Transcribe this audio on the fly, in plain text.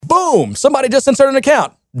Boom! Somebody just inserted an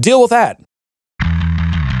account. Deal with that.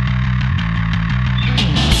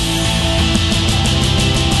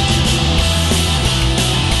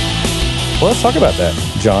 Well, let's talk about that,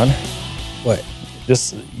 John. What?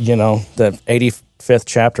 Just, the 85th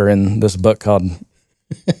chapter in this book called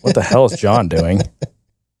What the Hell is John Doing?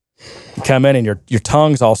 You come in and your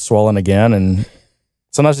tongue's all swollen again, and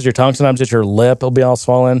sometimes it's your tongue, sometimes it's your lip will be all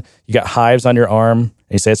swollen. You got hives on your arm, and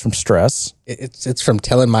you say it's from stress. It's from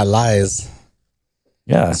telling my lies.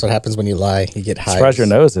 Yeah. That's what happens when you lie. You get hives. Surprised your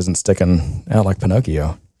nose isn't sticking out like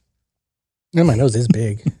Pinocchio. No, my nose is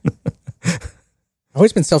big. I've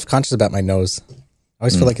always been self-conscious about my nose. I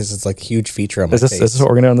always feel like it's like a huge feature on my face. Is this what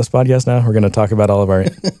we're going to do on this podcast now? We're going to talk about all of our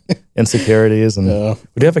insecurities. And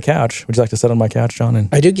we do have a couch. Would you like to sit on my couch, John?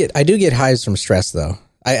 And I do get hives from stress, though.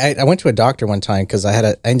 I went to a doctor one time because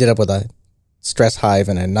I ended up with a stress hive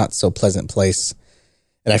in a not so pleasant place,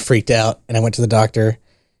 and I freaked out. And I went to the doctor,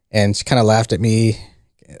 and she kind of laughed at me.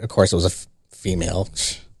 Of course, it was a female.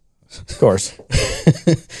 Of course.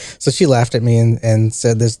 So she laughed at me and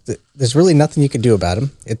said, "There's really nothing you can do about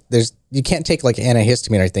them. You can't take like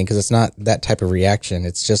antihistamine or anything because it's not that type of reaction.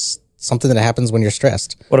 It's just something that happens when you're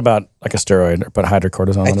stressed." What about like a steroid or put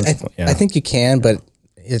hydrocortisone on it? I think you can, but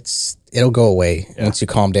it'll go away once you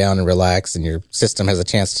calm down and relax, and your system has a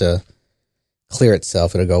chance to clear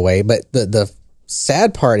itself. It'll go away. But the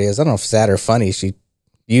sad part is, I don't know if sad or funny. She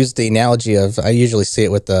used the analogy of, I usually see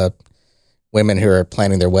it with the women who are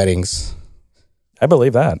planning their weddings. I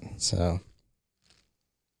believe that. So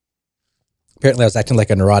apparently I was acting like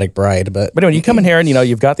a neurotic bride, but anyway, you come in here and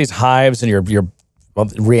you've got these hives and your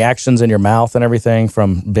reactions in your mouth and everything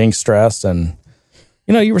from being stressed, and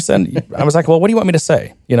you were saying, I was like, well, what do you want me to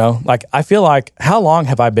say? Like, I feel like, how long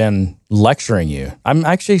have I been lecturing you?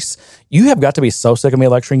 You have got to be so sick of me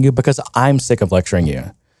lecturing you, because I'm sick of lecturing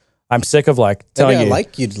you. I'm sick of telling you. I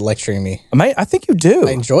like you lecturing me. I think you do.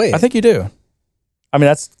 I enjoy it. I think you do. I mean,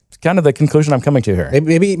 that's kind of the conclusion I'm coming to here.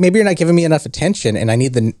 Maybe you're not giving me enough attention, and I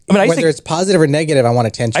need whether it's positive or negative, I want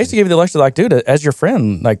attention. I used to give you the lecture like, dude, as your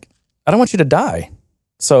friend, like, I don't want you to die.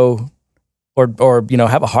 So, or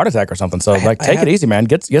have a heart attack or something. So, take it easy, man.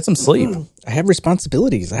 Get some sleep. I have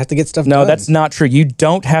responsibilities. I have to get stuff done. No, that's not true. You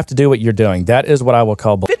don't have to do what you're doing. That is what I will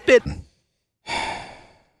call Fitbit.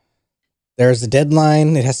 There's a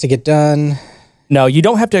deadline. It has to get done. No, you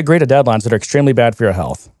don't have to agree to deadlines that are extremely bad for your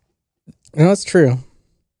health. No, that's true.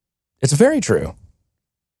 It's very true.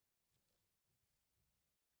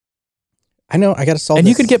 I know. I got to solve and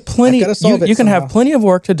this. You can get plenty. You can have plenty of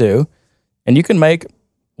work to do, and you can make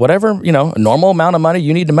whatever a normal amount of money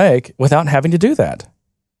you need to make without having to do that.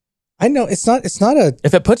 I know it's not a.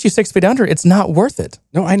 If it puts you 6 feet under, it's not worth it.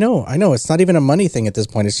 No, I know. It's not even a money thing at this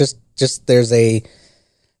point. It's just there's a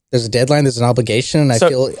deadline, there's an obligation, and I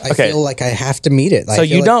feel like I have to meet it. So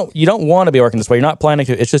you don't want to be working this way. You're not planning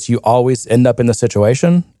to. It's just you always end up in the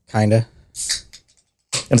situation. Kinda.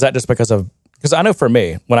 And is that just because I know for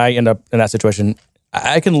me, when I end up in that situation,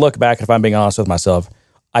 I can look back, if I'm being honest with myself,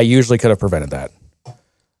 I usually could have prevented that.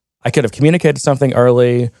 I could have communicated something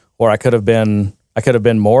early, or I could have been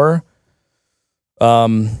more,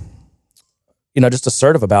 just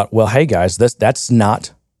assertive about, well, hey guys, that's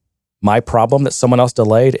not my problem that someone else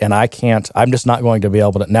delayed, and I'm just not going to be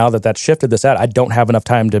able to, now that that's shifted this out, I don't have enough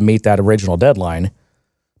time to meet that original deadline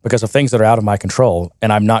because of things that are out of my control,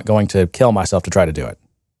 and I'm not going to kill myself to try to do it.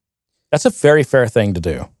 That's a very fair thing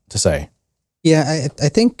to say. Yeah, I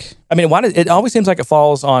think. I mean, it always seems like it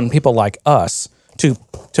falls on people like us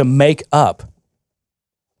to make up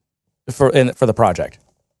for the project.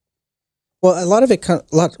 Well, a lot of it.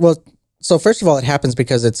 So first of all, it happens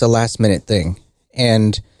because it's a last minute thing,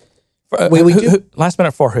 and last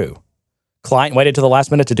minute for who? Client waited to the last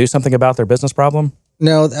minute to do something about their business problem?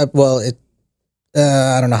 No,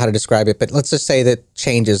 I don't know how to describe it, but let's just say that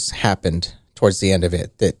changes happened towards the end of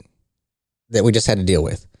it that we just had to deal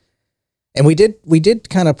with. And we did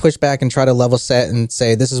kind of push back and try to level set and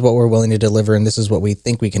say, this is what we're willing to deliver and this is what we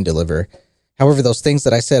think we can deliver. However, those things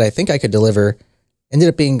that I said I think I could deliver ended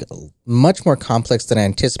up being much more complex than I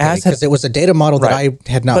anticipated, because it was a data model that I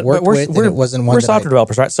had not worked with, and it wasn't one. We're software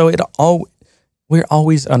developers, right? So we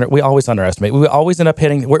always underestimate. We always end up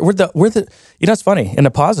hitting. We're the. It's funny in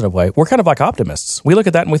a positive way. We're kind of like optimists. We look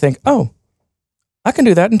at that and we think, oh, I can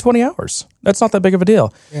do that in 20 hours. That's not that big of a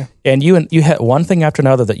deal. Yeah. And you hit one thing after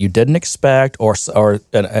another that you didn't expect, or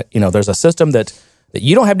there's a system that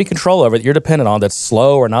you don't have any control over, that you're dependent on, that's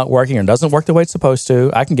slow or not working or doesn't work the way it's supposed to.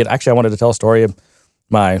 I wanted to tell a story of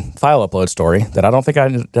my file upload story that I don't think I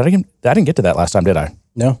didn't get to that last time, did I?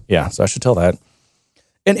 No. Yeah, so I should tell that.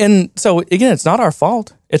 And so again, it's not our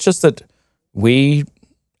fault. It's just that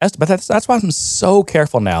but that's why I'm so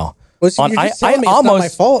careful now Well, so you're just telling me it's not my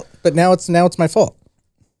fault, but now it's my fault.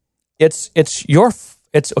 It's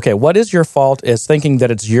okay. What is your fault is thinking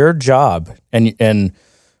that it's your job and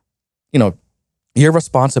your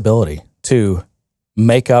responsibility to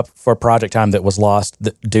make up for project time that was lost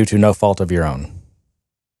due to no fault of your own.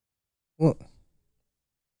 Well,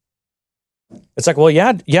 it's like, well,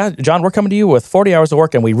 yeah, John, we're coming to you with 40 hours of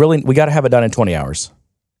work and we got to have it done in 20 hours.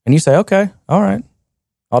 And you say, okay, all right,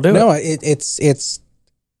 I'll do it. No, it's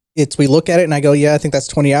we look at it and I go, yeah, I think that's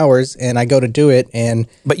 20 hours, and I go to do it,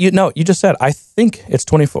 but you just said I think it's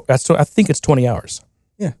 24. I think it's 20 hours.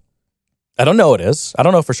 Yeah, I don't know it is. I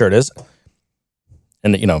don't know for sure it is.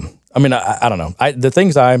 And I mean, I don't know. The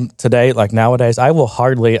things I'm today, like nowadays, I will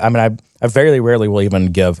hardly. I mean, I very rarely will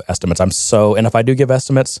even give estimates. And if I do give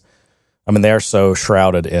estimates, I mean, they are so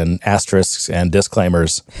shrouded in asterisks and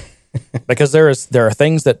disclaimers because there are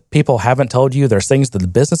things that people haven't told you. There's things that the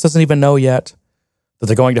business doesn't even know yet that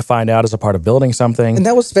they're going to find out as a part of building something. And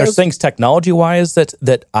there's things technology wise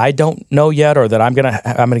that I don't know yet, or that I'm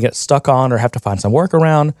gonna get stuck on, or have to find some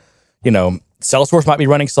workaround. Salesforce might be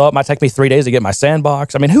running slow. It might take me 3 days to get my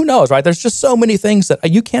sandbox. I mean, who knows, right? There's just so many things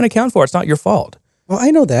that you can't account for. It's not your fault. Well,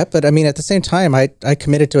 I know that, but I mean, at the same time, I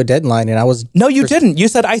committed to a deadline, and I was... No, you didn't. You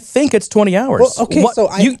said, I think it's 20 hours. Well, okay, so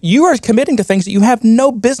you are committing to things that you have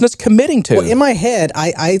no business committing to. Well, in my head,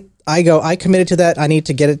 I go, I committed to that. I need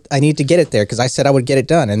to get it there because I said I would get it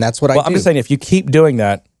done, and that's what I do. I'm just saying, if you keep doing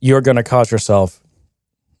that, you're going to cause yourself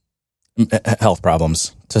health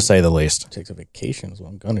problems, to say the least. Take a vacation is what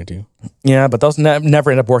I'm going to do. Yeah, but those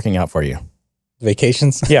never end up working out for you.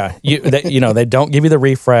 Vacations? Yeah, they don't give you the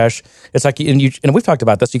refresh. It's like, and we've talked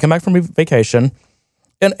about this. You come back from vacation,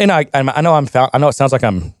 and I know it sounds like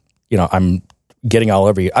I'm getting all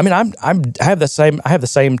over you. I mean, I have the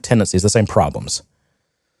same tendencies, the same problems.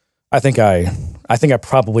 I think I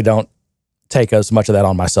probably don't take as much of that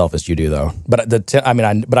on myself as you do, though. But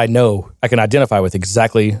I know I can identify with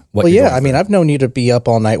exactly what. Well, yeah, I mean, I've known you to be up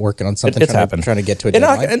all night working on something. It's happened. Trying to get to a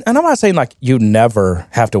deadline. And I'm not saying like you never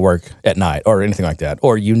have to work at night or anything like that,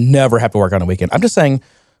 or you never have to work on a weekend. I'm just saying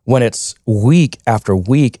when it's week after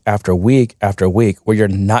week after week after week where you're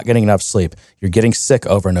not getting enough sleep, you're getting sick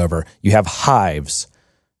over and over, you have hives,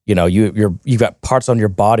 you've got parts on your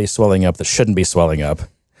body swelling up that shouldn't be swelling up.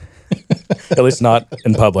 At least not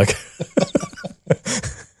in public.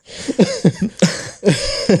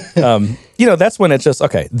 That's when it's just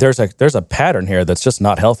okay. There's a pattern here that's just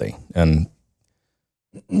not healthy, and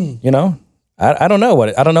I don't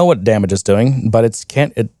know what damage it's doing, but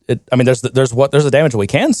I mean, there's a damage we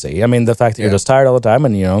can see. I mean, the fact that you're just tired all the time,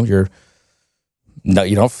 and you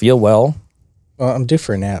don't feel well. Well, I'm due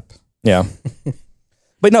for a nap. Yeah,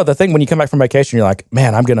 but no, the thing when you come back from vacation, you're like,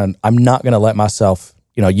 man, I'm not gonna let myself.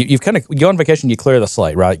 You go on vacation, you clear the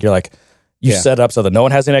slate, right? You're like, set up so that no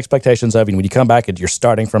one has any expectations of you. And when you come back, you're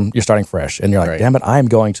starting fresh. And you're like, damn it, I am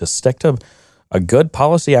going to stick to a good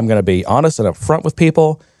policy. I'm going to be honest and upfront with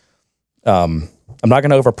people. I'm not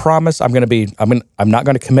going to overpromise. I'm not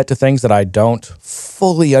going to commit to things that I don't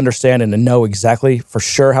fully understand and know exactly for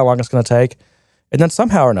sure how long it's going to take. And then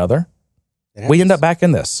somehow or another, we end up back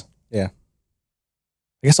in this. Yeah.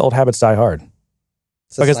 I guess old habits die hard.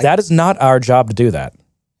 So because that is not our job to do that.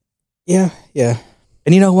 Yeah, yeah.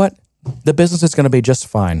 And you know what? The business is going to be just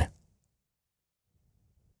fine.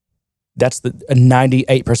 That's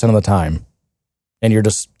 98% of the time. And you're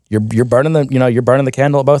burning the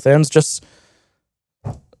candle at both ends just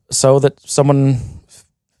so that someone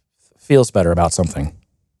feels better about something.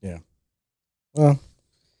 Yeah. Well,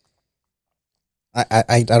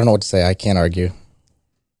 I don't know what to say. I can't argue.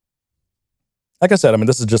 Like I said, I mean,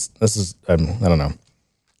 this is I don't know.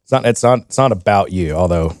 It's not about you,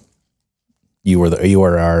 although you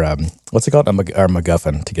were our what's it called, our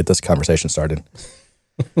MacGuffin to get this conversation started.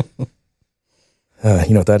 You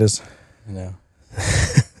know what that is? No.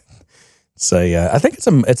 I think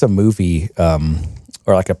it's a movie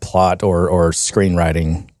or like a plot or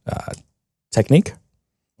screenwriting technique.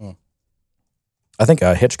 I think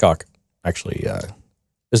Hitchcock actually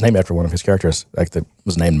is named after one of his characters, that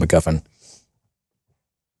was named MacGuffin.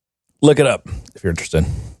 Look it up if you're interested.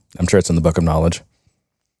 I'm sure it's in the Book of Knowledge.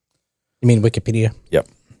 You mean Wikipedia? Yep.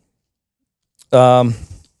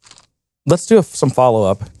 Let's do some follow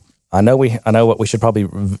up. I know what we should probably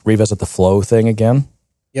revisit the flow thing again.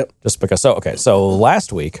 Yep. Just because. So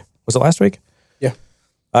last week, was it last week? Yeah.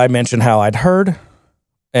 I mentioned how I'd heard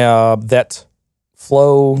that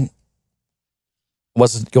flow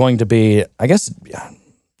was going to be, I guess,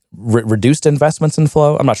 reduced investments in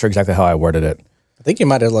flow. I'm not sure exactly how I worded it. I think you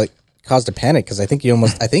might have caused a panic because I think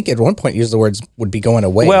at one point used the words would be going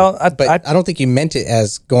away. Well, but I don't think you meant it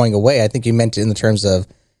as going away. I think you meant it in the terms of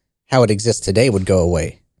how it exists today would go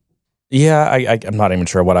away. Yeah, I'm not even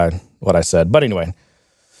sure what I said, but anyway,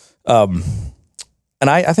 and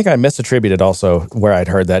I think I misattributed also where I'd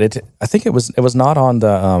heard that. I think it was not on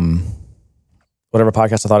the whatever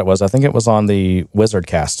podcast I thought it was. I think it was on the Wizard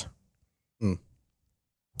Cast,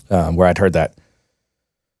 where I'd heard that.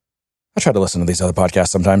 I try to listen to these other podcasts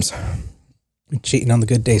sometimes. You're cheating on the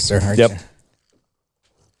good day, sir, aren't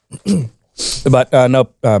you? But no,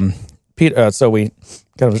 Pete. So we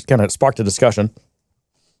kind of sparked a discussion,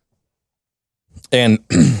 and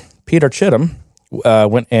Peter Chittum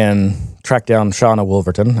went and tracked down Shauna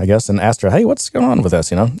Wolverton, I guess, and asked her, "Hey, what's going on with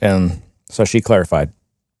this?" And so she clarified.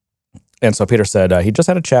 And so Peter said he just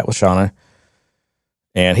had a chat with Shauna,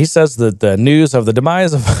 and he says that the news of the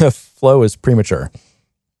demise of Flow is premature.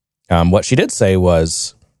 What she did say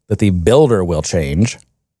was that the builder will change.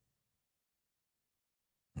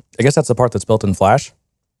 I guess that's the part that's built in Flash.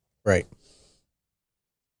 Right.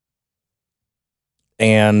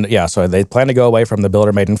 And yeah, so they plan to go away from the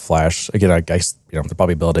builder made in Flash. Again, I guess, they're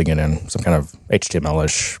probably building it in some kind of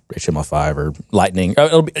HTML-ish, HTML5 or Lightning.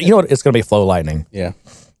 It'll be, it's going to be Flow Lightning. Yeah.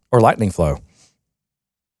 Or Lightning Flow.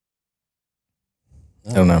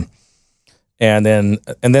 I don't know. And then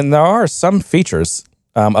there are some features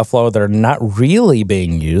of Flow that are not really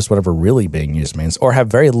being used, whatever really being used means, or have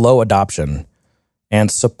very low adoption. And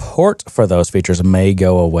support for those features may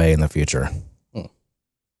go away in the future.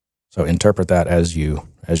 So interpret that as you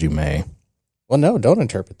may. Well, no, don't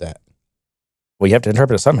interpret that. Well, you have to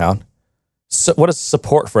interpret it somehow. So what does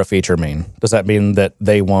support for a feature mean? Does that mean that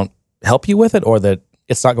they won't help you with it, or that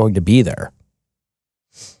it's not going to be there?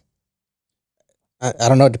 I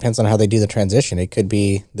don't know. It depends on how they do the transition. It could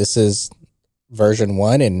be this is version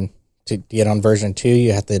 1, and to get on version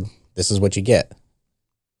 2, this is what you get.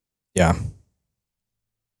 Yeah.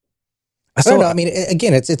 I don't know. I mean,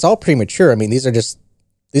 again, it's all premature. I mean, these are just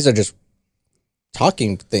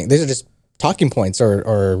talking things. These are just talking points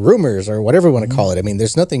or rumors or whatever you want to call it. I mean,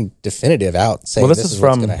 there's nothing definitive out saying this is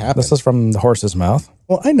what's going to happen. This is from the horse's mouth.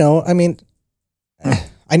 Well, I know. I mean,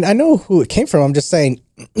 I know who it came from. I'm just saying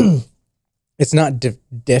it's not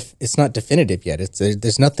it's not definitive yet.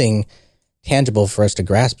 There's nothing tangible for us to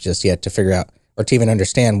grasp just yet to figure out or to even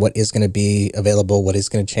understand what is going to be available, what is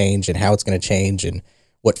going to change, and how it's going to change, and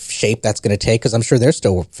what shape that's going to take. Because I'm sure they're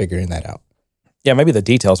still figuring that out. Yeah, maybe the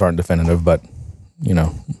details aren't definitive, but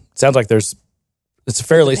it sounds like it's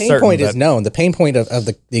fairly certain. The pain point is known. The pain point of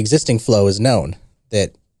the existing Flow is known,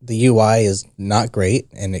 that the UI is not great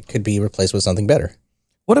and it could be replaced with something better.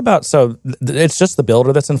 What about, so it's just the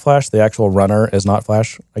builder that's in Flash? The actual runner is not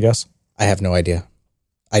Flash, I guess? I have no idea.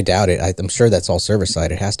 I doubt it. I'm sure that's all server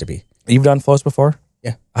side. It has to be. You've done flows before?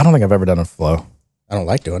 Yeah. I don't think I've ever done a flow. I don't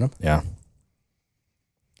like doing them. Yeah.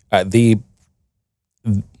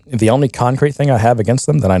 The only concrete thing I have against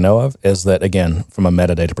them that I know of is that, again, from a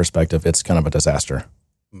metadata perspective, it's kind of a disaster.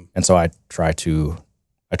 And so I try to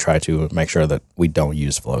make sure that we don't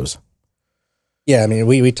use flows. Yeah, I mean,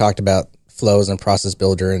 we talked about flows and process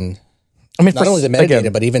builder, and not only the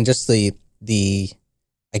metadata, but even just the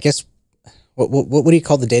I guess what do you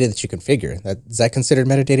call the data that you configure? Is that considered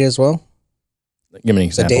metadata as well? Give me an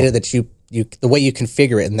example. The data that you the way you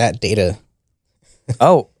configure it in that data.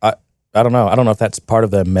 I don't know. I don't know if that's part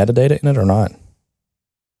of the metadata in it or not.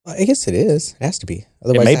 I guess it is. It has to be.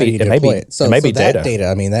 Otherwise, it may be. So that data.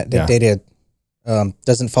 I mean, that data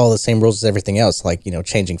doesn't follow the same rules as everything else, like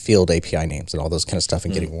changing field API names and all those kind of stuff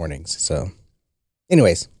and getting warnings. So,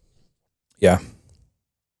 anyways, yeah.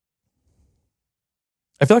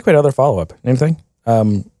 I feel like we had other follow up. Anything?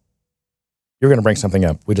 You're going to bring something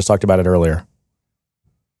up. We just talked about it earlier.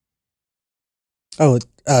 Oh,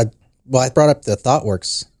 well, I brought up the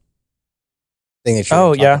ThoughtWorks thing that you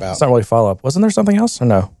were talking about. It's not really follow up. Wasn't there something else or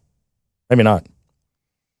no? Maybe not.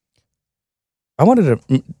 I wanted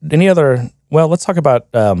to, let's talk about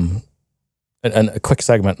a quick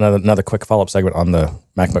segment, another quick follow up segment on the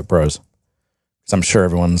MacBook Pros. Because I'm sure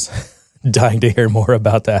everyone's dying to hear more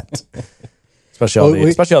about that.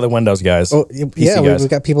 Especially all the Windows guys. Oh, yeah, we've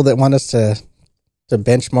got people that want us to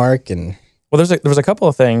benchmark and. Well, there was a couple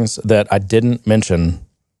of things that I didn't mention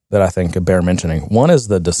that I think bear mentioning. One is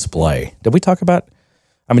the display. Did we talk about?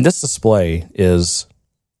 I mean, this display is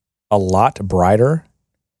a lot brighter,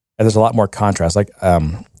 and there's a lot more contrast. Like,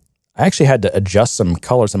 I actually had to adjust some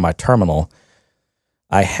colors in my terminal.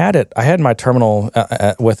 I had my terminal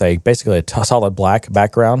with basically a solid black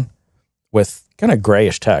background with kind of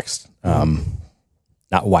grayish text.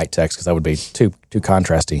 Not white text because that would be too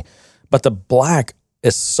contrasty. But the black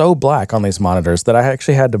is so black on these monitors that I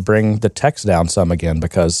actually had to bring the text down some again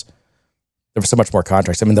because there was so much more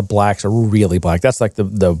contrast. I mean, the blacks are really black. That's like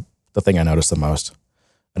the thing I noticed the most.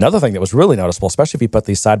 Another thing that was really noticeable, especially if you put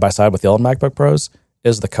these side by side with the old MacBook Pros,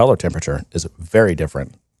 is the color temperature is very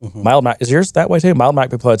different. Is yours that way too? My old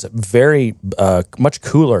MacBook Pro, it's very much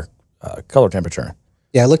cooler color temperature.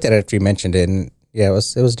 Yeah, I looked at it after you mentioned it, and yeah, it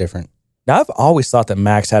was different. Now, I've always thought that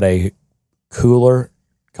Macs had a cooler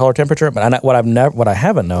color temperature, but what I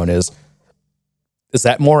haven't known is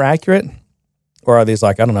that more accurate, or are these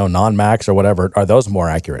like, I don't know, non-Macs or whatever? Are those more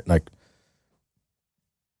accurate? Like,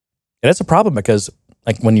 and it's a problem because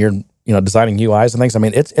like when you're designing UIs and things, I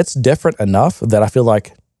mean, it's different enough that I feel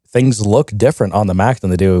like things look different on the Mac than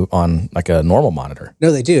they do on like a normal monitor.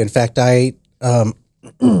 No, they do. In fact, I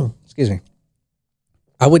excuse me.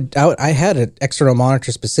 I had an external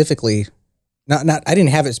monitor specifically. Not I didn't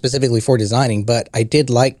have it specifically for designing, but I did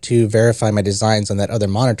like to verify my designs on that other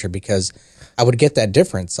monitor because I would get that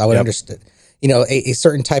difference. I would understand, a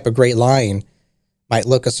certain type of gray line might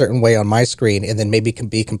look a certain way on my screen, and then maybe can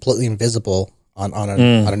be completely invisible on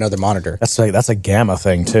another monitor. That's a gamma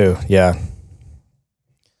thing too. Yeah.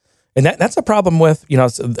 And that's a problem with,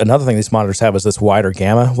 another thing these monitors have is this wider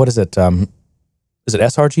gamma. What is it? Is it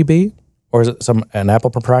sRGB or is it an Apple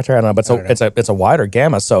proprietary? I don't know, but it's a wider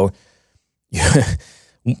gamma. So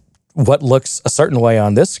what looks a certain way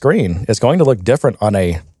on this screen is going to look different on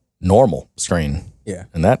a normal screen. Yeah.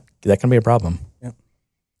 And that can be a problem. Yeah.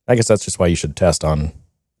 I guess that's just why you should test on.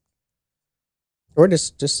 Or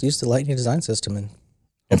just use the Lightning design system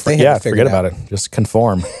and forget about it. Just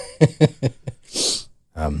conform.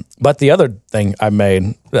 But the other thing I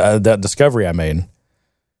made, the discovery I made,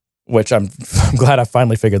 which I'm glad I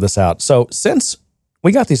finally figured this out. So since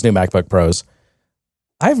we got these new MacBook Pros,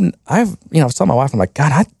 I've told my wife, I'm like,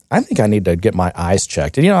 God, I think I need to get my eyes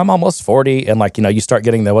checked. And I'm almost 40, and like you start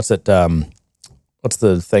getting the what's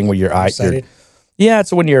the thing where your eye?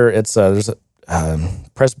 It's when there's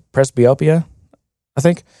presbyopia. I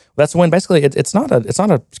think that's when basically it's not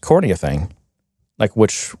a cornea thing, like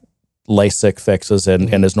which LASIK fixes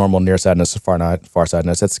and is normal nearsightedness,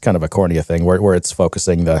 farsightedness. It's kind of a cornea thing where it's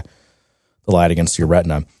focusing the light against your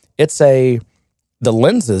retina. It's the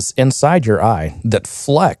lenses inside your eye that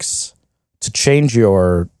flex to change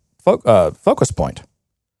your focus point.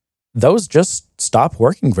 Those just stop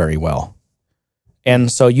working very well. And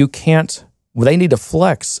so they need to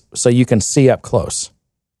flex so you can see up close.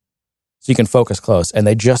 So you can focus close, and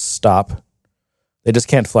they just stop. They just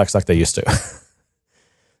can't flex like they used to.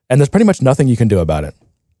 And there's pretty much nothing you can do about it.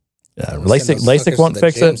 LASIK won't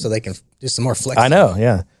fix it. So they can do some more flexing. I know,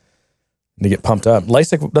 yeah. To get pumped up.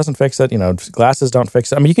 LASIK doesn't fix it. Glasses don't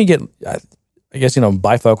fix it. I mean, you can get, I guess,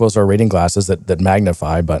 bifocals or reading glasses that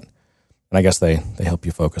magnify, and I guess they help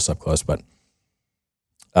you focus up close. But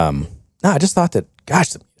no, I just thought that,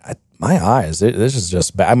 gosh, my eyes, this is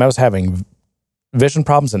just bad. I mean, I was having vision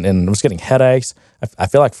problems and I was getting headaches. I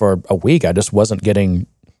feel like for a week, I just wasn't getting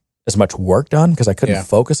as much work done because I couldn't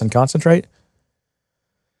focus and concentrate.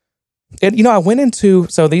 And, I went into,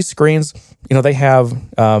 so these screens, they have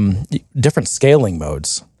different scaling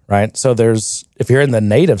modes, right? So if you're in the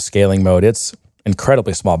native scaling mode, it's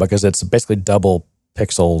incredibly small because it's basically double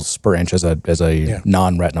pixels per inch as a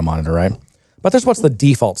non-retina monitor, right? But there's what's the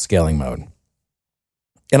default scaling mode.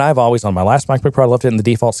 And I've always, on my last MacBook Pro, I left it in the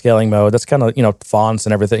default scaling mode. That's kind of, fonts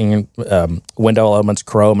and everything, window elements,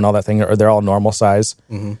 Chrome and all that thing, they're all normal size.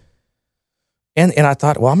 Mm-hmm. And I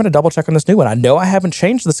thought, well, I'm going to double check on this new one. I know I haven't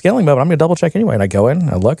changed the scaling mode, but I'm going to double check anyway. And I go in,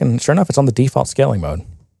 I look, and sure enough, it's on the default scaling mode.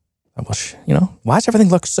 Why does everything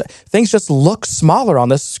things just look smaller on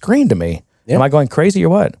this screen to me? Yeah. Am I going crazy or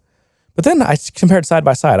what? But then I compared side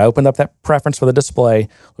by side. I opened up that preference for the display,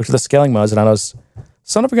 looked at the scaling modes, and I was,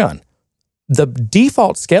 son of a gun. The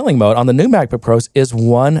default scaling mode on the new MacBook Pros is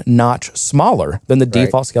one notch smaller than the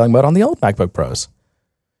default scaling mode on the old MacBook Pros.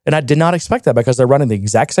 And I did not expect that because they're running the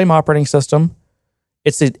exact same operating system.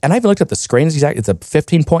 And I even looked at the screen. It's a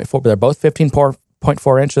 15.4, but they're both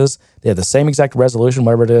 15.4 inches. They have the same exact resolution,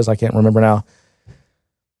 whatever it is. I can't remember now.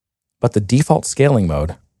 But the default scaling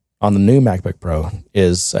mode on the new MacBook Pro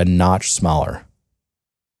is a notch smaller.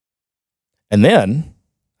 And then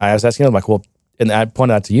I was asking them, like, well, and I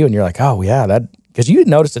pointed out to you, and you're like, oh, yeah, because you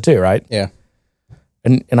noticed it too, right? Yeah.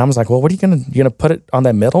 And I was like, well, what are you going to put it on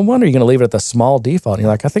that middle one, or are you going to leave it at the small default? And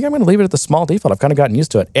you're like, I think I'm going to leave it at the small default. I've kind of gotten used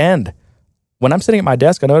to it. And when I'm sitting at my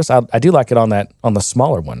desk, I notice I do like it on the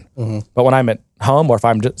smaller one. Mm-hmm. But when I'm at home, or if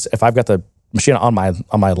I've got the machine on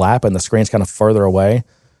my lap and the screen's kind of further away,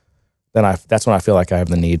 then that's when I feel like I have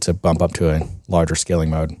the need to bump up to a larger scaling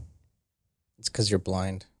mode. It's because you're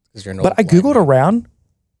blind. But I Googled around,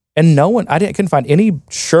 and couldn't find any.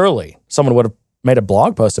 Surely someone would have made a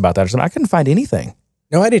blog post about that or something. I couldn't find anything.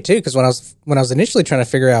 No, I did too. Because when I was initially trying to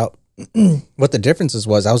figure out what the differences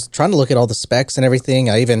was. I was trying to look at all the specs and everything.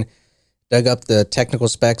 I even dug up the technical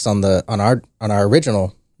specs on our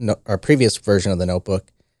original, our previous version of the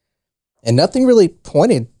notebook, and nothing really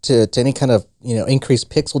pointed to any kind of increased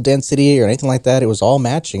pixel density or anything like that. It was all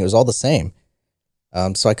matching. It was all the same.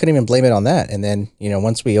 So I couldn't even blame it on that. And then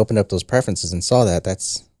once we opened up those preferences and saw that,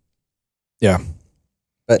 that's yeah.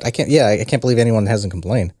 But I can't believe anyone hasn't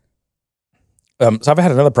complained. So I've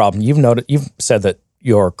had another problem. You've said that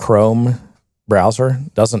your Chrome browser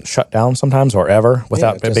doesn't shut down sometimes or ever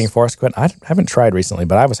without it being forced quit. I haven't tried recently,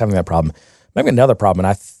 but I was having that problem. Maybe another problem, and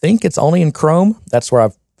I think it's only in Chrome. I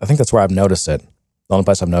think that's where I've noticed it. The only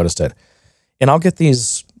place I've noticed it. And I'll get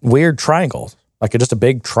these weird triangles, like just a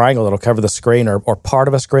big triangle that'll cover the screen or part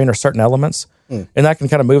of a screen or certain elements, and I can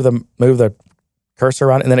kind of move the cursor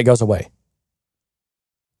around, and then it goes away.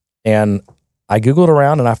 And I Googled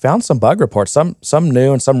around and I found some bug reports, some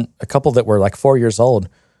new and a couple that were like 4 years old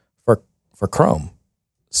for Chrome,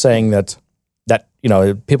 saying that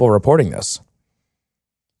people are reporting this.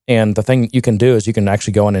 And the thing you can do is you can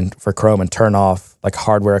actually go in for Chrome and turn off like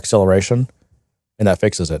hardware acceleration, and that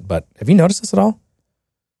fixes it. But have you noticed this at all?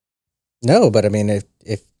 No, but I mean, if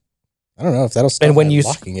I don't know if that'll stop and when that you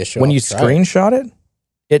blocking issue. When you screenshot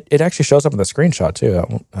it actually shows up in the screenshot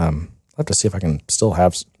too. I'll have to see if I can still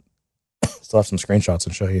have some screenshots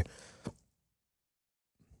and show you.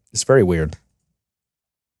 It's very weird.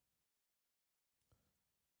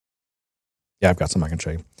 Yeah, I've got some I can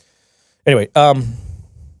show you. Anyway,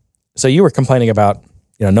 so you were complaining about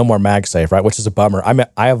no more MagSafe, right? Which is a bummer.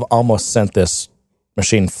 I have almost sent this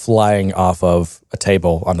machine flying off of a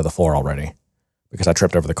table onto the floor already because I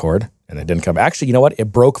tripped over the cord and it didn't come. Actually, you know what?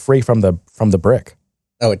 It broke free from the brick.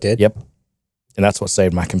 Oh, it did? Yep. And that's what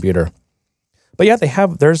saved my computer. But yeah,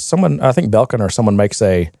 there's someone, I think Belkin or someone makes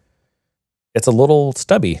it's a little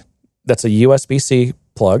stubby that's a USB-C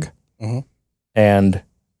plug. Mm-hmm. And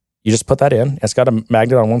you just put that in. It's got a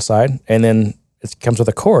magnet on one side, and then it comes with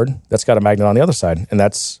a cord that's got a magnet on the other side. And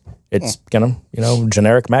it's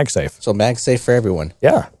generic MagSafe. So MagSafe for everyone.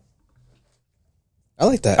 Yeah. I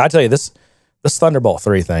like that. I tell you, this Thunderbolt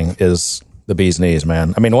 3 thing is the bee's knees,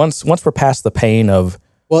 man. I mean, once we're past the pain of...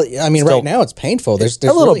 Well, I mean, right now it's painful. There's a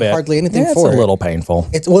little really bit. Hardly anything for it. It's a little painful.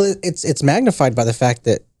 It's magnified by the fact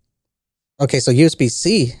that, okay, so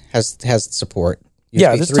USB-C has support.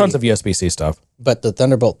 Yeah, there's tons of USB-C stuff. But the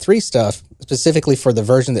Thunderbolt 3 stuff, specifically for the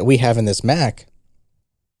version that we have in this Mac,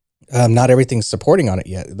 not everything's supporting on it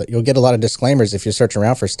yet. You'll get a lot of disclaimers if you're searching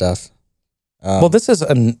around for stuff. Well, this is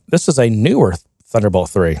a newer Thunderbolt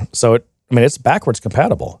 3, so it's backwards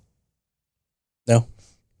compatible. No,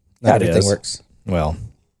 not everything works. Well,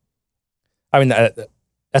 I mean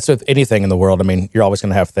that's with anything in the world. I mean, you're always going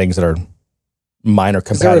to have things that are minor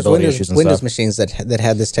compatibility issues and Windows stuff. machines that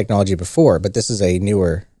had this technology before, but this is a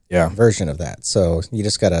newer version of that. So you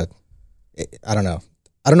just gotta, I don't know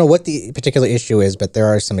what the particular issue is, but there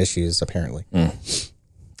are some issues apparently. I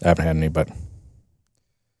haven't had any, but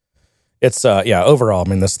it's overall, I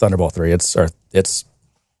mean, this Thunderbolt 3, it is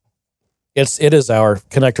our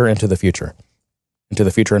connector into the future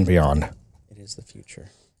and beyond. It is the future.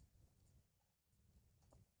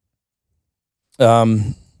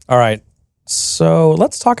 All right. So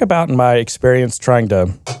let's talk about my experience trying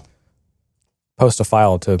to post a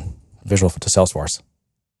file to Salesforce. I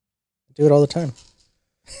do it all the time.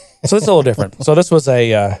 So it's a little different. So this was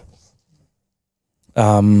I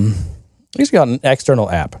usually got an external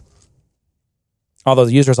app. Although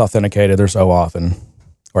the user's authenticated, there's OAuth,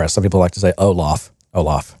 or as some people like to say, Olaf. I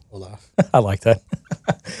like that.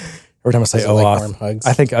 Every time I say OAuth, hugs?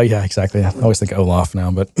 I think, yeah, exactly. I always think Olaf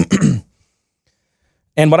now, but...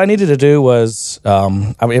 And what I needed to do was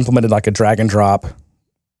I implemented like a drag and drop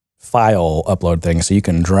file upload thing. So you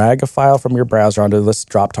can drag a file from your browser onto this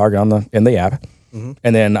drop target in the app. Mm-hmm.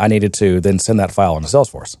 And then I needed to then send that file into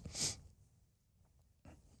Salesforce.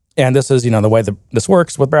 And this is, the way this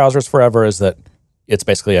works with browsers forever is that it's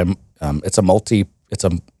basically a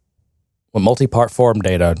multi-part form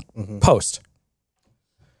data post.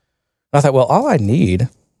 And I thought, well, all I need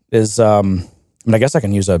is, I guess I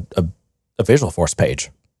can use a Visualforce page.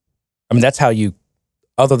 I mean, that's how you,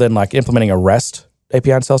 other than like implementing a REST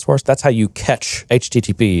API in Salesforce, that's how you catch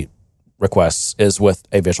HTTP requests is with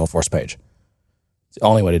a Visualforce page. It's the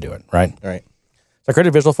only way to do it, right? Right. So I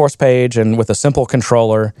created a Visualforce page and with a simple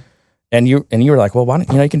controller, and you were like, well, why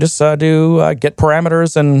don't you can just do get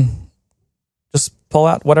parameters and just pull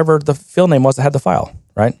out whatever the field name was that had the file,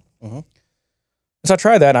 right? Mm-hmm. So I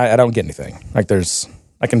tried that, and I don't get anything. Like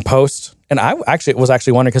I can post, and I was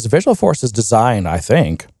actually wondering, because Visualforce is designed, I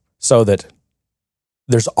think, so that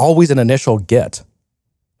there's always an initial get.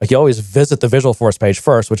 Like you always visit the Visualforce page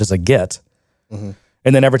first, which is a get. Mm-hmm.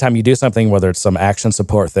 And then every time you do something, whether it's some action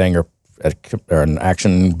support thing or an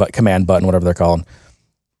action command button, whatever they're called,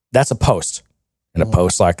 that's a post. And it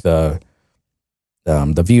posts like the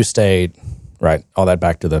view state, right? All that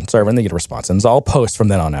back to the server, and they get a response. And it's all posts from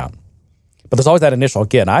then on out. But there's always that initial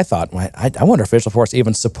get. And I thought, I wonder if Visualforce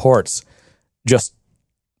even supports just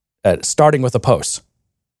starting with a post.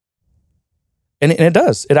 And it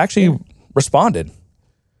does. It actually responded.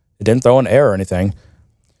 It didn't throw an error or anything.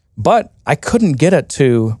 But I couldn't get it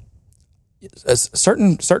to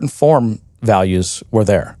certain form values were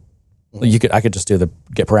there. I could just do the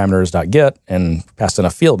get parameters.get and pass in a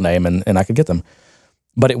field name and I could get them.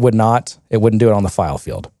 But it wouldn't do it on the file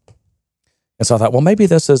field. And so I thought, well, maybe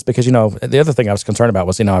this is because, the other thing I was concerned about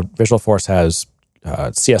was, Visualforce has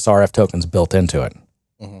CSRF tokens built into it.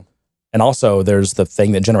 Mm-hmm. And also there's the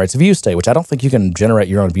thing that generates view state, which I don't think you can generate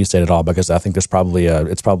your own view state at all because I think it's probably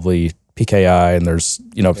PKI and there's,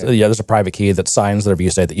 there's a private key that signs their view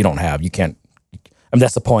state that you don't have. You can't,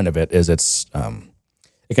 that's the point of it is it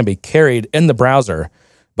can be carried in the browser,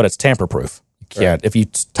 but it's tamper proof. You can't, if you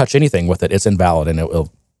touch anything with it, it's invalid and you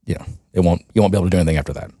won't be able to do anything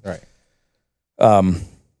after that. Right.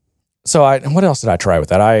 So what else did I try with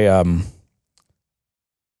that? I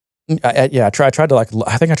tried to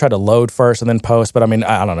I think I tried to load first and then post, but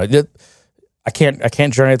I don't know. I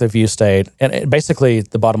can't generate the view state. And basically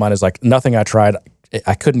the bottom line is like nothing I tried,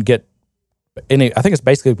 I couldn't get any, I think it's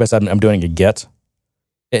basically because I'm doing a get.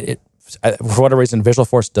 For whatever reason,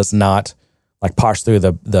 Visualforce does not like parse through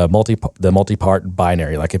the multi-part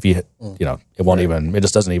binary. Like if it won't even, it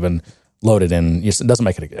just doesn't even load it in. It doesn't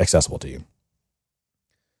make it accessible to you.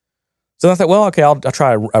 So I thought, well, okay, I'll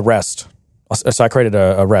try a REST. So I created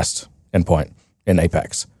a REST endpoint in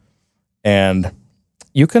Apex, and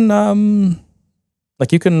you can, I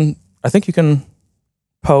think you can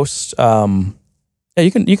post. You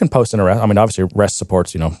can post in a REST. Obviously REST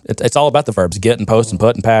supports. It's all about the verbs get and post and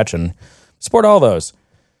put and patch and support all those.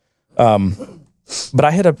 But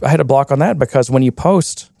I hit a block on that because when you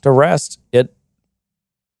post to REST, it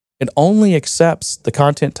only accepts the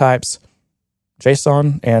content types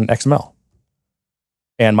JSON and XML.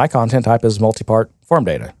 And my content type is multi-part form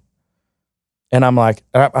data. And I'm like,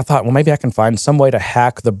 I thought, well, maybe I can find some way to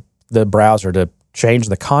hack the browser to change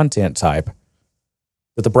the content type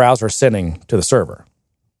that the browser is sending to the server.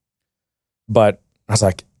 But I was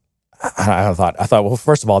like, I thought, well,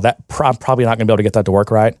 first of all, I'm probably not going to be able to get that to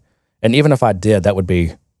work right. And even if I did, that would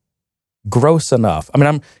be gross enough.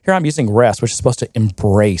 I'm using REST, which is supposed to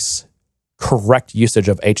embrace correct usage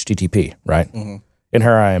of HTTP, right? Mm-hmm. And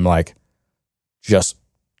here I am like, just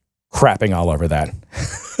crapping all over that.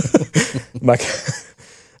 Like,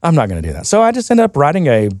 I'm not going to do that. So I just ended up writing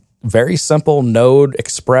a very simple Node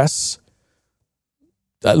Express.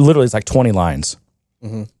 Literally, it's like 20 lines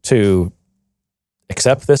to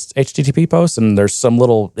accept this HTTP post. And there's some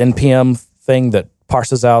little NPM thing that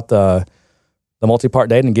parses out the multi-part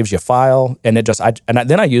data and gives you a file. And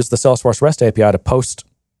then I used the Salesforce REST API to post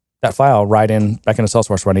that file back into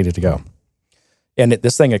Salesforce where I needed to go. And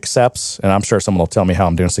this thing accepts, and I'm sure someone will tell me how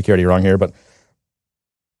I'm doing security wrong here, but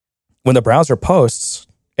when the browser posts,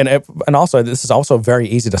 and also this is also very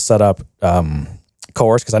easy to set up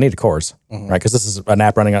CORS, because I need CORS, right? Because this is an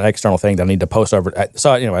app running on an external thing that I need to post over.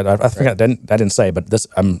 So anyway, I think I didn't say, but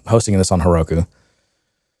I'm hosting this on Heroku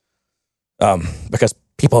because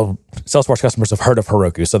Salesforce customers have heard of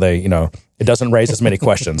Heroku, so they, it doesn't raise as many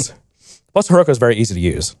questions. Plus, Heroku is very easy to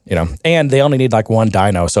use, and they only need like one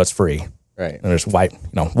dyno, so it's free. Right. And there's why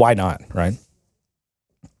not, right?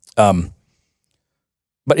 But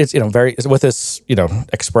it's, with this,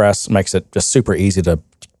 Express makes it just super easy to,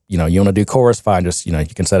 you want to do CORS, fine. Just, you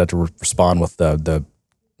can set it to respond with the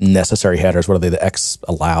necessary headers. What are they? The X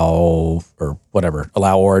allow or whatever,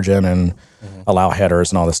 allow origin and allow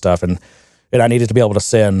headers and all this stuff. And I needed to be able to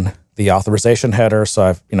send the authorization header. So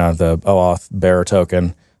I've, the OAuth bearer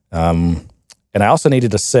token. And I also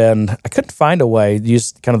needed to send, I couldn't find a way,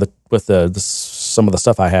 use kind of some of the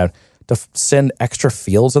stuff I had to send extra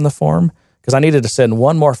fields in the form, because I needed to send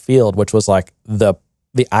one more field, which was like the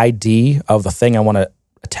ID of the thing I want to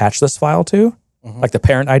attach this file to, like the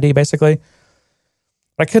parent ID basically.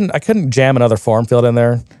 I couldn't jam another form field in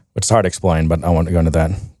there, which is hard to explain, but I won't go into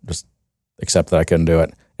that. Just accept that I couldn't do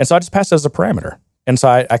it. And so I just passed it as a parameter. And so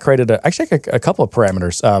I created a couple of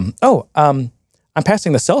parameters. I'm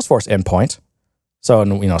passing the Salesforce endpoint. So,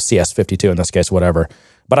 CS52 in this case, whatever.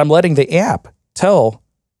 But I'm letting the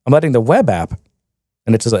web app,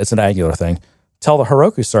 and it's an Angular thing, tell the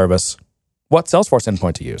Heroku service what Salesforce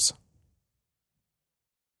endpoint to use.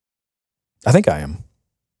 I think I am.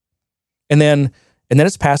 And then and then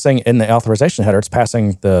it's passing in the authorization header, it's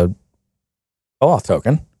passing the OAuth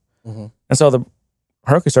token. Mm-hmm. And so the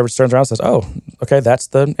Heroku service turns around and says, oh, okay, that's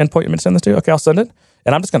the endpoint you meant to send this to. Okay, I'll send it.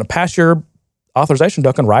 And I'm just going to pass your authorization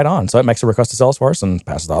token right on. So it makes a request to Salesforce and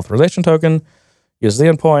passes the authorization token, uses the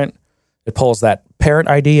endpoint. It pulls that parent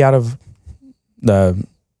ID out of the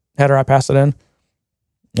header I passed it in.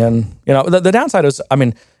 And, you know, the downside is, I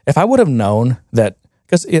mean, if I would have known that,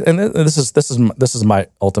 because, and this is my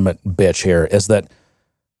ultimate bitch here, is that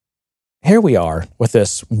here we are with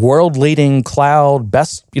this world-leading cloud,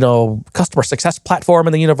 best, you know, customer success platform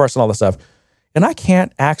in the universe and all this stuff, and I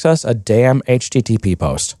can't access a damn HTTP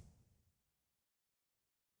post.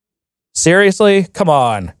 Seriously? Come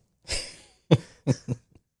on.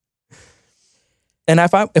 And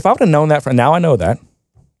if I would have known that now I know that.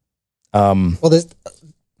 Well, this.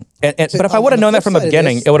 But if I would have known that from the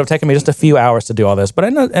beginning, it would have taken me just a few hours to do all this. But I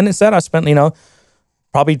know, and instead I spent, you know,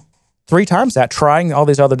 probably 3 times that trying all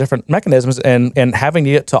these other different mechanisms and having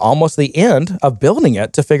to get to almost the end of building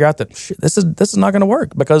it to figure out that this is not going to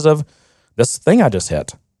work because of this thing I just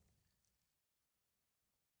hit.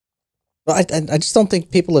 Well, I just don't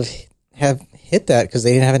think people have hit that because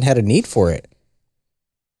they haven't had a need for it.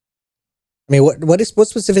 I mean, what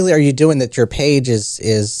specifically are you doing that your page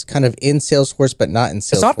is kind of in Salesforce but not in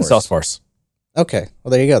Salesforce? It's not in Salesforce. Okay,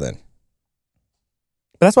 well there you go then.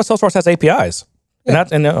 But that's why Salesforce has APIs, Yeah.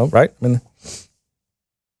 right? I mean,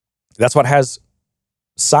 that's what has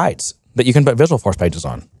sites that you can put Visualforce pages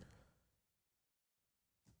on.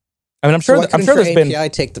 I mean, I'm sure there's been.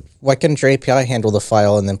 Why couldn't your API handle the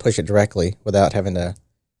file and then push it directly without having to?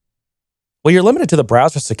 Well, you're limited to the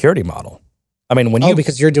browser security model. I mean,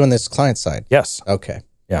 because you're doing this client side. Yes. Okay.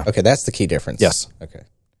 Yeah. Okay, that's the key difference. Yes. Okay.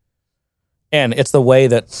 And it's the way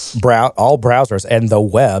that all browsers and the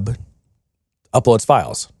web uploads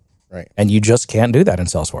files. Right. And you just can't do that in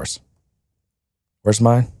Salesforce. Where's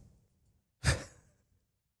mine?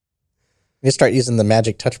 You start using the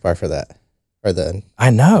magic touch bar for that. Or the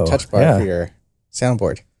I know touch bar for your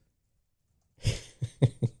soundboard. I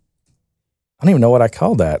don't even know what I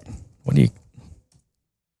called that. What do you?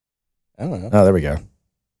 I don't know. Oh, there we go.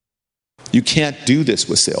 You can't do this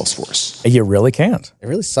with Salesforce. You really can't. It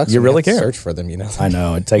really sucks. You when really have to can't search for them. You know. I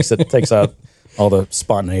know it takes out all the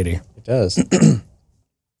spontaneity. It does. I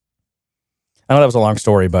know that was a long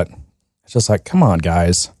story, but it's just like, come on,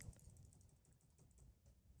 guys.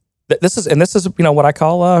 This is you know what I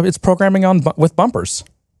call it's programming with bumpers.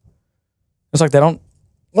 It's like they don't.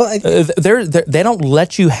 Well, they don't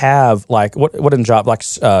let you have like what in job like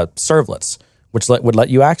servlets, which would let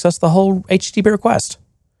you access the whole HTTP request.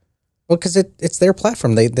 Well, because it's their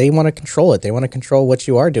platform. They want to control it. They want to control what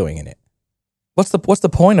you are doing in it. What's the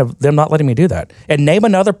point of them not letting me do that? And name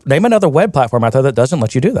another web platform out there that doesn't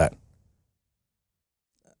let you do that.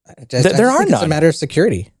 There are none. It's a matter of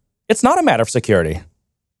security. It's not a matter of security.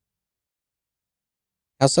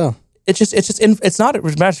 How so? It's not a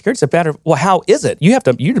matter of security. It's a matter of, well, how is it? You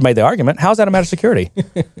made the argument. How's that a matter of security?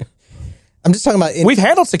 I'm just talking about. We've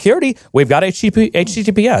handled security. We've got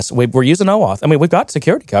HTTPS. We're using OAuth. I mean, we've got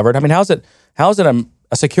security covered. I mean, how's it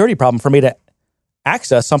a security problem for me to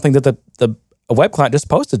access something that the web client just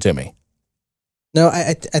posted to me? No,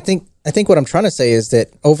 I think what I'm trying to say is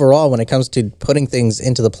that overall, when it comes to putting things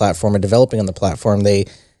into the platform and developing on the platform,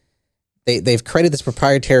 they've created this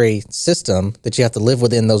proprietary system that you have to live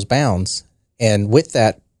within those bounds, and with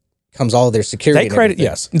that comes all of their security. They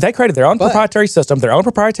created their own proprietary system, their own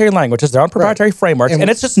proprietary languages, their own proprietary frameworks, and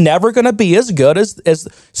it's just never going to be as good as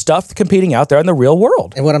stuff competing out there in the real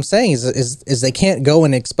world. And what I'm saying is they can't go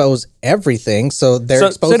and expose everything, so they're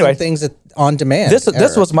exposing things on demand.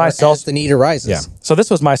 This was my as the need arises. Yeah. So this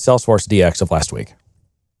was my Salesforce DX of last week.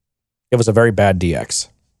 It was a very bad DX.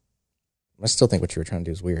 I still think what you were trying to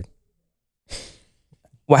do is weird.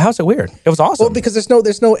 Well, how's it weird? It was awesome. Well, because there's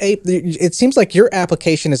no it seems like your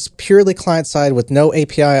application is purely client side with no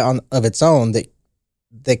API of its own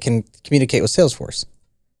that can communicate with Salesforce.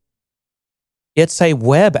 It's a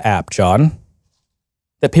web app, John,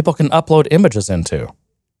 that people can upload images into.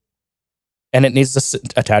 And it needs to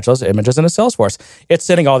attach those images into Salesforce. It's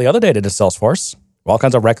sending all the other data to Salesforce, all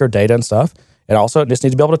kinds of record data and stuff. And also, it just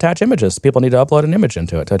needs to be able to attach images. People need to upload an image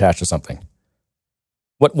into it to attach to something.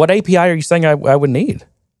 What API are you saying I would need?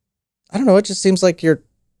 I don't know. It just seems like I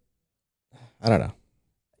don't know.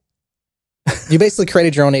 You basically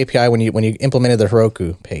created your own API when you implemented the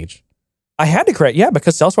Heroku page. I had to create,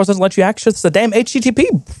 because Salesforce doesn't let you access the damn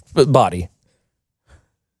HTTP body.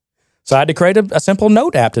 So I had to create a simple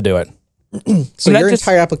Node app to do it. So your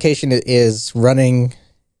entire application is running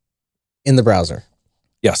in the browser?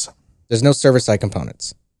 Yes. There's no server-side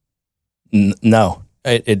components? No.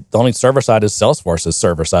 the only server side is Salesforce's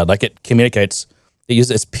server side. Like it communicates,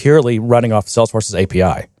 it's purely running off Salesforce's API.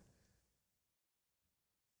 I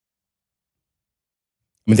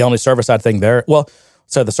mean, the only server side thing there,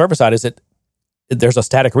 so the server side is there's a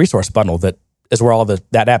static resource bundle that is where all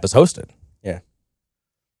that app is hosted. Yeah.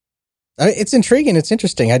 It's intriguing. It's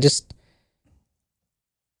interesting. I just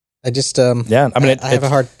yeah. I mean,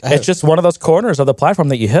 it's just one of those corners of the platform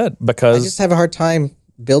that you hit because I just have a hard time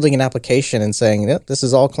building an application and saying, yep, this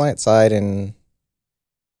is all client side and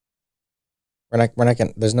we're not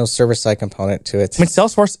going there's no server side component to it. I mean,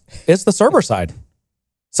 Salesforce is the server side.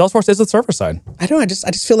 Salesforce is the server side. I don't know. I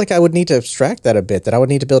just feel like I would need to abstract that a bit, that I would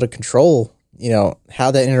need to be able to control,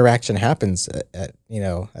 how that interaction happens at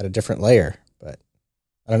a different layer. But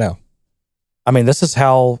I don't know. I mean, this is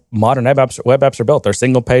how modern web apps are built. They're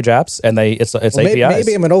single page apps, and it's APIs.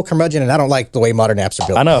 Maybe I'm an old curmudgeon and I don't like the way modern apps are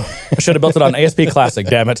built. I know. I should have built it on ASP Classic.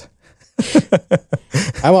 Damn it.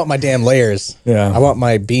 I want my damn layers. Yeah. I want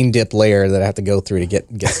my bean dip layer that I have to go through to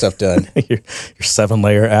get stuff done. your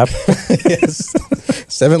 7-layer app. Yes.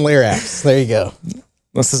 7-layer apps. There you go.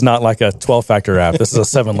 This is not like a 12-factor app. This is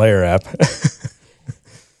a 7-layer app.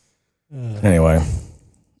 Anyway.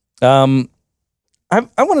 I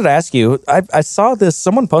wanted to ask you, I saw this,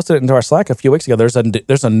 someone posted it into our Slack a few weeks ago. There's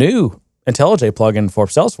a new IntelliJ plugin for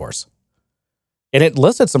Salesforce. And it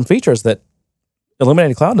listed some features that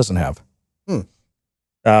Illuminating Cloud doesn't have.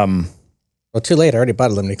 Well, too late. I already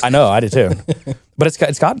bought Illuminating Cloud. I know, I did too. But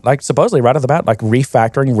it's got like supposedly right off the bat, like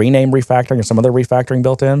refactoring, rename refactoring, and some other refactoring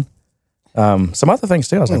built in. Some other things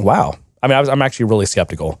too. I was like, wow. I mean, I'm actually really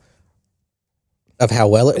skeptical. Of how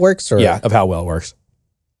well it works? Or? Yeah, of how well it works.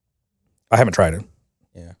 I haven't tried it.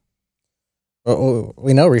 Yeah. Well,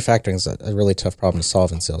 we know refactoring is a really tough problem to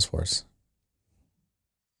solve in Salesforce.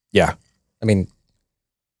 Yeah. I mean,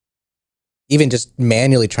 even just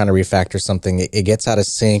manually trying to refactor something, it gets out of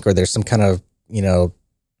sync, or there's some kind of,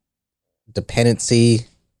 dependency.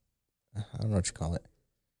 I don't know what you call it.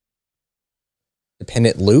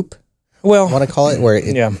 Dependent loop. Well, I want to call it, where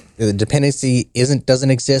the dependency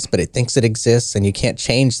doesn't exist, but it thinks it exists, and you can't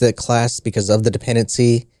change the class because of the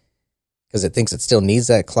dependency, because it thinks it still needs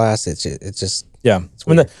that class. It's just yeah. I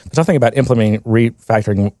mean, the tough thing about implementing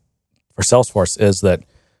refactoring for Salesforce is that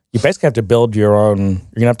you basically have to build your own.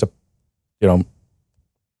 You're gonna have to,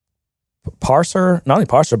 parser, not only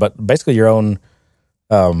parser, but basically your own.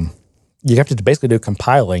 You have to basically do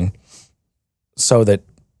compiling, so that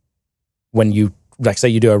when you, like, say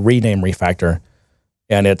you do a rename refactor,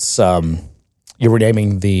 and it's you're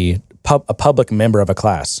renaming a public member of a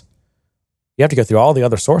class, you have to go through all the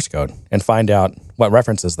other source code and find out what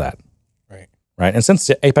references that. Right. And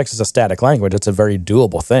since Apex is a static language, it's a very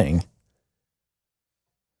doable thing.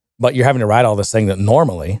 But you're having to write all this thing that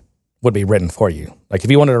normally would be written for you. Like if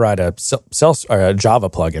you wanted to write a Java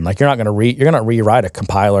plugin, like you're going to rewrite a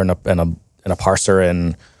compiler and a parser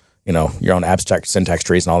and your own abstract syntax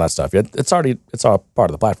trees and all that stuff. It's all part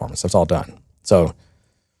of the platform, so it's all done. So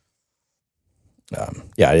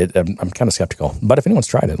I'm kind of skeptical. But if anyone's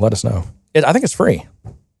tried it, let us know. I think it's free.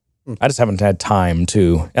 I just haven't had time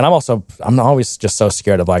to, and I'm always just so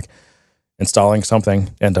scared of like installing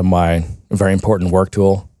something into my very important work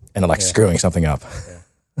tool and then screwing something up.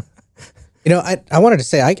 Yeah. I wanted to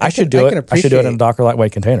say I should do it. I should do it in a Docker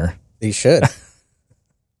Lightweight container. You should.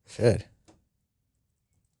 Should.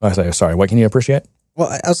 I say, sorry. What can you appreciate? Well,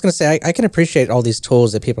 I was going to say I can appreciate all these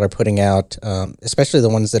tools that people are putting out, especially the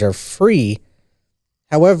ones that are free.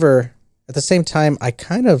 However, at the same time, I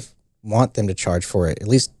kind of want them to charge for it. At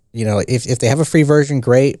least, if they have a free version,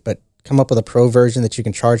 great, but come up with a pro version that you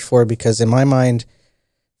can charge for, because in my mind,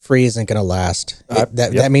 free isn't going to last.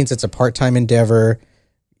 That means it's a part-time endeavor.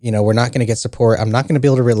 We're not going to get support. I'm not going to be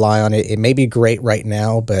able to rely on it. It may be great right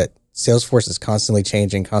now, but Salesforce is constantly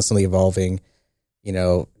changing, constantly evolving.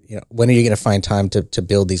 When are you going to find time to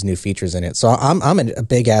build these new features in it? So I'm a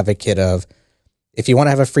big advocate of, if you want to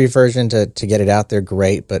have a free version to get it out there,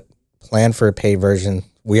 great, but plan for a pay version.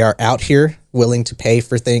 We are out here willing to pay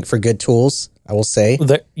for good tools, I will say.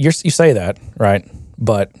 You say that, right?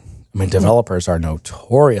 But I mean, developers are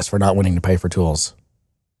notorious for not wanting to pay for tools.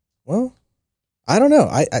 Well, I don't know.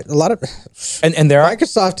 A lot of and there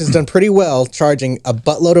Microsoft has done pretty well charging a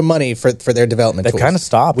buttload of money for their development tools. They've kind of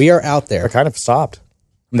stopped. We are out there. They're kind of stopped.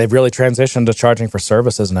 And they've really transitioned to charging for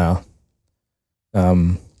services now.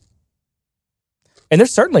 And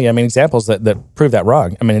there's certainly, examples that prove that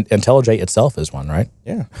wrong. IntelliJ itself is one, right?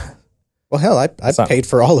 Yeah. Well, hell, I paid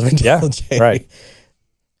for all of IntelliJ. Yeah, right.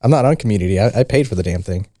 I'm not on Community. I paid for the damn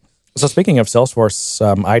thing. So speaking of Salesforce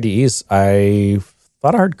IDEs, I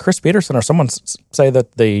thought I heard Chris Peterson or someone say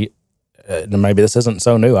that maybe this isn't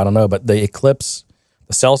so new, I don't know, but the Eclipse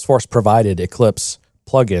the Salesforce provided Eclipse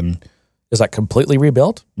plugin is like completely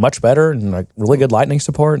rebuilt, much better, and like really good Lightning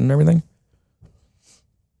support and everything.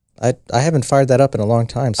 I haven't fired that up in a long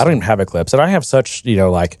time. So. I don't even have Eclipse, and I have such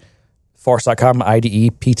like Force.com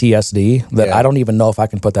IDE PTSD that I don't even know if I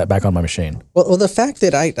can put that back on my machine. Well, the fact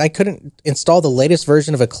that I couldn't install the latest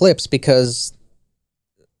version of Eclipse because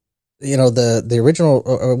the original,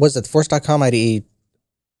 or was it the Force.com IDE?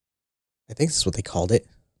 I think that's what they called it.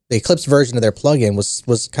 The Eclipse version of their plugin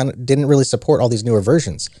was kind of didn't really support all these newer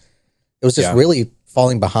versions. It was just really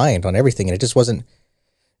falling behind on everything, and it just wasn't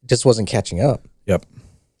catching up. Yep.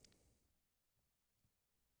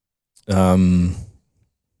 All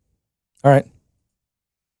right.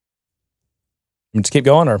 Just keep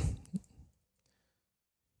going, or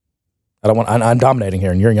I don't want. I'm dominating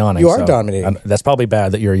here, and you're yawning. You are dominating. That's probably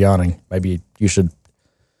bad that you're yawning. Maybe you should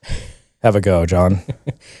have a go, John.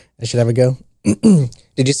 I should have a go.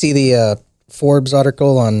 Did you see the Forbes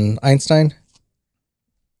article on Einstein?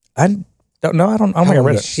 I don't know. I don't think I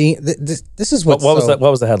read it. This is what was that?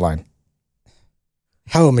 What was the headline?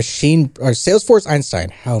 Salesforce Einstein,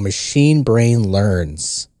 how a machine brain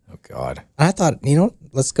learns. Oh God. And I thought,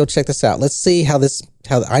 let's go check this out. Let's see how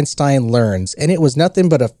Einstein learns. And it was nothing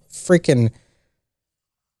but a freaking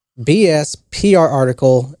BS PR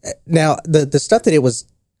article. Now, the stuff that it was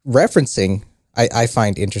referencing, I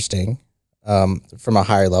find interesting from a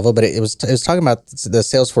higher level, but it was talking about the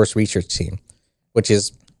Salesforce research team, which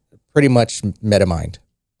is pretty much MetaMind.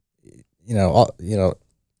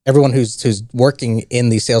 Everyone who's working in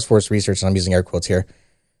the Salesforce research, and I'm using air quotes here,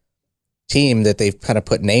 team that they've kind of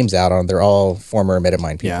put names out on, they're all former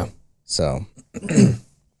MetaMind people. Yeah. So, and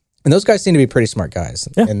those guys seem to be pretty smart guys,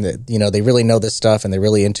 and they really know this stuff and they're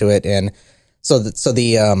really into it. And so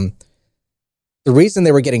the reason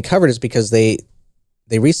they were getting covered is because they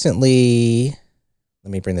recently,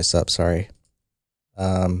 let me bring this up. Sorry.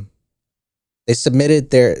 They submitted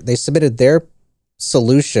their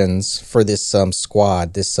solutions for this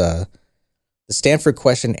squad, the Stanford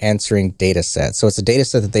question answering data set. So it's a data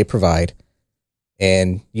set that they provide,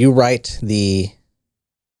 and you write the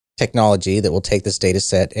technology that will take this data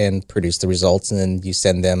set and produce the results, and then you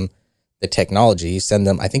send them the technology.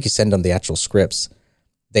 I think you send them the actual scripts.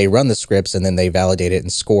 They run the scripts, and then they validate it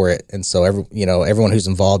and score it. And so everyone who's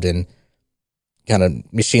involved in kind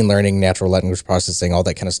of machine learning, natural language processing, all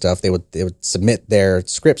that kind of stuff, they would submit their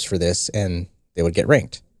scripts for this, and they would get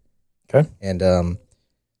ranked. Okay. And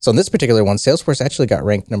so in this particular one, Salesforce actually got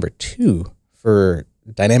ranked number 2 for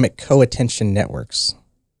dynamic co-attention networks.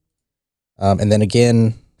 And then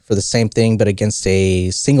again, for the same thing, but against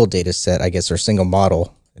a single data set, I guess, or single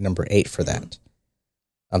model, number 8 for that.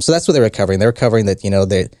 So that's what they were covering. They were covering that,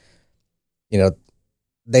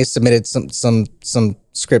 they submitted some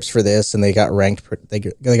scripts for this, and they got ranked. They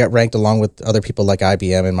got ranked along with other people like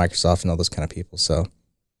IBM and Microsoft and all those kind of people. So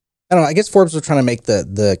I don't know. I guess Forbes was trying to make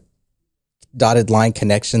the dotted line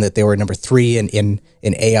connection that they were number 3 in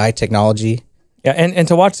AI technology. Yeah, and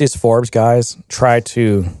to watch these Forbes guys try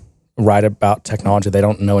to write about technology they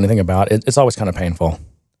don't know anything about, it's always kind of painful.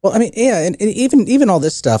 Well, I mean, yeah, and even all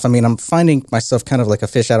this stuff, I mean, I'm finding myself kind of like a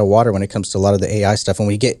fish out of water when it comes to a lot of the AI stuff. When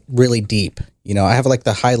we get really deep, I have like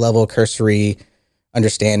the high level cursory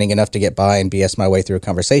understanding enough to get by and BS my way through a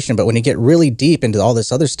conversation. But when you get really deep into all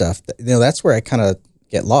this other stuff, that's where I kind of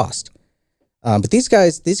get lost. But these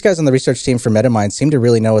guys on the research team for MetaMind seem to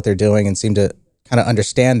really know what they're doing and seem to kind of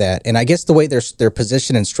understand that. And I guess the way they're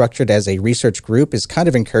positioned and structured as a research group is kind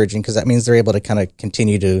of encouraging, because that means they're able to kind of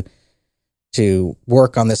continue to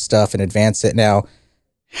work on this stuff and advance it. Now,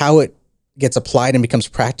 how it gets applied and becomes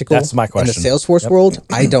practical, that's my question, in the Salesforce world,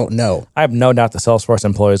 I don't know. I have no doubt the Salesforce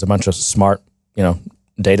employs a bunch of smart,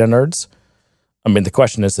 data nerds. I mean, the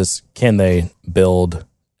question is can they build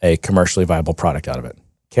a commercially viable product out of it?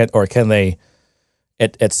 Can they,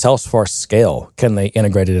 at Salesforce scale, can they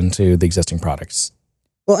integrate it into the existing products?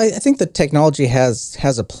 Well, I think the technology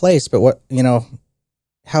has a place, but what,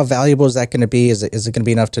 how valuable is that going to be? Is it going to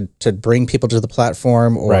be enough to bring people to the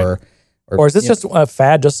platform, or is this just a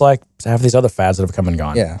fad, just like half these other fads that have come and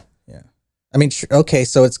gone? Yeah. I mean, okay,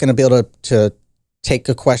 so it's going to be able to take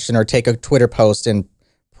a question or take a Twitter post and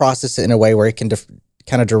process it in a way where it can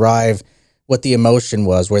kind of derive what the emotion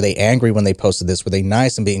was. Were they angry when they posted this? Were they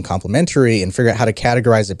nice and being complimentary, and figure out how to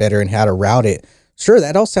categorize it better and how to route it? Sure,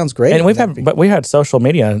 that all sounds great. And we had social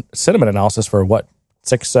media sentiment analysis for what,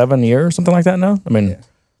 6-7 years, something like that now? I mean,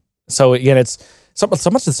 So again, it's so much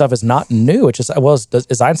of the stuff is not new. It's just,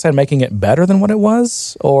 is Einstein making it better than what it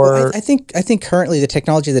was? Or I think currently the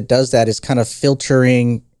technology that does that is kind of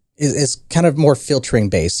filtering. is kind of more filtering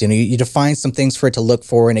based. You define some things for it to look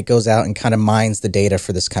for, and it goes out and kind of mines the data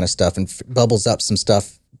for this kind of stuff and bubbles up some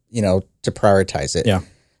stuff, to prioritize it. Yeah.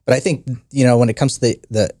 But I think, when it comes to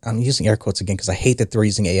the I'm using air quotes again because I hate that they're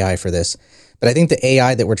using AI for this. But I think the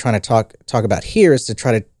AI that we're trying to talk about here is to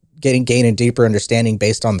try to gain a deeper understanding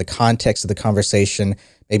based on the context of the conversation,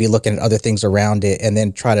 maybe looking at other things around it, and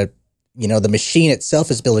then try to, the machine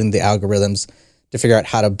itself is building the algorithms to figure out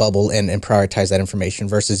how to bubble and prioritize that information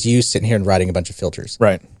versus you sitting here and writing a bunch of filters.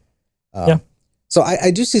 Right. Yeah. So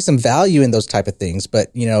I do see some value in those type of things,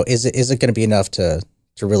 but is it going to be enough to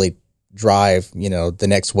really drive the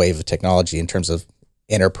next wave of technology in terms of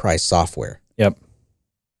enterprise software? Yep.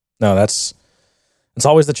 No, it's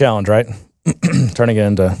always the challenge, right? Turning it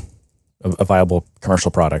into a viable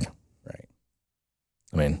commercial product. Right.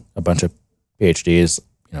 I mean, a bunch of PhDs,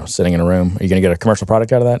 sitting in a room. Are you going to get a commercial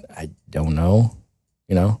product out of that? I don't know.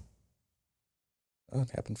 Well,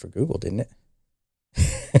 it happened for Google, didn't it?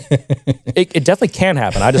 It definitely can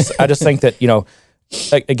happen. I just think that,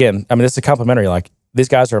 again, I mean, this is complimentary. Like, these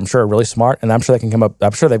guys are, I'm sure, really smart, and I'm sure they can come up.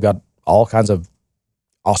 I'm sure they've got all kinds of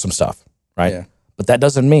awesome stuff, right? Yeah. But that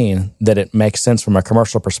doesn't mean that it makes sense from a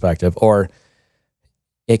commercial perspective, or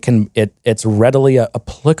it's readily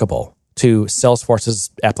applicable to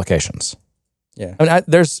Salesforce's applications. Yeah. I mean,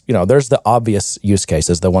 there's the obvious use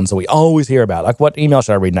cases, the ones that we always hear about. Like, what email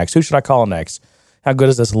should I read next? Who should I call next? How good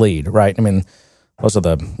is this lead, right? I mean, those are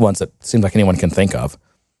the ones that seems like anyone can think of.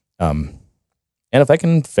 And if they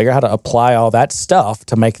can figure out how to apply all that stuff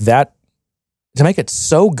to make it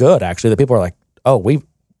so good, actually, that people are like, oh, we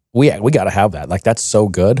got to have that. Like, that's so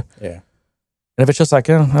good. Yeah. And if it's just like,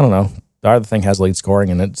 I don't know, the other thing has lead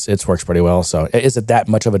scoring and it works pretty well. So is it that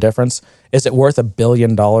much of a difference? Is it worth $1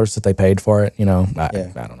 billion that they paid for it? I don't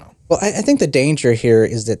know. Well, I think the danger here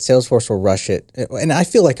is that Salesforce will rush it. And I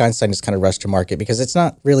feel like Einstein is kind of rushed to market because it's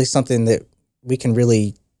not really something that we can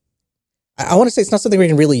really, I want to say it's not something we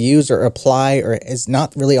can really use or apply, or it's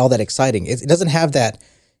not really all that exciting. It doesn't have that,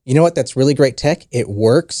 that's really great tech. It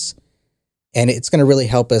works and it's going to really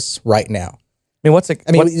help us right now. I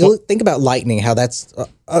mean, think about Lightning, how that's,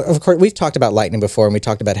 of course, we've talked about Lightning before, and we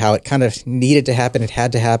talked about how it kind of needed to happen. It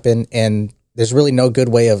had to happen. And there's really no good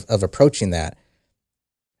way of approaching that.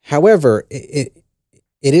 However, it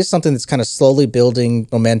is something that's kind of slowly building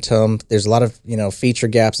momentum. There's a lot of, feature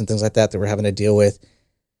gaps and things like that we're having to deal with.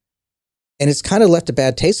 And it's kind of left a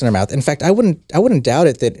bad taste in our mouth. In fact, I wouldn't doubt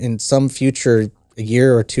it that in some future, a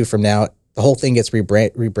year or two from now, the whole thing gets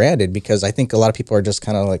rebranded, because I think a lot of people are just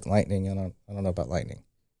kind of like, Lightning. I don't know about Lightning.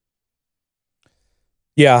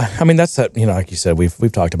 Yeah, I mean, that's like you said,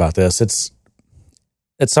 we've talked about this. It's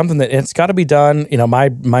something that it's got to be done.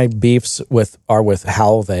 My beefs are with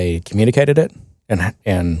how they communicated it,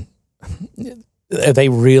 and they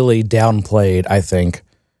really downplayed, I think,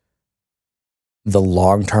 the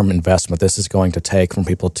long-term investment this is going to take from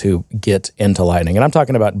people to get into Lightning. And I'm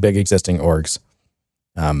talking about big existing orgs.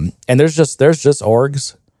 And there's just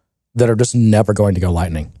orgs that are just never going to go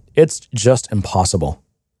Lightning. It's just impossible.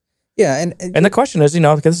 Yeah, and the question is,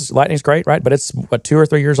 because Lightning's great, right? But it's 2 or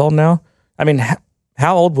 3 years old now. I mean,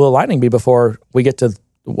 how old will Lightning be before we get to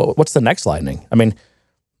what's the next Lightning? I mean,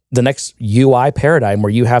 the next UI paradigm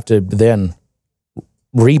where you have to then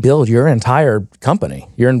rebuild your entire company,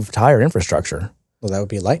 your entire infrastructure. Well, that would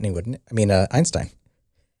be Lightning, wouldn't it? I mean, Einstein.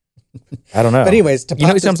 I don't know. But anyways, you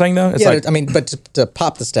know what I'm saying, though? It's to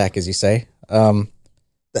pop the stack, as you say.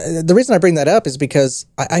 The reason I bring that up is because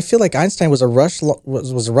I feel like Einstein was a rush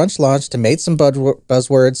launch to make some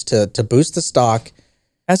buzzwords to boost the stock.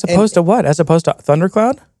 As opposed to what? As opposed to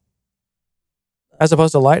Thundercloud? As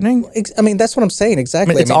opposed to Lightning? I mean, that's what I'm saying.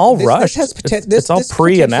 Exactly. It's all rushed. It's all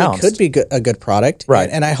pre-announced. Could be a good product, right?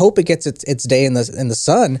 And I hope it gets its day in the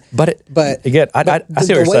sun. But again, I see what you're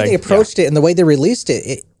saying. The way they approached it and the way they released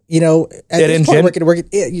it,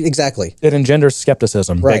 exactly. It engenders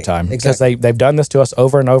skepticism big time, because they've done this to us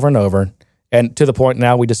over and over and over, and to the point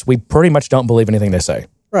now we pretty much don't believe anything they say.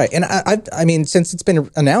 Right. And I mean, since it's been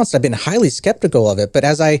announced, I've been highly skeptical of it. But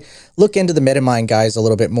as I look into the MetaMind guys a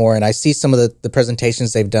little bit more, and I see some of the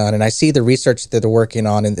presentations they've done, and I see the research that they're working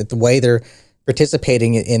on, and the way they're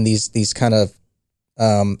participating in these kind of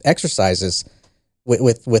exercises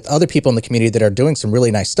with other people in the community that are doing some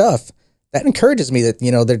really nice stuff, that encourages me that,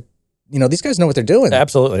 they're these guys know what they're doing.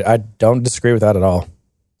 Absolutely. I don't disagree with that at all.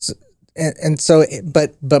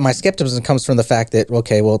 But my skepticism comes from the fact that,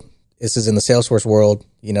 okay, well, this is in the Salesforce world.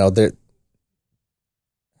 I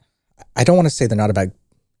don't want to say they're not about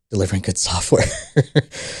delivering good software, but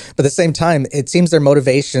at the same time, it seems their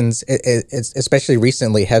especially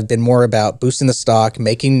recently, have been more about boosting the stock,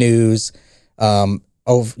 making news,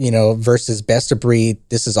 versus best of breed.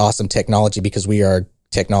 This is awesome technology because we are a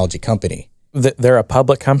technology company. They're a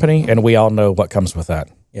public company, and we all know what comes with that.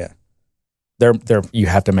 Yeah. You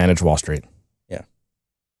have to manage Wall Street. Yeah.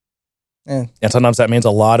 And sometimes that means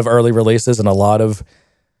a lot of early releases and a lot of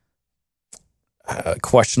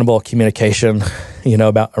questionable communication,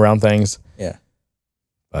 around things. Yeah.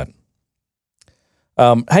 But,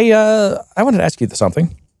 hey, I wanted to ask you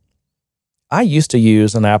something. I used to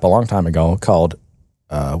use an app a long time ago called,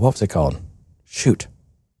 what was it called? Shoot,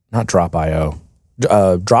 not Drop.io.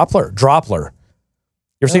 Droplr. You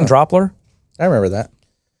ever seen Droplr? I remember that.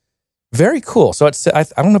 Very cool. So I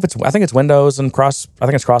don't know if I think it's Windows and I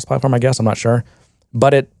think it's cross-platform, I guess. I'm not sure.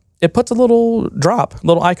 But it puts a little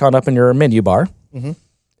icon up in your menu bar. Mm-hmm.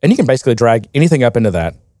 And you can basically drag anything up into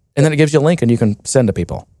that. And then it gives you a link and you can send to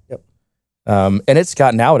people. Yep. And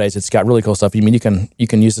nowadays it's got really cool stuff. You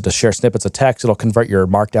can use it to share snippets of text. It'll convert your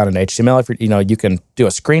markdown into HTML. If you can do a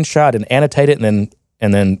screenshot and annotate it and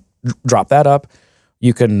then drop that up.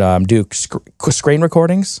 You can do screen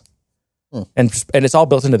recordings, and it's all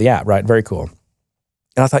built into the app, right? Very cool.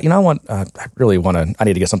 And I thought, I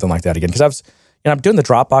need to get something like that again because I'm doing the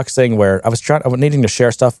Dropbox thing where I was needing to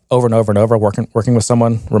share stuff over and over and over, working with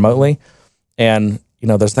someone remotely, and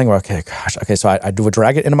there's a thing where so I would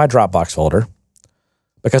drag it into my Dropbox folder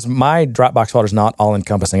because my Dropbox folder is not all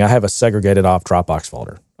encompassing. I have a segregated off Dropbox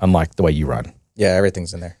folder, unlike the way you run. Yeah,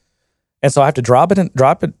 everything's in there, and so I have to drop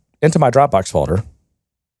it into my Dropbox folder.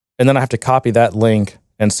 And then I have to copy that link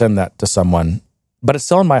and send that to someone. But it's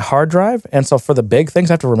still on my hard drive. And so for the big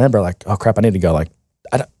things, I have to remember, like, oh, crap, I need to go. Like,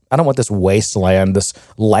 I don't want this wasteland, this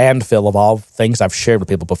landfill of all things I've shared with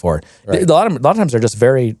people before. Right. A lot of times they're just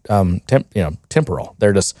very temporal.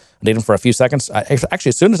 They're just, I need them for a few seconds. Actually,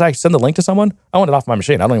 as soon as I send the link to someone, I want it off my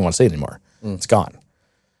machine. I don't even want to see it anymore. It's gone.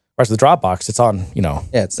 Whereas the Dropbox, it's on,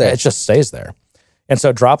 it's there. It just stays there. And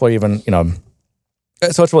so Droplr even,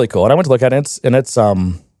 so it's really cool. And I went to look at it, and it's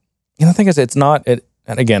the thing is, it's not. And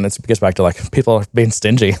again, it gets back to like people are being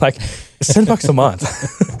stingy. Like it's $10 a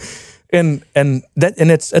month, and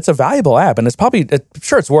it's a valuable app, and it's probably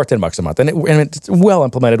sure it's worth $10 a month, and it's well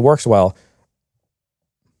implemented, works well.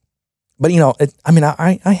 But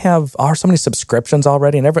I have so many subscriptions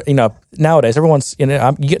already, and nowadays everyone's you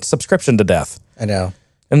get subscription to death. I know,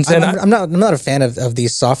 and I'm not a fan of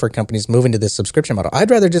these software companies moving to this subscription model. I'd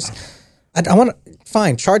rather just. I want to,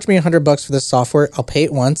 fine, charge me $100 for this software. I'll pay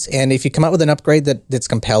it once. And if you come out with an upgrade that's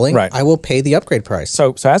compelling, right. I will pay the upgrade price.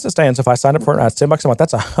 So as it stands, if I sign up for it, it's $10 a month,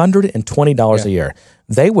 that's $120 a year.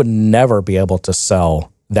 They would never be able to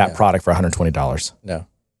sell that product for $120. No,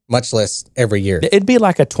 much less every year. It'd be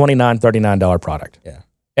like a $29, $39 product. Yeah.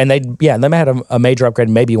 And they may have a major upgrade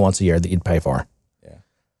maybe once a year that you'd pay for.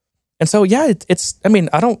 And so, it's. I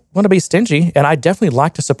don't want to be stingy, and I definitely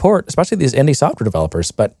like to support, especially these indie software developers.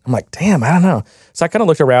 But I'm like, damn, I don't know. So I kind of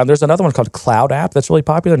looked around. There's another one called Cloud App that's really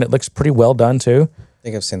popular, and it looks pretty well done too. I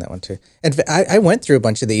think I've seen that one too. And I went through a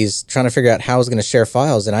bunch of these trying to figure out how I was going to share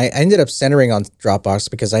files, and I ended up centering on Dropbox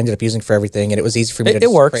because I ended up using it for everything, and it was easy for me to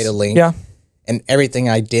just create a link. Yeah. And everything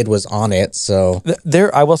I did was on it. So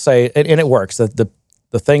I will say, and it works. The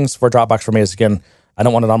things for Dropbox for me is, again, I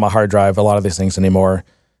don't want it on my hard drive. A lot of these things anymore.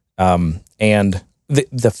 And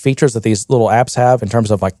the features that these little apps have in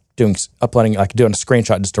terms of like doing a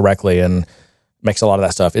screenshot just directly and makes a lot of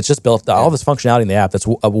that stuff. It's just built all this functionality in the app that's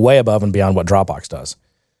way above and beyond what Dropbox does.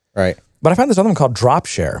 Right. But I found this other one called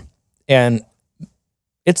Dropshare, and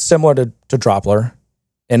it's similar to Droplr,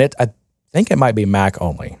 and I think it might be Mac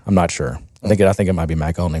only. I'm not sure. I think it might be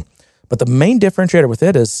Mac only. But the main differentiator with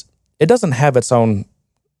it is it doesn't have its own.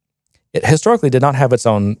 It historically did not have its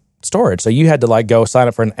own storage. So you had to like go sign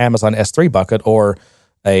up for an Amazon S3 bucket or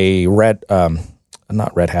a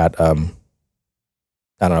not Red Hat. I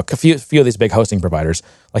don't know, a few of these big hosting providers.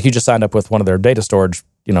 Like you just signed up with one of their data storage,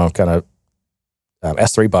 kind of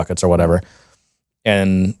S3 buckets or whatever,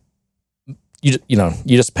 and you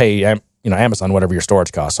just pay Amazon whatever your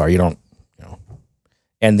storage costs are. You don't,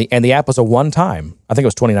 and the app was a one time. I think it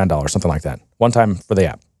was $29, something like that. One time for the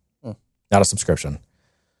app, not a subscription.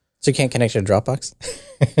 So you can't connect to Dropbox?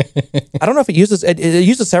 I don't know if it uses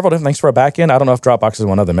several different things for a backend. I don't know if Dropbox is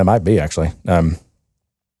one of them. It might be actually.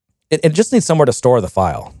 It just needs somewhere to store the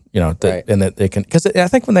file, right. And that they can, because I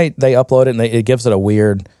think when they upload it and it gives it a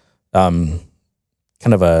weird, kind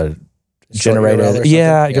of a generated,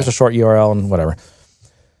 it gives a short URL and whatever.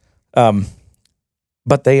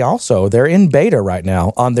 But they're in beta right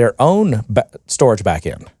now on their own storage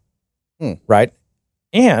backend, right?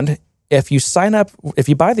 And if you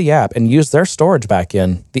buy the app and use their storage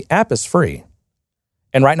backend, the app is free.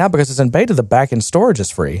 And right now, because it's in beta, the backend storage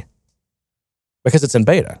is free because it's in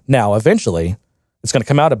beta. Now, eventually, it's going to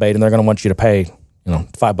come out of bait, and they're going to want you to pay,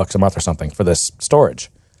 $5 a month or something for this storage.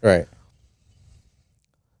 Right.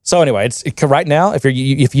 So anyway, right now,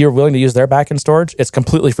 if you're willing to use their backend storage, it's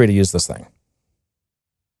completely free to use this thing.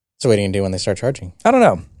 So what are you going to do when they start charging? I don't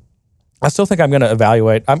know. I still think I'm going to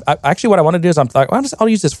evaluate. Actually, what I want to do is I'll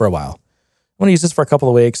use this for a while. I'm going to use this for a couple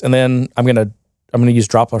of weeks, and then I'm going to use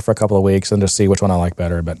Droplr for a couple of weeks and just see which one I like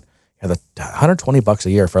better. But yeah, the $120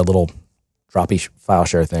 a year for a little droppy file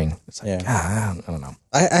share thing. It's like, I don't know.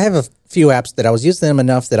 I have a few apps that I was using them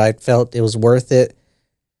enough that I felt it was worth it.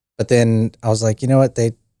 But then I was like, you know what?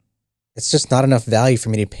 It's just not enough value for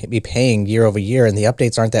me to be paying year over year. And the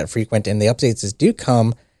updates aren't that frequent. And the updates that do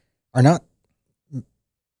come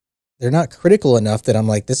they're not critical enough that I'm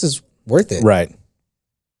like, this is worth it. Right.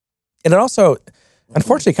 And it also,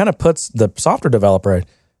 unfortunately, kind of puts the software developer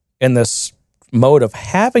in this mode of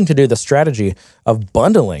having to do the strategy of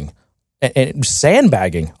bundling and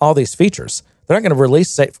sandbagging all these features. They're not going to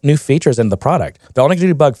release new features into the product. They're only going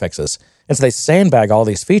to do bug fixes. And so they sandbag all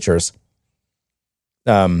these features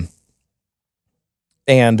and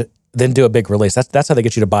then do a big release. That's how they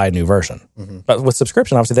get you to buy a new version. Mm-hmm. But with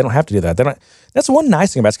subscription, obviously, they don't have to do that. That's one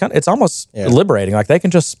nice thing about it. It's almost liberating. Like they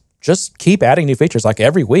can just keep adding new features like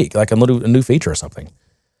every week, like a new feature or something.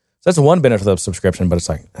 So that's one benefit of the subscription, but it's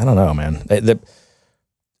like, I don't know, man.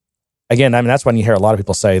 Again, I mean, that's when you hear a lot of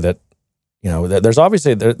people say that, there's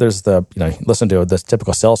obviously, there's the, listen to this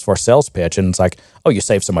typical Salesforce sales pitch, and it's like, oh, you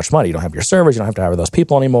save so much money. You don't have your servers. You don't have to hire those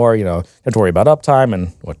people anymore. You don't have to worry about uptime.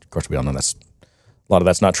 And of course, we don't know that's, a lot of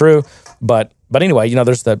that's not true. But anyway,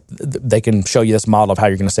 there's they can show you this model of how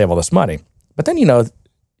you're going to save all this money. But then, you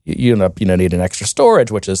end up, need an extra storage,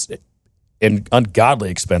 which is ungodly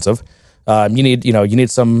expensive. You need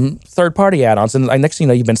some third-party add-ons. And next thing you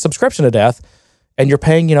know, you've been subscription to death, and you're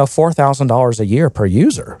paying, $4,000 a year per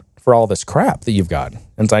user for all this crap that you've got.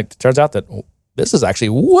 And it turns out that this is actually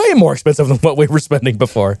way more expensive than what we were spending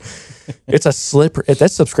before. It's a slippery,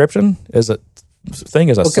 that subscription is a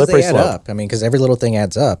slippery they add slope. Up. I mean, because every little thing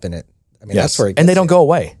adds up, and that's where it gets and they don't go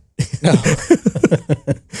away. No.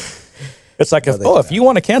 It's like, if you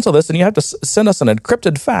want to cancel this, then you have to send us an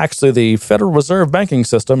encrypted fax through the Federal Reserve banking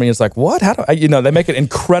system. And it's like, what? How do I, they make it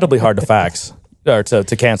incredibly hard to fax or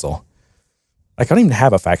to cancel. Like, I don't even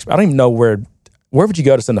have a fax. I don't even know where would you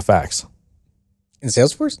go to send a fax? In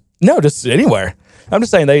Salesforce? No, just anywhere. I'm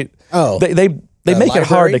just saying they make it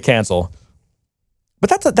hard to cancel.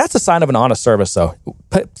 But that's a sign of an honest service, though.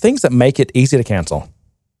 Things that make it easy to cancel.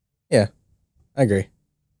 Yeah, I agree.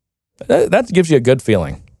 That gives you a good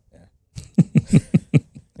feeling.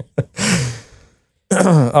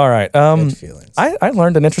 All right. Good feelings. I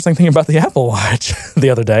learned an interesting thing about the Apple Watch the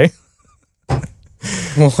other day.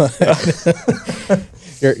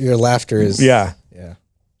 Your laughter is yeah.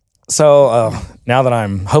 So now that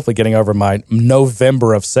I'm hopefully getting over my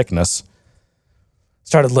November of sickness,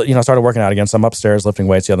 started working out again. So I'm upstairs lifting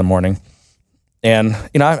weights the other morning, and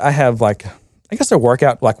I have I guess they're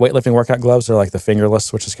weightlifting workout gloves. They're like the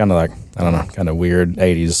fingerless, which is kind of like, I don't know, kind of weird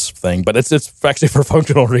 80s thing, but it's actually for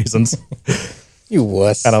functional reasons. You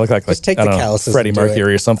wuss. And I look like just take the calluses. Freddie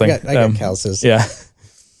Mercury or something. I got calluses. Yeah.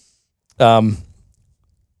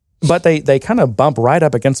 But they kind of bump right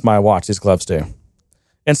up against my watch. These gloves do,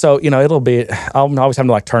 and so I'll always have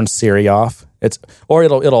to turn Siri off.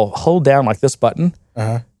 It'll hold down like this button,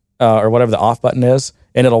 or whatever the off button is,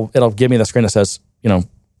 and it'll give me the screen that says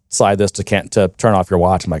slide this to turn off your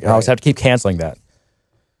watch. I'm like, I always have to keep canceling that.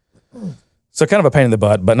 So kind of a pain in the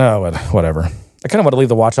butt, but no, whatever. I kind of want to leave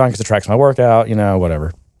the watch on because it tracks my workout,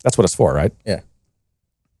 whatever. That's what it's for, right? Yeah.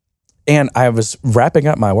 And I was wrapping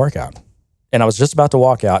up my workout, and I was just about to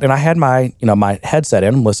walk out, and I had my, my headset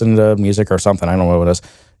in, listening to music or something. I don't know what it is.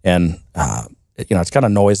 And, it's kind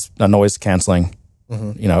of noise canceling,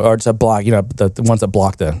 or it's a block, the ones that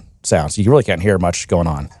block the sound. So you really can't hear much going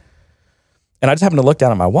on. And I just happened to look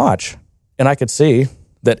down at my watch, and I could see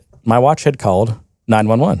that my watch had called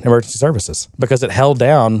 911, emergency services, because it held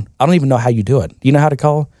down. I don't even know how you do it. Do you know how to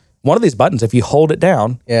call? One of these buttons, if you hold it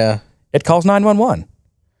down, it calls 911.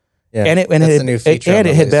 Yeah, and that's a new feature. And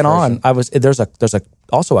it had been on. There's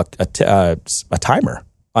also a timer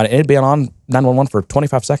on it. It had been on 911 for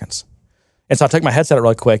 25 seconds. And so I took my headset out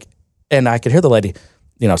really quick, and I could hear the lady,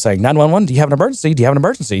 saying, 911, do you have an emergency? Do you have an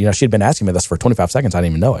emergency? She'd been asking me this for 25 seconds. I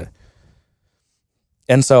didn't even know it.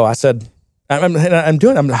 And so I said,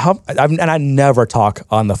 and I never talk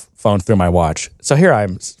on the phone through my watch. So here I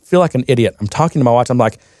feel like an idiot. I'm talking to my watch. I'm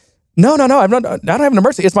like, no, I don't have an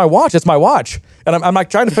emergency. It's my watch. And I'm like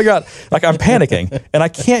trying to figure out, like I'm panicking, and I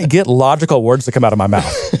can't get logical words to come out of my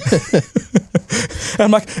mouth. And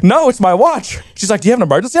I'm like, no, it's my watch. She's like, do you have an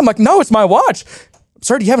emergency? I'm like, no, it's my watch.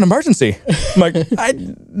 sir, do you have an emergency? I'm like,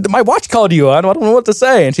 my watch called you. I don't know what to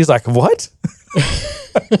say. And she's like, what?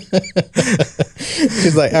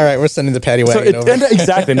 She's like, all right, we're sending the paddy wagon over.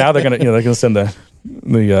 Exactly. Now they're gonna send the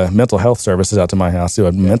mental health services out to my house, do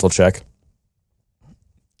a mental check.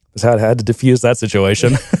 That's how I had to diffuse that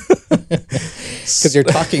situation. Because your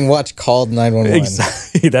talking watch called 911.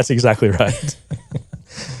 Exactly. That's exactly right.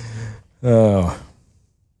 Oh,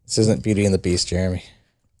 this isn't Beauty and the Beast, Jeremy.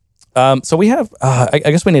 So we have. I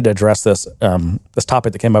guess we need to address this this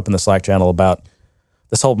topic that came up in the Slack channel about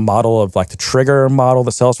this whole model of like the trigger model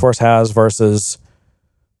that Salesforce has versus,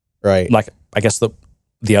 right? Like I guess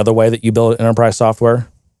the other way that you build enterprise software.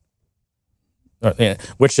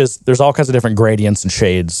 Which is, there's all kinds of different gradients and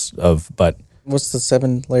shades of, but what's the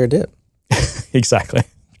 7-layer dip? Exactly,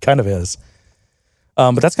 kind of is.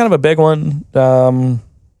 But that's kind of a big one. I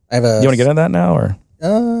have you want to get into that now, or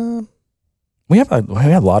we have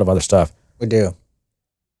a lot of other stuff. We do.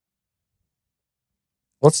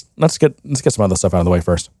 Let's get some other stuff out of the way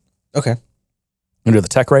first. Okay. We do the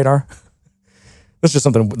tech radar. This is just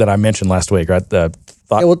something that I mentioned last week, right?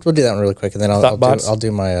 We'll do that one really quick, and then I'll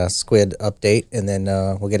do my Squid update, and then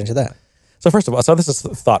we'll get into that. So first of all, this is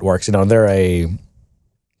ThoughtWorks. They're a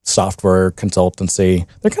software consultancy.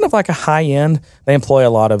 They're kind of like a high end. They employ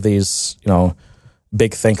a lot of these,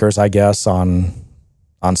 big thinkers, I guess, on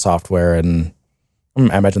software, and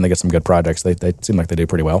I imagine they get some good projects. They seem like they do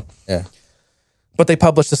pretty well. Yeah. But they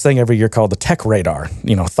publish this thing every year called the Tech Radar.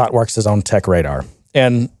 ThoughtWorks' own Tech Radar,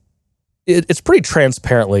 and it's pretty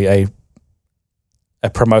transparently a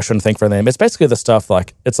promotion thing for them. It's basically the stuff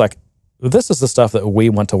this is the stuff that we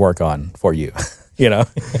want to work on for you.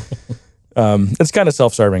 It's kind of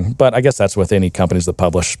self-serving, but I guess that's with any companies that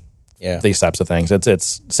publish these types of things.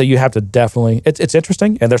 It's so you have to definitely, it's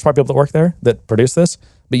interesting, and there's probably people that work there that produce this,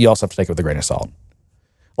 but you also have to take it with a grain of salt.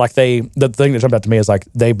 Like the thing that jumped out to me is like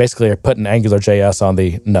they basically are putting AngularJS on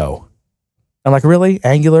the no. I'm like, really?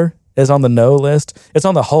 Angular is on the no list? It's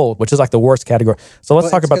on the hold, which is like the worst category. So let's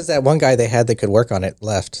talk about, because that one guy they had that could work on it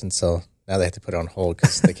left, and so now they have to put it on hold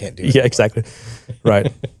because they can't do it. Yeah, exactly.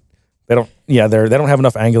 Right. They don't have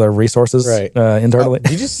enough Angular resources internally.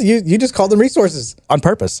 You just called them resources on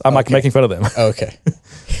purpose. I'm like making fun of them. Okay.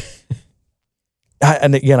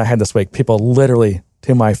 And again, I had this week people literally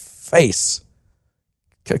to my face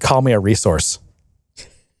call me a resource.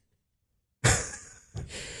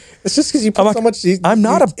 It's just because you put so much.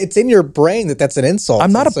 It's in your brain that's an insult.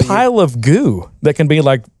 I'm not a pile of goo that can be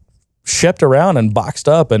like shipped around and boxed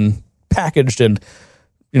up and packaged and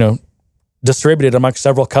distributed amongst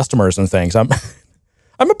several customers and things. I'm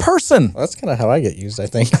a person. Well, that's kind of how I get used, I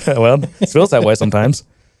think. Well, it feels that way sometimes.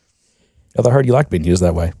 Although I heard you like being used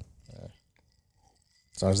that way.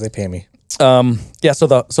 As long as they pay me. So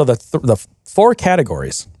the 4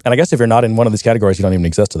 categories, and I guess if you're not in one of these categories, you don't even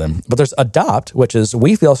exist to them. But there's adopt, which is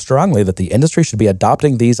we feel strongly that the industry should be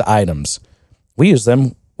adopting these items. We use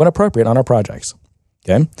them when appropriate on our projects.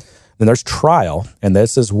 Okay. Then there's trial, and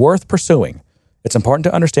this is worth pursuing. It's important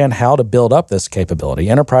to understand how to build up this capability.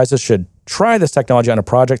 Enterprises should try this technology on a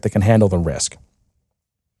project that can handle the risk.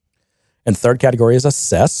 And third category is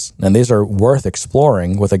assess, and these are worth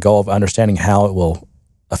exploring with a goal of understanding how it will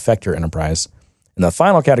affect your enterprise. And the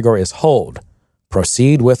final category is hold,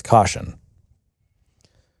 proceed with caution.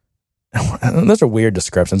 Those are weird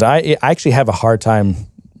descriptions. I actually have a hard time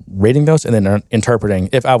reading those and then interpreting.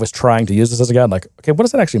 If I was trying to use this as a guide, like, okay, what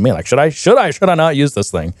does that actually mean? Like, should I not use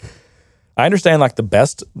this thing? I understand like the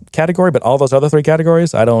best category, but all those other 3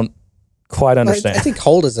 categories, I don't quite understand. I think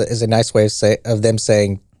hold is a nice way of them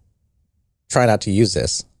saying, try not to use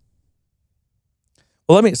this.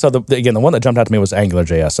 Well, the one that jumped out to me was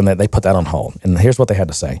AngularJS, and they put that on hold. And here's what they had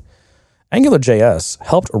to say. AngularJS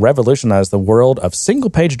helped revolutionize the world of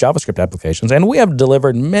single-page JavaScript applications, and we have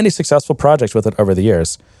delivered many successful projects with it over the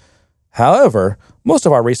years. However, most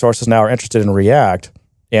of our resources now are interested in React,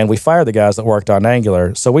 and we fired the guys that worked on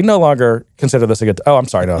Angular, so we no longer consider this a good... Oh, I'm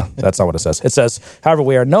sorry, no, that's not what it says. It says, however,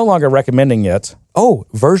 we are no longer recommending it. Oh,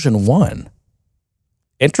 version 1.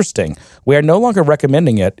 Interesting. We are no longer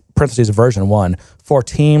recommending it, parentheses version 1, for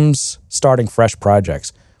teams starting fresh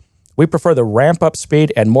projects. We prefer the ramp-up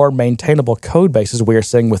speed and more maintainable code bases we are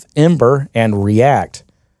seeing with Ember and React,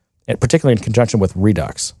 and particularly in conjunction with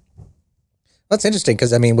Redux. That's interesting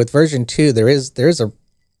because with version 2, there is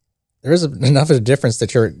enough of a difference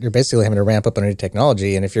that you're basically having to ramp up on a new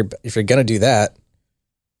technology, and if you're going to do that,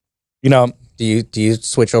 do you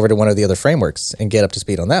switch over to one of the other frameworks and get up to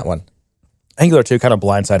speed on that one? Angular 2 kind of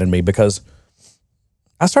blindsided me because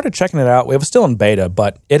I started checking it out. It was still in beta,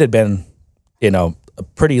 but it had been, a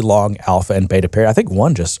pretty long alpha and beta period. I think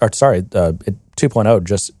 2.0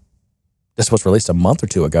 just this was released a month or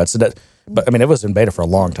two ago. So that, but I mean, it was in beta for a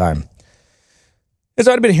long time. And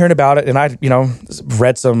so I'd been hearing about it, and I,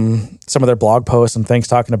 read some of their blog posts and things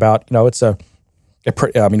talking about,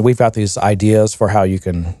 we've got these ideas for how you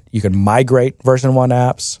can migrate version 1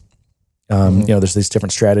 apps. There's these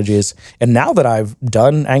different strategies. And now that I've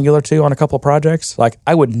done Angular 2 on a couple of projects, like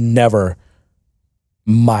I would never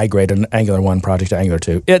migrate an Angular 1 project to Angular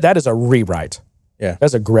 2. That is a rewrite. Yeah.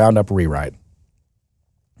 That's a ground up rewrite.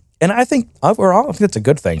 And I think overall, I think it's a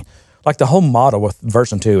good thing. Like the whole model with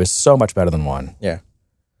version 2 is so much better than 1. Yeah.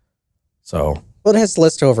 So. Well, it has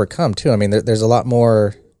less to overcome too. I mean, there's a lot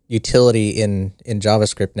more utility in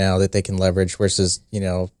JavaScript now that they can leverage versus,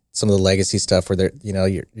 some of the legacy stuff where they're,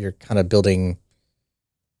 you're kind of building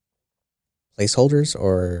placeholders,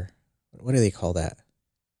 or what do they call that?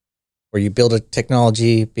 Where you build a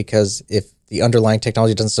technology because if the underlying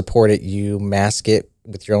technology doesn't support it, you mask it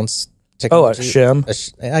with your own technology. Oh, a shim.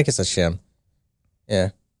 I guess a shim. Yeah.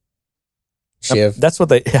 Shiv. That's what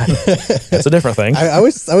they. Yeah, it's a different thing. I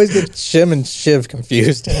always get shim and shiv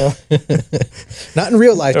confused. Not in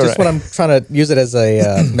real life, just when I'm trying to use it as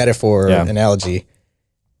a metaphor or analogy.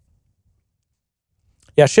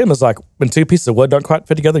 Yeah, shim is like when two pieces of wood don't quite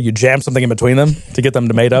fit together. You jam something in between them to get them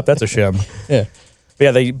to mate up. That's a shim. Yeah.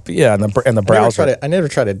 But yeah, and the browser. I never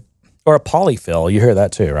tried it. Or a polyfill. You hear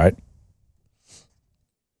that too, right?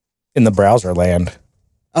 In the browser land.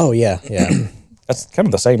 Oh yeah. That's kind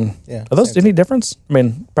of the same. Yeah. Are those any difference? I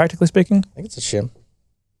mean, practically speaking? I think it's a shim.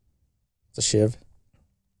 It's a shiv.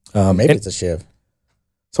 Maybe it's a shiv.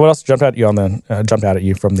 So what else jumped out at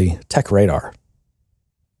you from the Tech Radar?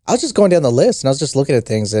 I was just going down the list and I was just looking at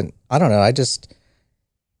things, and I don't know.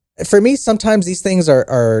 For me, sometimes these things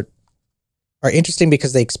are interesting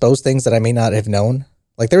because they expose things that I may not have known.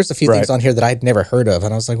 Like there's a few things on here that I'd never heard of,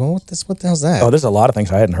 and I was like, "Well, what the hell's that?" Oh, there's a lot of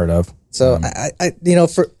things I hadn't heard of. So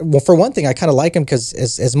for one thing, I kind of like them because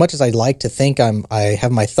as much as I like to think I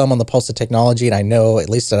have my thumb on the pulse of technology, and I know at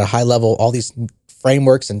least at a high level all these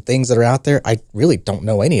frameworks and things that are out there, I really don't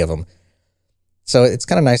know any of them. So it's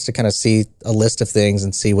kind of nice to kind of see a list of things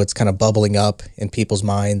and see what's kind of bubbling up in people's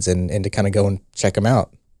minds and to kind of go and check them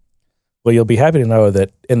out. Well, you'll be happy to know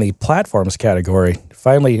that in the platforms category,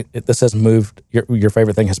 finally, this has moved, your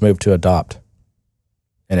favorite thing has moved to Adopt.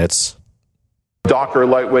 And it's Docker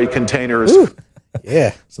lightweight containers. Ooh,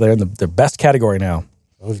 yeah. So they're in the best category now.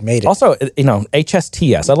 We've made it. Also,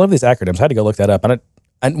 HSTS. I love these acronyms. I had to go look that up.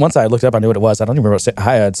 And once I looked it up, I knew what it was. I don't even remember what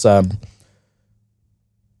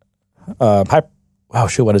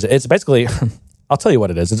is it? It's basically, I'll tell you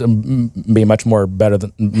what it is. It's be much better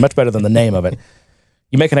than the name of it.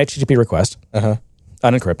 You make an HTTP request,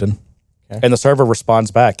 unencrypted, and the server can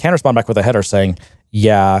respond back with a header saying,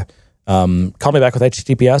 call me back with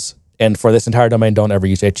HTTPS, and for this entire domain, don't ever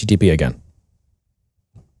use HTTP again.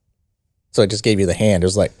 So it just gave you the hand. It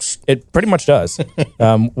was like... It pretty much does.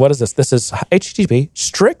 What is this? This is HTTP,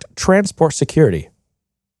 Strict Transport Security.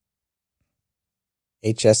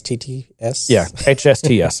 HSTTS? Yeah,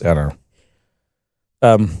 HSTS. I don't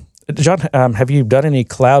know. John, have you done any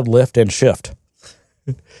cloud lift and shift?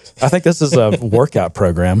 I think this is a workout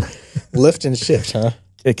program. Lift and shift, huh?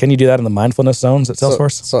 Can you do that in the mindfulness zones at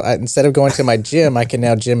Salesforce? So instead of going to my gym, I can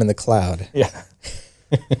now gym in the cloud. Yeah.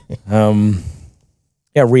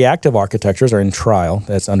 Reactive architectures are in trial.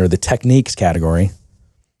 That's under the techniques category.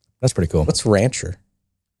 That's pretty cool. What's Rancher?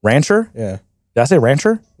 Rancher? Yeah. Did I say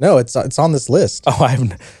Rancher? No, it's on this list. Oh, I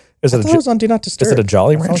haven't. I thought it was on Do Not Disturb. Is it a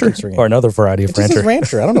Jolly Rancher or another variety of Rancher? It is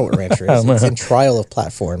Rancher. I don't know what Rancher is. It's in trial of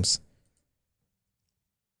platforms.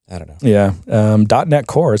 I don't know. Yeah. .NET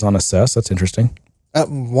Core is on Assess. That's interesting.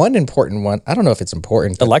 One important one. I don't know if it's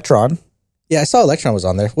important. Electron. Yeah, I saw Electron was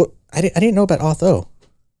on there. What? I didn't know about Auth0.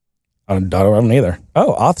 I don't either.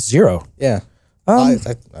 Oh, Auth0. Yeah. I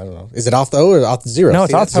don't know. Is it Auth0 or Auth0? No,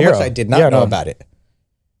 it's Auth0. How much I did not know about it.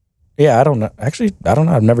 Yeah, I don't know. Actually, I don't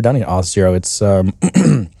know. I've never done any Auth0. It's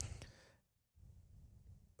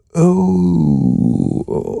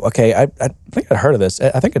okay. I think I heard of this.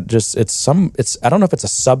 I think it's I don't know if it's a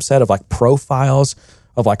subset of like profiles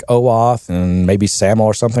of like OAuth and maybe SAML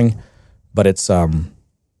or something, but it's I don't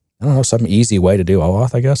know, some easy way to do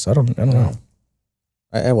OAuth, I guess. I don't know.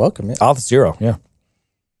 I welcome it. Auth0, yeah.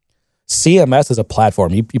 CMS is a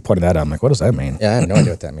platform. You pointed that out. I'm like, what does that mean? Yeah, I have no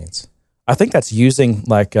idea what that means. I think that's using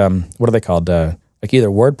like what are they called? Like either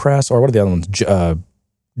WordPress or what are the other ones?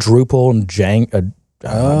 Drupal and Django.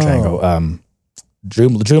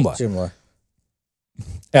 Joomla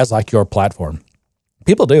as like your platform.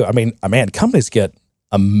 People do. I mean, companies get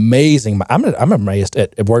amazing. I'm amazed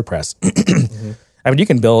at WordPress. Mm-hmm. I mean,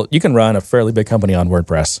 you can run a fairly big company on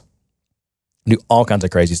WordPress, do all kinds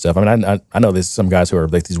of crazy stuff. I mean, I know there's some guys who are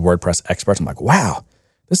like these WordPress experts. I'm like, wow,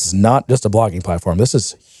 this is not just a blogging platform. This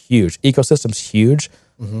is huge. Ecosystem's huge.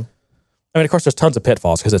 Mm-hmm. I mean, of course, there's tons of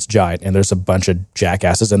pitfalls because it's giant and there's a bunch of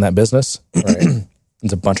jackasses in that business. Right.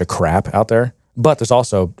 There's a bunch of crap out there, but there's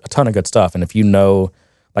also a ton of good stuff. And if you know,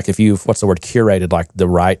 like if you've, curated like the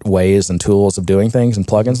right ways and tools of doing things and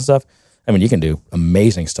plugins and stuff, I mean, you can do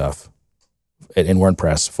amazing stuff in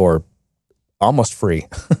WordPress for almost free.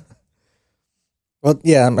 Well,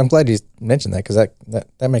 yeah, I'm glad you mentioned that because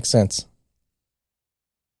that makes sense.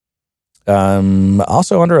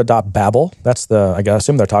 Also under Adopt Babel, that's I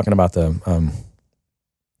assume they're talking about the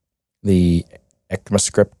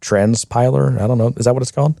ECMAScript transpiler. I don't know. Is that what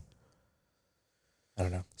it's called? I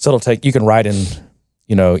don't know. So you can write in,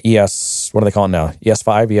 ES, what are they calling now?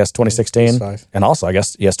 ES5, ES 2016, ES5. And also I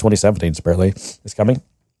guess ES 2017 apparently is coming.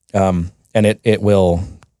 And it will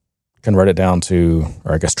convert it down to,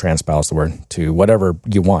 or I guess transpile is the word, to whatever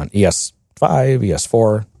you want. ES5,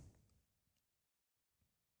 ES4.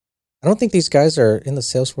 I don't think these guys are in the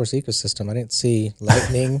Salesforce ecosystem. I didn't see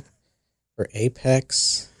Lightning or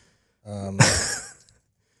Apex.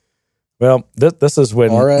 Well, this is when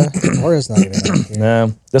Aura's not even out here.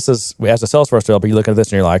 No, this is as a Salesforce developer. You look at this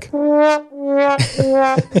and you're like, look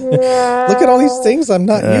at all these things I'm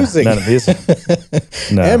not using. None of these.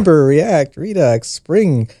 No. Ember, React, Redux,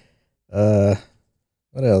 Spring. What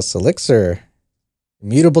else? Elixir,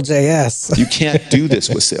 Immutable JS. You can't do this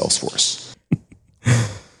with Salesforce.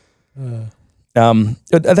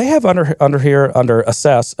 They have under here under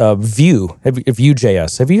assess Vue.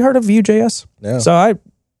 Vue.js. Have you heard of Vue.js? No. So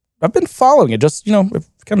I've been following it. Just I've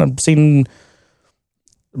kind of seen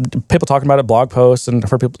people talking about it, blog posts, and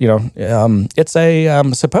for people, it's a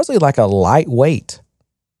supposedly like a lightweight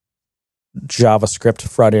JavaScript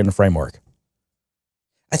front end framework.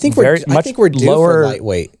 I think we're due for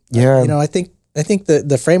lightweight. Yeah. I think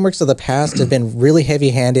the frameworks of the past have been really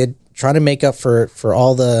heavy-handed, trying to make up for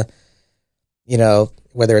all the,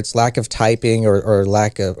 whether it's lack of typing or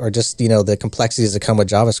lack of, or just, the complexities that come with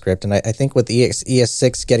JavaScript. And I think with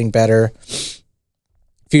ES6 getting better,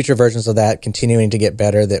 future versions of that continuing to get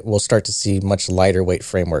better, that we'll start to see much lighter weight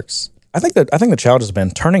frameworks. I think the challenge has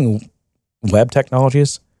been turning web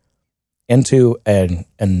technologies into an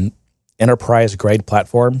enterprise grade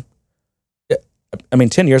platform. I mean,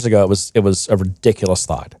 10 years ago, it was a ridiculous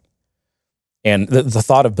thought. And the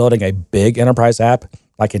thought of building a big enterprise app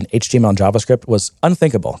like in HTML and JavaScript was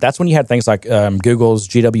unthinkable. That's when you had things like Google's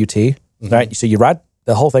GWT, right? So you write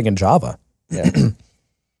the whole thing in Java. Yeah.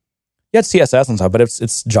 You had CSS and stuff, but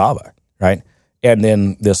it's Java, right? And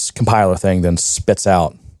then this compiler thing then spits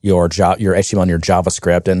out your HTML and your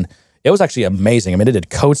JavaScript. And it was actually amazing. I mean, it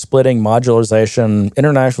did code splitting, modularization,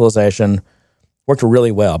 internationalization, worked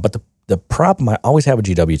really well. But the problem I always had with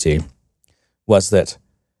GWT was that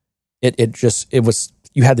it was,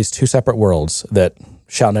 you had these two separate worlds that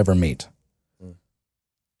shall never meet.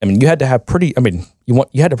 I mean, you had to have pretty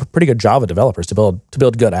good Java developers to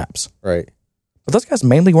build good apps. Right. But those guys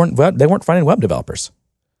mainly weren't finding web developers.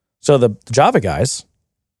 So the Java guys,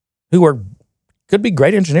 who could be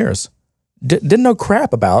great engineers, didn't know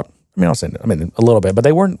crap about, a little bit, but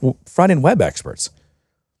they weren't front-end web experts.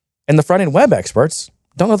 And the front-end web experts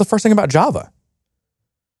don't know the first thing about Java.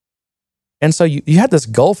 And so you had this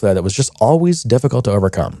gulf there that was just always difficult to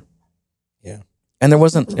overcome. Yeah. And they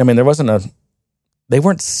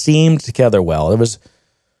weren't seamed together well. It was,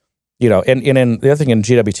 and the other thing in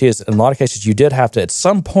GWT is in a lot of cases you did have to, at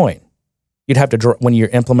some point, you'd have to, when you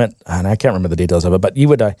implement, and I can't remember the details of it, but you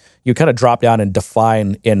kind of drop down and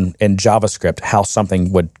define in JavaScript how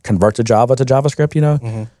something would convert to Java to JavaScript,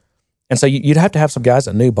 Mm-hmm. And so you'd have to have some guys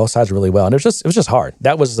that knew both sides really well. And it was just hard.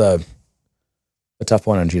 That was the tough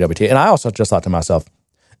point on GWT. And I also just thought to myself,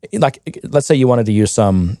 like, let's say you wanted to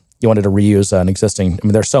reuse an existing,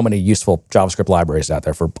 there's so many useful JavaScript libraries out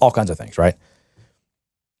there for all kinds of things, right?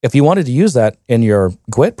 If you wanted to use that in your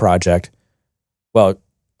GWT project, well,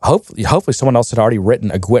 hopefully someone else had already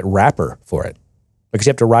written a GWT wrapper for it, because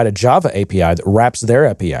you have to write a Java API that wraps their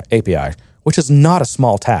API, which is not a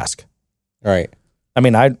small task. Right.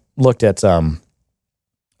 I looked at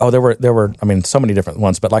there were so many different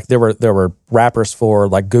ones, but like there were wrappers for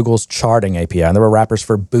like Google's charting API, and there were wrappers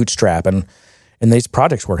for Bootstrap, and these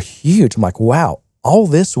projects were huge. I'm like, wow, all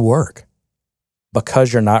this work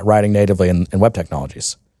because you're not writing natively in web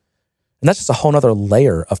technologies. And that's just a whole other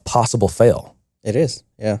layer of possible fail. It is,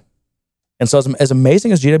 yeah. And so as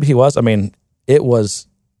amazing as GWT was,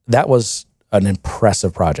 that was an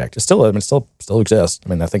impressive project. It still exists.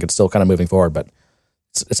 I think it's still kind of moving forward, but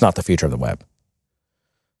it's not the future of the web.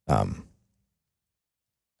 But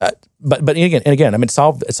again, it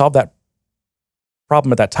solved that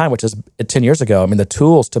problem at that time, which is 10 years ago. I mean, the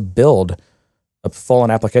tools to build a full-on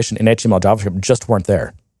application in HTML, JavaScript just weren't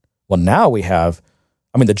there. Well, now we have,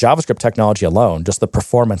 I mean, the JavaScript technology alone, just the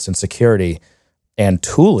performance and security and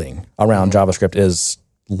tooling around JavaScript is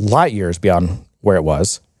light years beyond where it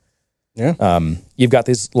was. Yeah. You've got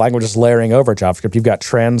these languages layering over JavaScript. You've got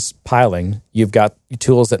trends piling. You've got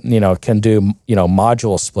tools that, can do,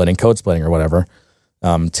 module splitting, code splitting or whatever.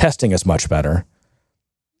 Testing is much better.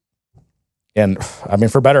 And I mean,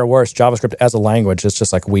 for better or worse, JavaScript as a language, it's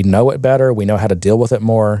just like we know it better. We know how to deal with it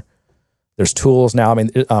more. There's tools now. I mean,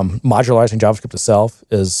 modularizing JavaScript itself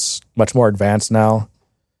is much more advanced now.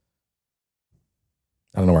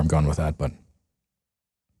 I don't know where I'm going with that, but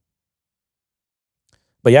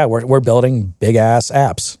yeah, we're building big ass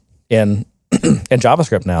apps in in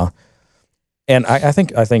JavaScript now. And I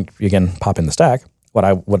think you can pop in the stack.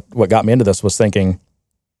 What got me into this was thinking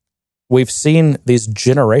we've seen these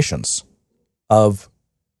generations of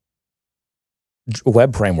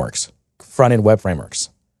web frameworks, front-end web frameworks.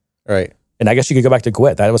 Right. And I guess you could go back to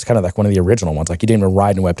Gwt. That was kind of like one of the original ones. Like you didn't even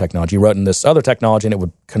write in web technology. You wrote in this other technology and it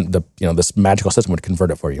would, this magical system would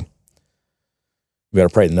convert it for you. You got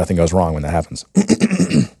to pray that nothing goes wrong when that happens.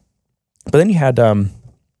 But then you had,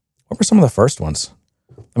 what were some of the first ones?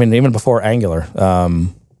 I mean, even before Angular,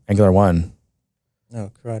 Angular 1.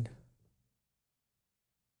 Oh, crud.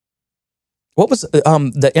 What was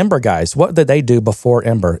the Ember guys? What did they do before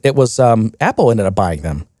Ember? It was Apple ended up buying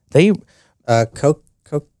them. They Cocoa?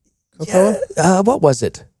 what was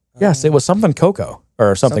it? Yes, it was something Cocoa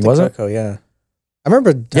or something, wasn't it? Cocoa, yeah. I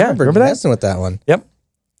remember remember that? messing with that one. Yep.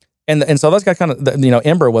 And so those got kind of,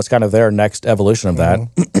 Ember was kind of their next evolution of that.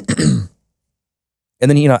 And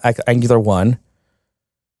then, Angular 1.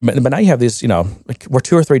 But now you have these, we're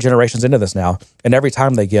 2 or 3 generations into this now. And every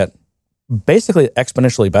time they get basically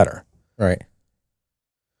exponentially better. Right.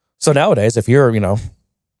 So nowadays, if you're,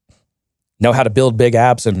 know how to build big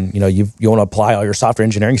apps and, you want to apply all your software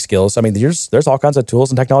engineering skills, I mean, there's all kinds of tools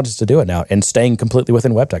and technologies to do it now and staying completely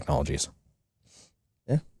within web technologies.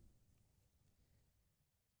 Yeah.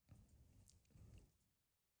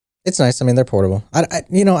 It's nice. I mean, they're portable. I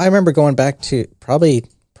remember going back to probably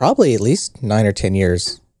at least 9 or 10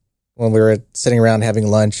 years when we were sitting around having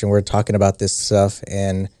lunch and we were talking about this stuff.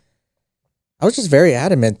 And I was just very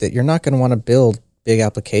adamant that you're not going to want to build big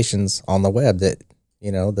applications on the web that,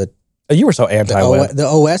 You were so anti-web. The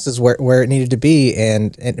OS is where it needed to be.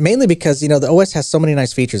 And mainly because, the OS has so many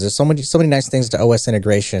nice features. There's so many nice things to OS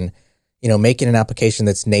integration, making an application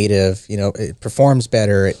that's native, it performs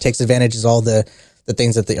better. It takes advantage of all the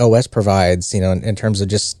things that the OS provides, in terms of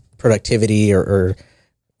just productivity or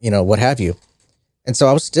what have you. And so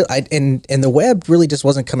I was still, and the web really just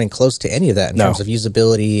wasn't coming close to any of that in terms of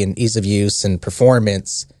usability and ease of use and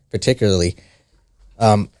performance, particularly.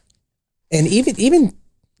 And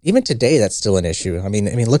even today, that's still an issue. I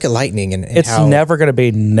mean, look at Lightning and it's how never going to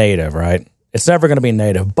be native, right? It's never going to be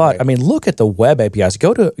native. But Right. I mean, look at the web APIs.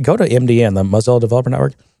 Go to MDN, the Mozilla Developer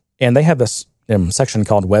Network, and they have this section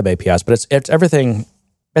called Web APIs. But it's everything,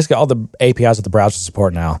 basically all the APIs that the browser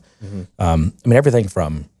support now. I mean, everything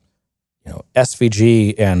from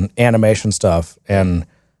SVG and animation stuff and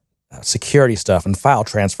security stuff and file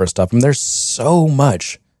transfer stuff. I mean, there's so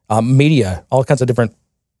much media, all kinds of different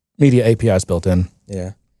media APIs built in.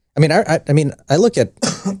 Yeah. I mean, I look at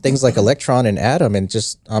things like Electron and Atom and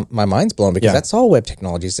just my mind's blown because that's all web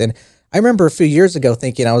technologies. And I remember a few years ago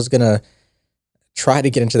thinking I was going to try to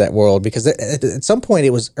get into that world because at some point it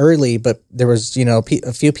was early, but there was,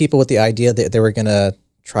 a few people with the idea that they were going to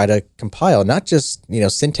try to compile, not just,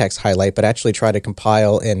 syntax highlight, but actually try to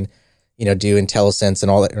compile and, do IntelliSense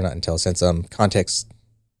and all that, or not IntelliSense, context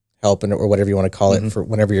help or whatever you want to call it for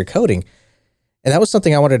whenever you're coding. And that was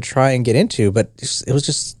something I wanted to try and get into, but it was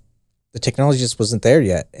just, the technology just wasn't there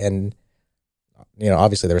yet. And,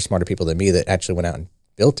 obviously there were smarter people than me that actually went out and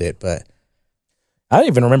built it, but I don't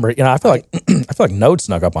even remember, I feel like Node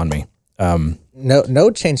snuck up on me.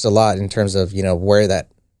 Node changed a lot in terms of, where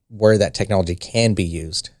that technology can be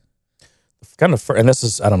used. Kind of, and this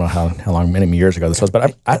is, I don't know how long, many years ago this was,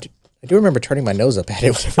 but I do remember turning my nose up at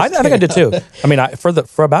it. I think I did too. I mean,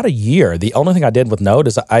 for about a year, the only thing I did with Node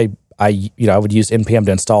is I would use npm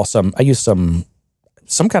to install some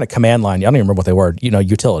kind of command line. I don't even remember what they were.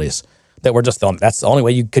 utilities that were just that's the only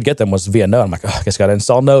way you could get them was via Node. I'm like, I guess I got to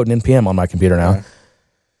install Node and npm on my computer now. Yeah.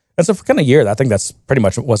 And so for kind of a year, I think that's pretty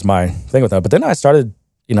much was my thing with Node. But then I started,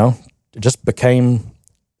 it just became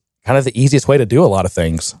kind of the easiest way to do a lot of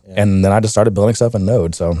things, and then I just started building stuff in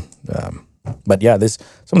Node. So. But yeah,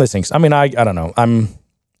 some of these things. I mean, I don't know. I'm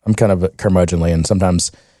kind of curmudgeonly, and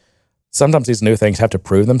sometimes these new things have to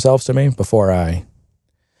prove themselves to me before I.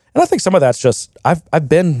 And I think some of that's just I've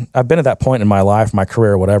been at that point in my life, my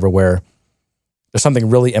career, whatever, where there's something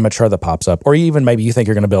really immature that pops up, or even maybe you think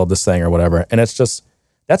you're going to build this thing or whatever, and it's just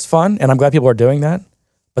that's fun, and I'm glad people are doing that.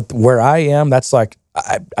 But where I am, that's like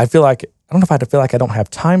I feel like I don't know if I feel like I don't have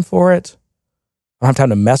time for it. I don't have time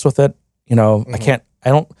to mess with it. You know,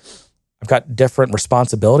 I've got different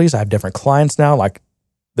responsibilities. I have different clients now. Like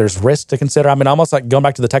there's risk to consider. I mean, almost like going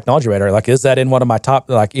back to the technology radar. Like, is that in one of my top,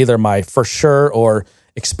 like either my for sure or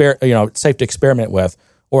safe to experiment with,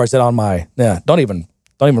 or is it on my? Yeah, don't even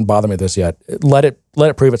bother me with this yet. Let it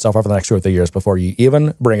prove itself over the next 2 or 3 years before you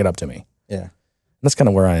even bring it up to me. Yeah, that's kind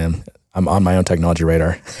of where I am. I'm on my own technology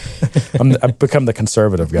radar. I've become the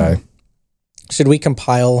conservative guy. Should we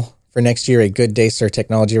compile for next year a Good Day Sir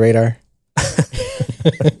technology radar?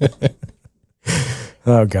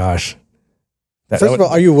 Oh gosh. First of all,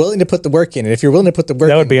 are you willing to put the work in? And if you're willing to put the work in,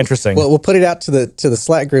 that would be interesting. We'll put it out to the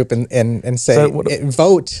Slack group and say,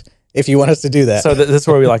 vote if you want us to do that. So this is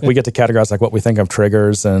where we get to categorize like what we think of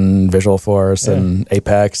triggers and Visual Force and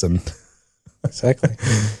Apex and exactly.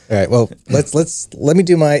 All right. Well, let me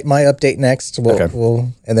do my update next.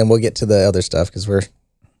 And then we'll get to the other stuff because we're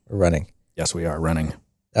running. Yes, we are running.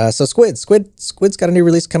 So Squid's got a new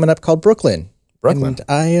release coming up called Brooklyn. And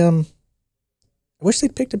I wish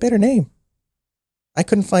they'd picked a better name. I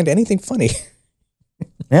couldn't find anything funny.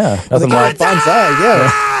 Yeah, nothing like Bonsai.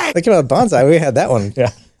 Yeah, they came out with Bonsai. We had that one.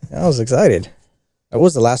 Yeah, I was excited. What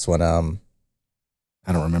was the last one? I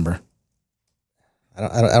don't remember.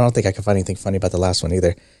 I don't think I can find anything funny about the last one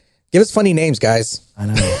either. Give us funny names, guys. I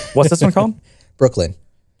know. What's this one called? Brooklyn.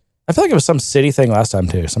 I feel like it was some city thing last time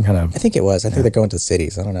too. Some kind of. I think it was. I think they're going to the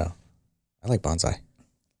cities. I don't know. I like Bonsai.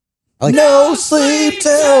 No sleep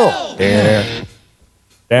till. Yeah.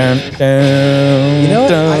 Down, you know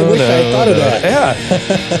what? I wish I had thought of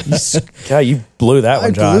that. Yeah. You blew that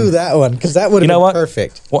one, John. I blew that one because that would have been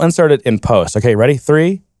perfect. We'll insert it in post. Okay, ready?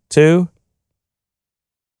 3, 2.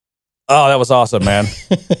 Oh, that was awesome, man.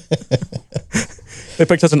 They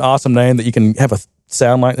picked such an awesome name that you can have a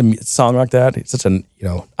song like that. It's such an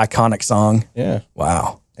iconic song. Yeah.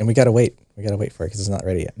 Wow. And we gotta wait. We gotta wait for it because it's not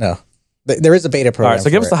ready yet. No, there is a beta program. All right, so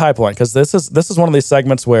give us the high point because this is one of these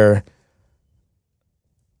segments where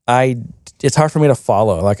it's hard for me to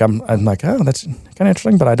follow. Like I'm like, oh, that's kind of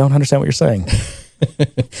interesting, but I don't understand what you're saying.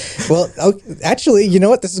 Well, actually, you know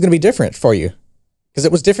what? This is going to be different for you because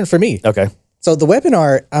it was different for me. Okay. So the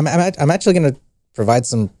webinar, I'm actually going to provide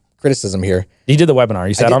some criticism here. You did the webinar.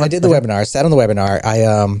 You sat on it? I did the webinar. I sat on the webinar.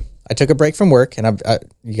 I took a break from work, and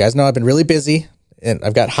you guys know I've been really busy, and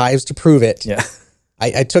I've got hives to prove it. Yeah.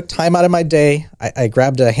 I took time out of my day. I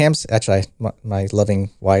grabbed a ham. Actually, my loving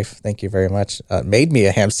wife, thank you very much, made me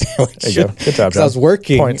a ham sandwich. There you go. Good job, John. I was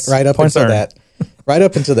working right up into earned. that. Right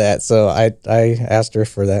up into that. So I asked her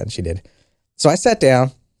for that, and she did. So I sat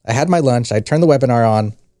down. I had my lunch. I turned the webinar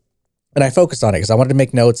on, and I focused on it because I wanted to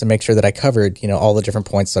make notes and make sure that I covered, all the different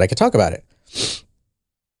points so that I could talk about it.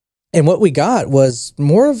 And what we got was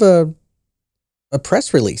more of a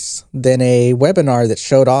press release than a webinar that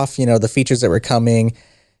showed off, the features that were coming.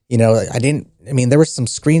 There were some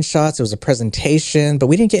screenshots. It was a presentation, but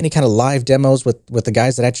we didn't get any kind of live demos with the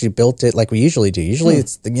guys that actually built it like we usually do. Usually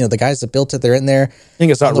it's the guys that built it, they're in there. You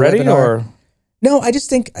think it's not ready webinar. Or? No, I just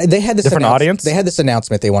think they had this different audience. They had this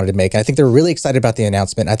announcement they wanted to make. And I think they were really excited about the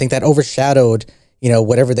announcement. I think that overshadowed,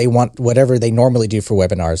 whatever they normally do for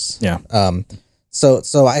webinars. Yeah.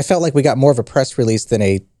 So I felt like we got more of a press release than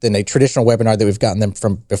a traditional webinar that we've gotten them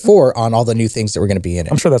from before on all the new things that were going to be in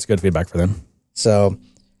it. I'm sure that's good feedback for them. So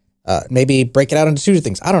maybe break it out into 2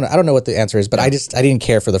 things. I don't know what the answer is, but I didn't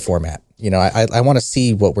care for the format. I want to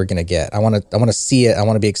see what we're going to get. I want to see it. I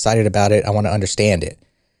want to be excited about it. I want to understand it.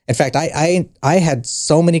 In fact, I had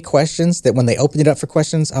so many questions that when they opened it up for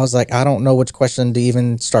questions, I was like, I don't know which question to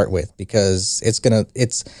even start with because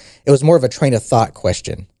it was more of a train of thought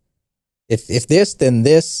question. If this, then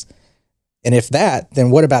this, and if that,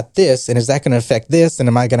 then what about this? And is that going to affect this? And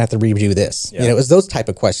am I going to have to redo this? Yeah. It was those type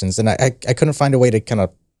of questions, and I couldn't find a way to kind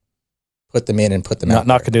of put them in and put them out.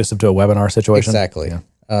 Not conducive to a webinar situation. Exactly.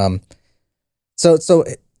 Yeah. So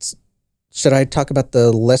should I talk about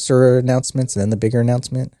the lesser announcements and then the bigger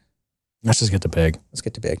announcement? Let's just get to big. Let's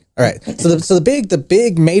get to big. All right. So the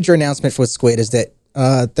big major announcement for Squid is that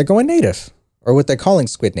they're going native, or what they're calling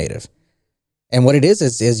Squid native. And what it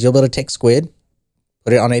is you'll be able to take Squid,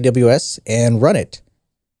 put it on AWS, and run it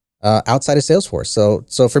outside of Salesforce.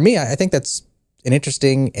 So for me, I think that's an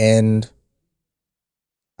interesting, and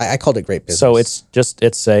I called it great business. So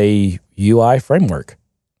it's a UI framework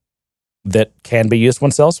that can be used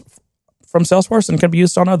from Salesforce and can be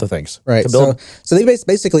used on other things. Right. So they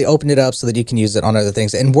basically opened it up so that you can use it on other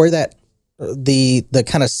things. And where that the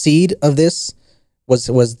kind of seed of this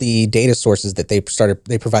was the data sources that they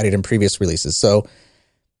provided in previous releases. So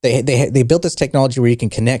they built this technology where you can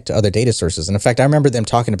connect to other data sources. And in fact, I remember them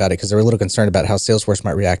talking about it because they were a little concerned about how Salesforce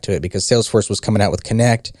might react to it, because Salesforce was coming out with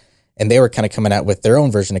Connect, and they were kind of coming out with their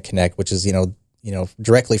own version of Connect, which is,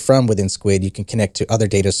 directly from within Squid, you can connect to other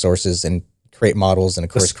data sources and create models and, of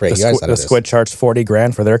course, create UIs out of this. The Squid charged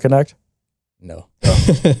 $40,000 for their Connect? No.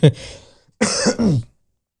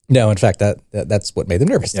 No, in fact, that's what made them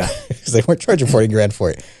nervous. Yeah. Because they weren't charging $40,000 for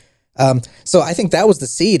it. So I think that was the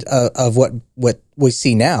seed of what we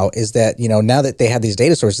see now, is that, now that they have these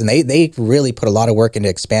data sources, and they really put a lot of work into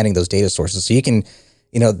expanding those data sources. So you can,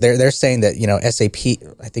 they're saying that,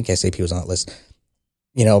 SAP, I think SAP was on that list,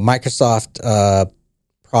 Microsoft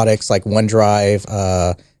products like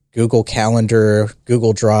OneDrive, Google Calendar,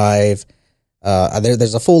 Google Drive,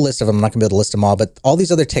 there's a full list of them. I'm not going to be able to list them all, but all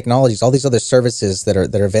these other technologies, all these other services that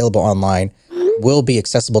are available online will be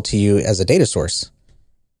accessible to you as a data source.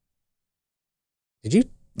 Did you?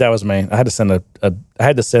 That was me. I had to send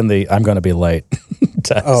the "I'm going to be late"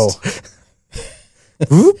 text. Oh,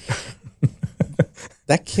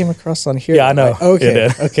 that came across on here. Yeah, I know. Okay, it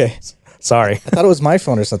did. Okay. Sorry. I thought it was my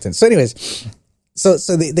phone or something. So, anyways, so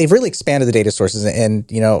they've really expanded the data sources, and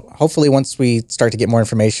hopefully once we start to get more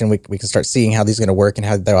information, we can start seeing how these are going to work and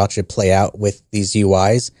how they'll actually play out with these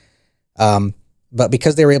UIs. But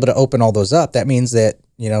because they were able to open all those up, that means that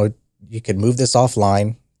you could move this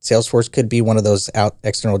offline. Salesforce could be one of those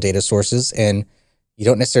external data sources, and you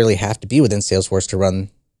don't necessarily have to be within Salesforce to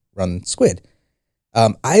run Squid.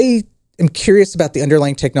 I am curious about the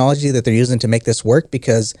underlying technology that they're using to make this work,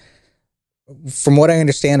 because from what I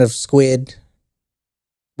understand of Squid,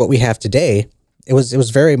 what we have today, it was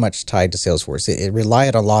very much tied to Salesforce. It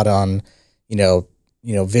relied a lot on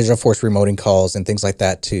Visualforce remoting calls and things like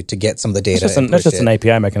that to get some of the data. That's just an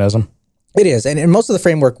API mechanism. It is, and most of the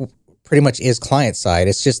framework pretty much is client side.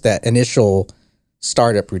 It's just that initial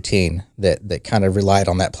startup routine that kind of relied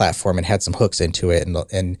on that platform and had some hooks into it,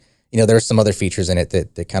 and there were some other features in it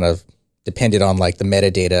that kind of depended on like the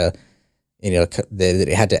metadata, that it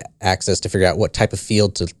had to access to figure out what type of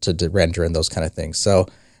field to render and those kind of things. So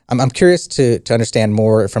I'm curious to understand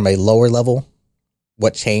more from a lower level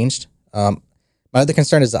what changed. My other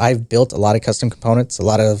concern is I've built a lot of custom components, a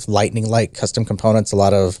lot of Lightning-like custom components, a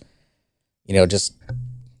lot of just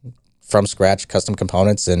from scratch custom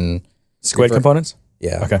components and Squid components.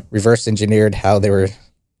 Yeah. Okay. Reverse engineered how they were,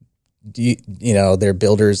 their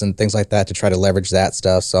builders and things like that to try to leverage that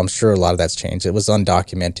stuff. So I'm sure a lot of that's changed. It was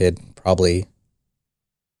undocumented, probably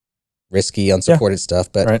risky, unsupported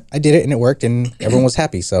stuff, but right. I did it and it worked and everyone was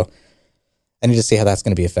happy. So I need to see how that's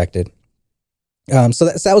going to be affected. So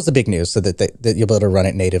that was the big news, so that you'll be able to run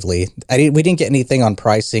it natively. We didn't get anything on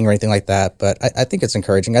pricing or anything like that, but I think it's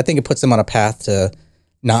encouraging. I think it puts them on a path to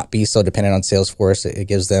not be so dependent on Salesforce. It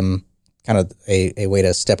gives them kind of a way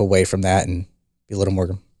to step away from that and be a little more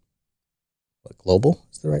global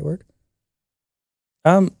is the right word.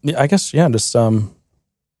 I guess, yeah, just I mean,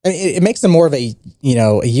 it makes them more of a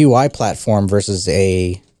UI platform versus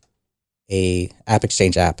a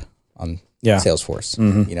AppExchange app on Salesforce.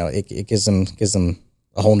 Mm-hmm. It gives them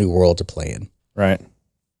a whole new world to play in. Right.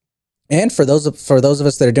 And for those of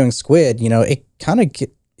us that are doing Squid, it kind of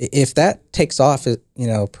if that takes off,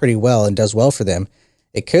 pretty well and does well for them,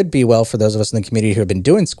 it could be well for those of us in the community who have been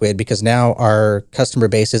doing Squid, because now our customer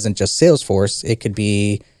base isn't just Salesforce. It could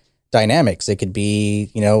be Dynamics. It could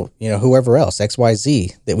be, whoever else,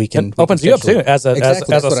 XYZ, that we can. It opens you up too as a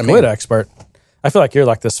Squid expert. I feel like you're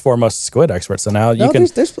like this foremost Squid expert. So now you can.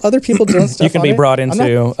 There's other people doing stuff. You can be brought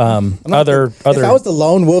into other. If I was the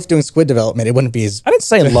lone wolf doing Squid development, it wouldn't be as. I didn't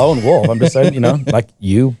say lone wolf. I'm just saying, like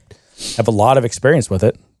you have a lot of experience with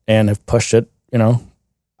it and have pushed it.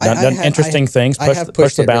 Done interesting things.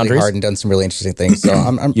 Pushed the boundaries. Really hard and done some really interesting things. So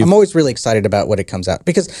I'm always really excited about what it comes out,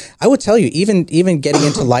 because I would tell you, even getting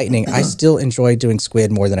into Lightning, I still enjoy doing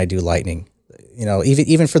Squid more than I do Lightning.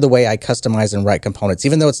 Even for the way I customize and write components,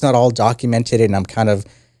 even though it's not all documented and I'm kind of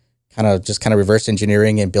reverse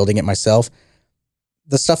engineering and building it myself,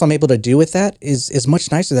 the stuff I'm able to do with that is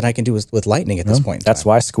much nicer than I can do with Lightning at this point. That's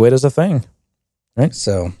why Squid is a thing, right?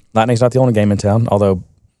 So Lightning's not the only game in town, although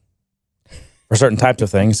for certain types of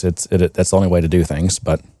things, that's the only way to do things.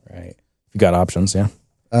 But right, you got options, yeah.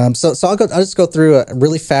 So I'll just go through a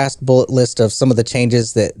really fast bullet list of some of the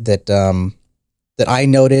changes that I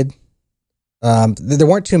noted. There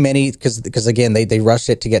weren't too many because again they rushed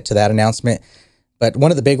it to get to that announcement. But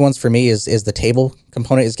one of the big ones for me is the table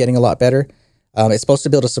component is getting a lot better. It's supposed to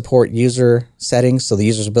be able to support user settings, so the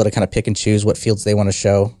users will be able to kind of pick and choose what fields they want to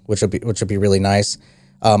show, which will be really nice.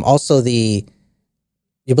 Also, the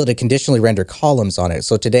you'll be able to conditionally render columns on it.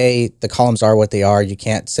 So today the columns are what they are. You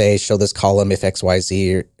can't say show this column if X, Y,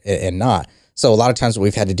 Z and not. So a lot of times what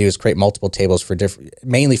we've had to do is create multiple tables for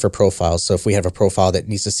mainly for profiles. So if we have a profile that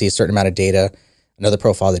needs to see a certain amount of data, another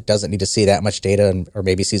profile that doesn't need to see that much data, or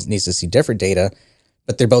maybe needs to see different data,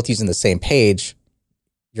 but they're both using the same page,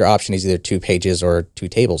 your option is either 2 pages or 2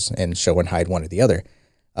 tables and show and hide one or the other.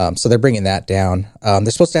 So they're bringing that down.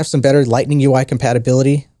 They're supposed to have some better Lightning UI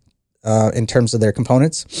compatibility in terms of their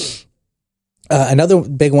components. Another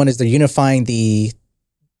big one is they're unifying the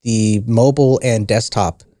mobile and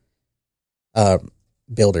desktop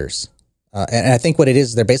builders. And I think what it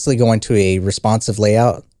is, they're basically going to a responsive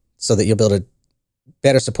layout so that you'll be able to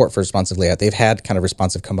better support for responsive layout. They've had kind of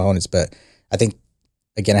responsive components, but I think,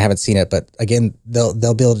 again, I haven't seen it, but again, you'll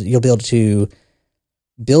be able to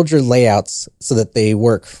build your layouts so that they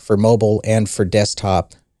work for mobile and for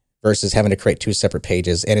desktop versus having to create 2 separate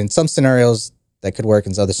pages. And in some scenarios that could work,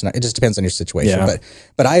 in other scenarios, it just depends on your situation. Yeah.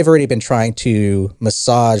 But I've already been trying to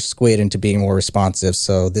massage Squid into being more responsive.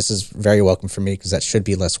 So this is very welcome for me because that should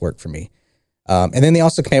be less work for me. And then they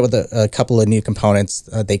also came out with a couple of new components.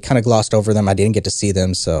 They kind of glossed over them. I didn't get to see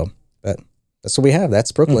them. But that's what we have.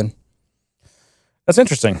 That's Brooklyn. That's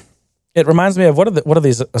interesting. It reminds me of what are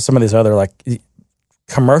these some of these other like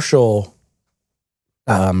commercial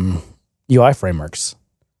UI frameworks.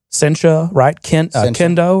 Sencha, right?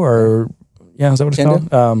 Kendo, or is that what it's Kendo?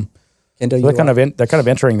 called? Kendo So they're kind of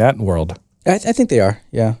entering that world. I think they are,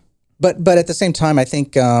 yeah. But at the same time, I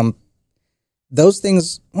think those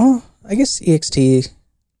things. Well, I guess EXT,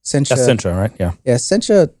 Sencha. That's Sencha, right? Yeah. Yeah,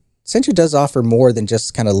 Sencha does offer more than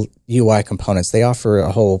just kind of UI components. They offer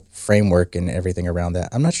a whole framework and everything around that.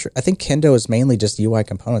 I'm not sure. I think Kendo is mainly just UI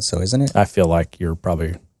components, though, isn't it? I feel like you're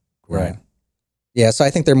probably right. Yeah, so I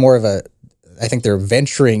think they're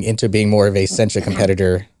venturing into being more of a Sencha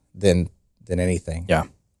competitor than anything. Yeah.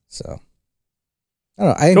 So I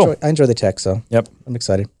don't know. I enjoy the tech, so yep, I'm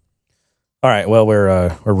excited. All right. Well,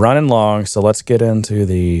 we're running long, so let's get into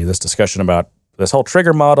this discussion about this whole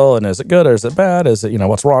trigger model, and is it good or is it bad? Is it,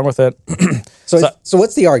 what's wrong with it? So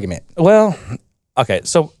what's the argument? Well, okay.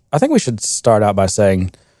 So I think we should start out by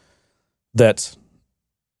saying that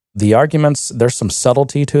the arguments, there's some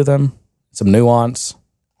subtlety to them, some nuance,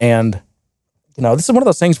 and this is one of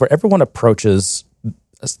those things where everyone approaches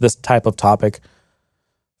this type of topic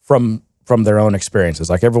from their own experiences.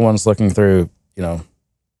 Like everyone's looking through,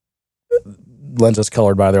 lenses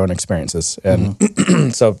colored by their own experiences. And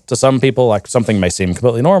so to some people, like something may seem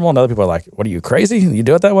completely normal, and other people are like, what are you, crazy? You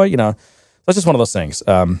do it that way? That's just one of those things.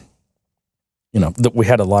 We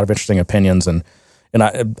had a lot of interesting opinions, and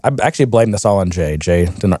I actually blame this all on Jay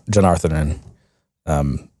Janarthanan,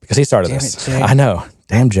 because he started this. I know.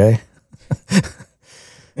 Damn, Jay.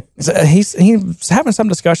 So he's having some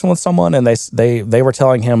discussion with someone, and they were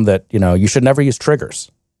telling him that, you should never use triggers.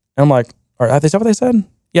 And I'm like, is that what they said?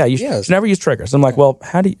 Yeah, you should never use triggers. I'm like, well,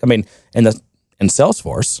 how do you, in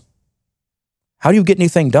Salesforce, how do you get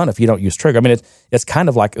anything done if you don't use trigger? It's kind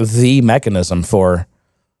of like the mechanism for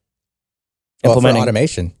implementing for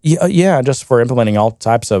automation. Yeah, just for implementing all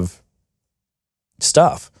types of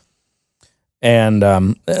stuff. And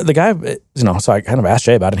the guy, so I kind of asked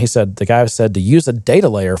Jay about it. And he said, the guy said to use a data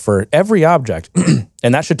layer for every object,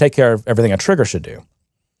 and that should take care of everything a trigger should do.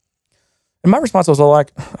 And my response was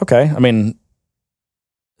like, okay,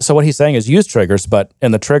 so what he's saying is use triggers, but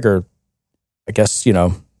in the trigger, I guess, you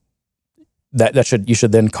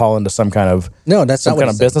should then call into some kind of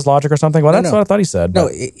business logic or something. Well, that's what I thought he said. No,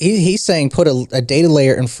 he's saying put a data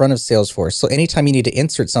layer in front of Salesforce. So anytime you need to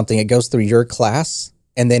insert something, it goes through your class.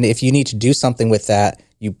 And then if you need to do something with that,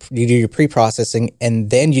 you do your pre-processing, and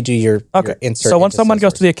then you do your insert. So when someone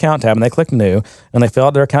goes to the account tab and they click new, and they fill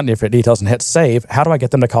out their account details and hit save, how do I get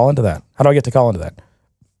them to call into that? How do I get to call into that?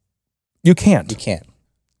 You can't. You can't.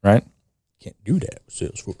 Right? Can't do that with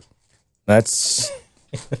Salesforce. That's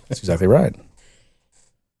exactly right.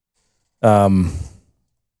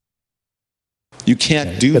 You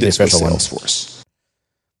can't do this with Salesforce.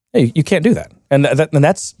 Hey, you can't do that. And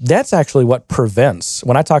that's actually what prevents,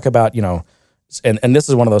 when I talk about, and this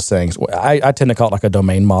is one of those things, I tend to call it like a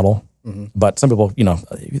domain model, but some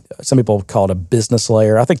people call it a business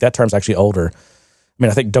layer. I think that term's actually older. I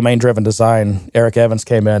think domain-driven design, Eric Evans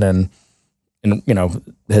came in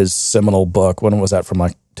his seminal book, when was that, from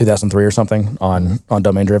like 2003 or something, on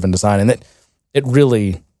domain-driven design. And it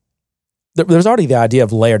really, there's already the idea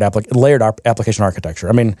of layered application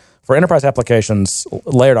architecture. For enterprise applications,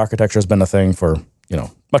 layered architecture has been a thing for,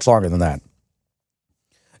 much longer than that.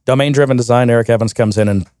 Domain-driven design, Eric Evans comes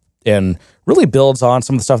in and really builds on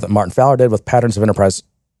some of the stuff that Martin Fowler did with patterns of enterprise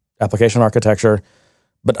application architecture,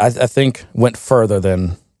 but I think went further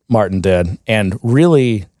than Martin did and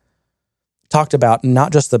really talked about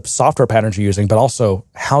not just the software patterns you're using, but also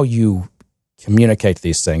how you communicate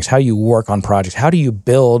these things, how you work on projects, how do you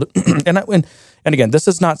build. And again, this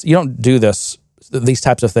is not, you don't do these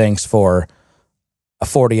types of things for a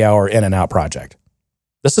 40-hour in and out project.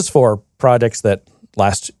 This is for projects that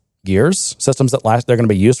last years, systems that last, they're going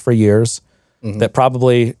to be used for years, that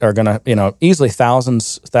probably are going to, easily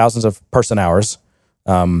thousands of person hours,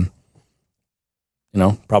 probably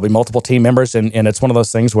multiple team members. And it's one of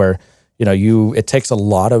those things where, it takes a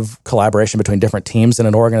lot of collaboration between different teams in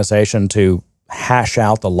an organization to hash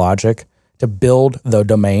out the logic, to build the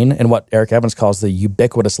domain and what Eric Evans calls the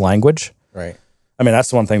ubiquitous language. Right. I mean,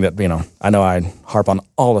 that's the one thing that, I know I harp on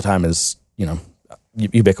all the time is,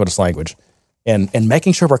 ubiquitous language and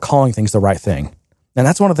making sure we're calling things the right thing. And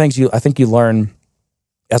that's one of the things I think you learn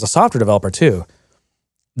as a software developer too,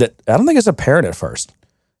 that I don't think it's apparent at first.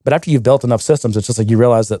 But after you've built enough systems, it's just like you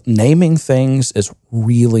realize that naming things is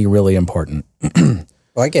really, really important.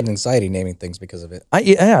 Well, I get anxiety naming things because of it.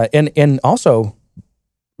 And also,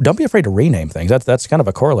 don't be afraid to rename things. That's kind of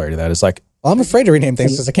a corollary to that. It's like, well, I'm afraid to rename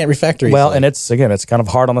things because I can't refactor easily. Well, and it's kind of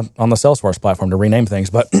hard on the Salesforce platform to rename things.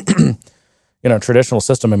 But traditional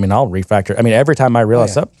system, I'll refactor. Every time I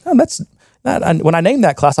realize that's that. And when I named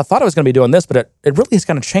that class, I thought I was going to be doing this, but it really has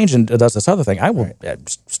kind of changed and does this other thing. I will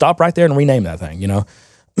stop right there and rename that thing.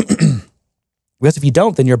 Because if you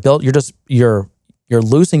don't, then you're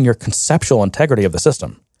losing your conceptual integrity of the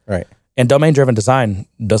system. Right. And domain-driven design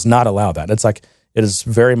does not allow that. It's like it is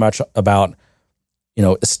very much about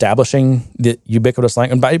establishing the ubiquitous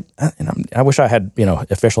language. And I wish I had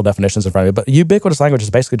official definitions in front of me, but ubiquitous language is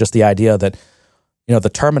basically just the idea that the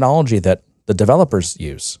terminology that the developers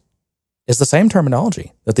use is the same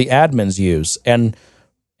terminology that the admins use and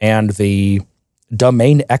the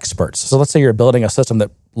domain experts. So let's say you're building a system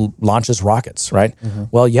that launches rockets, right?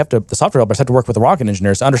 Well, the software developers have to work with the rocket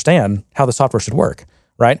engineers to understand how the software should work,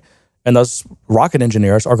 right? And those rocket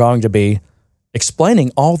engineers are going to be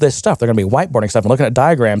explaining all this stuff. They're going to be whiteboarding stuff and looking at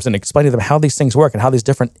diagrams and explaining to them how these things work and how these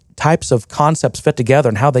different types of concepts fit together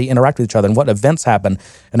and how they interact with each other and what events happen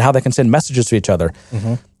and how they can send messages to each other.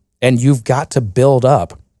 And you've got to build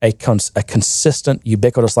up a consistent,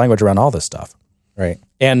 ubiquitous language around all this stuff. Right.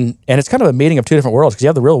 And it's kind of a meeting of two different worlds because you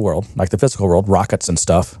have the real world, like the physical world, rockets and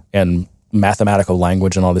stuff, and mathematical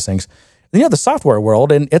language and all these things. Then you have the software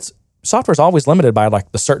world, and software is always limited by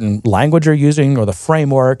like the certain language you're using or the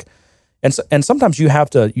framework. And sometimes you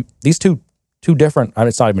have to, these two different,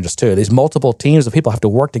 it's not even just two, these multiple teams of people have to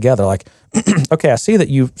work together. Like, okay, I see that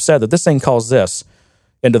you said that this thing calls this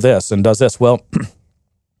into this and does this. Well,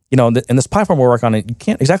 in this platform we're working on, you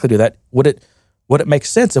can't exactly do that. Would it make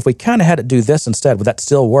sense if we kind of had it do this instead? Would that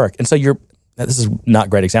still work? And so this is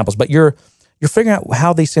not great examples, but you're figuring out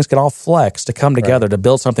how these things can all flex to come together to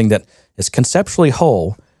build something that is conceptually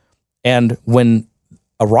whole. And when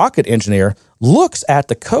a rocket engineer looks at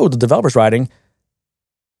the code the developer's writing,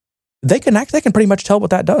 they can pretty much tell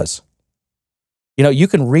what that does. You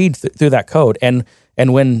can read through that code, and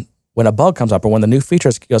when a bug comes up or when the new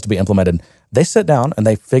feature goes to be implemented, they sit down and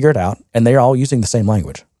they figure it out, and they're all using the same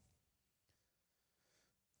language.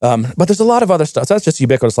 But there's a lot of other stuff. So that's just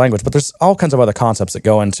ubiquitous language, but there's all kinds of other concepts that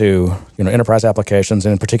go into enterprise applications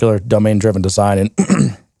and in particular domain-driven design.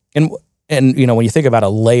 And when you think about a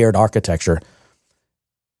layered architecture,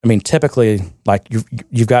 typically like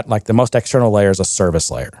you've got like the most external layer is a service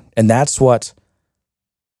layer, and that's what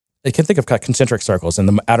you can think of concentric circles, and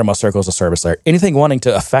the outermost circle is a service layer. Anything wanting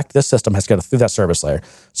to affect this system has to go through that service layer.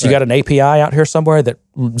 So you got an API out here somewhere that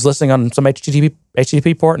is listening on some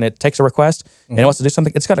HTTP port, and it takes a request, and it wants to do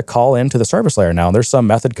something. It's got to call into the service layer now. And there's some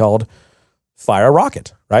method called fire a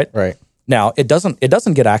rocket, right? Right. Now it doesn't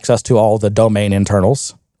get access to all the domain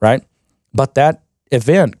internals, right? But that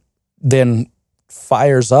event then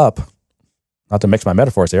fires up. Not to mix my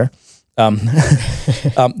metaphors here.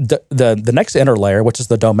 The next inner layer, which is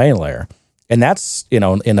the domain layer, and that's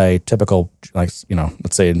in a typical let's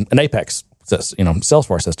say an Apex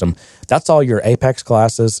Salesforce system. That's all your Apex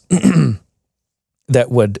classes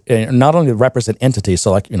that would not only represent entities,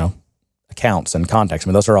 so like accounts and contacts.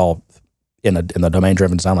 Those are all in the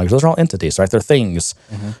domain-driven design language. Those are all entities, right? They're things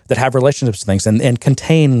that have relationships to things and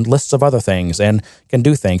contain lists of other things and can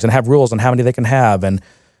do things and have rules on how many they can have and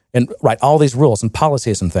right, all these rules and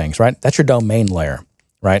policies and things, right? That's your domain layer,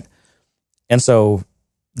 right? And so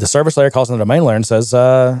the service layer calls on the domain layer and says,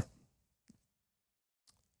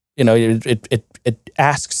 it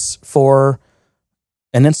asks for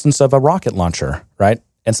an instance of a rocket launcher, right?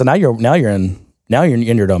 And so now you're in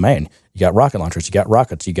your domain. You got rocket launchers, you got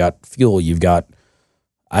rockets, you got fuel, you've got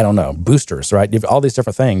I don't know, boosters, right? You have all these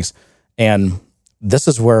different things. And this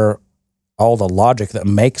is where all the logic that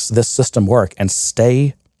makes this system work and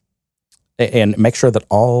stay and make sure that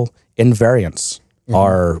all invariants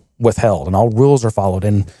are withheld and all rules are followed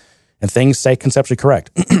and things stay conceptually correct.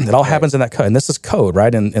 It all happens in that code. And this is code,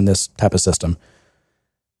 right, in this type of system.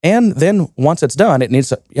 And then once it's done, it needs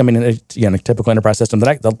to, in a typical enterprise system, the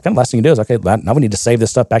kind of last thing you do is, okay, now we need to save this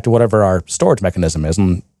stuff back to whatever our storage mechanism is.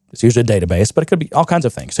 And it's usually a database, but it could be all kinds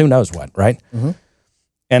of things. Who knows what, right?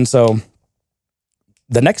 And so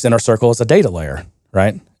the next inner circle is a data layer,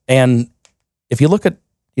 right? And if you look at,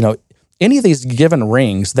 any of these given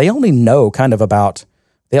rings, they only know kind of about,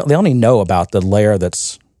 they only know about the layer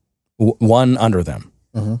that's one under them,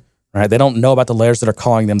 right? They don't know about the layers that are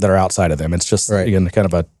calling them that are outside of them. It's just, again, kind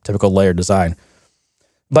of a typical layer design.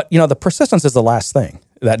 But, the persistence is the last thing,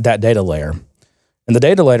 that data layer. And the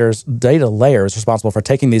data layer is responsible for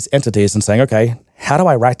taking these entities and saying, okay, how do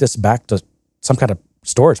I write this back to some kind of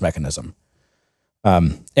storage mechanism?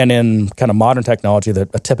 And in kind of modern technology, a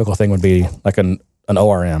typical thing would be like an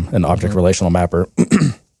ORM, an object relational mapper.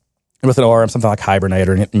 With an ORM, something like Hibernate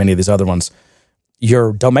or many of these other ones,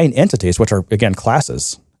 your domain entities, which are, again,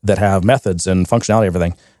 classes that have methods and functionality,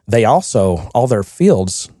 everything, they also, all their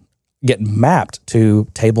fields get mapped to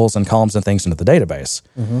tables and columns and things into the database.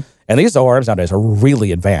 And these ORMs nowadays are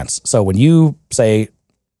really advanced. So when you say,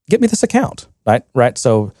 get me this account, right?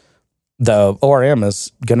 So the ORM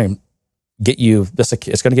is going to get you this,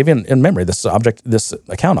 it's going to give you in memory this object, this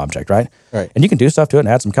account object, right? And you can do stuff to it and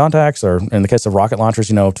add some contacts, or in the case of rocket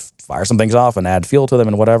launchers, fire some things off and add fuel to them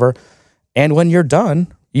and whatever. And when you're done,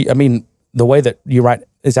 the way that you write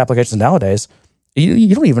these applications nowadays,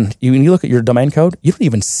 you don't even, when you look at your domain code, you don't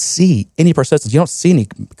even see any persistence. You don't see any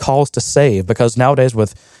calls to save, because nowadays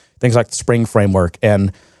with things like the Spring framework,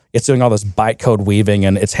 and it's doing all this bytecode weaving,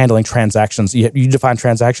 and it's handling transactions. You define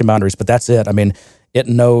transaction boundaries, but that's it. It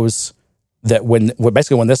knows that when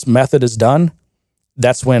this method is done,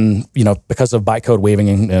 that's when, because of bytecode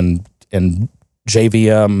weaving and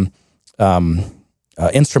JVM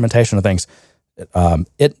instrumentation of things,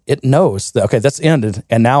 it knows that, okay, that's ended,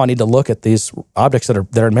 and now I need to look at these objects that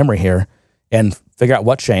are in memory here and figure out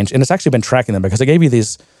what changed. And it's actually been tracking them, because it gave you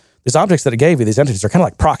these objects that it gave you, these entities, are kind of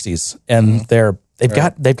like proxies, and they've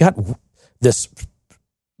got this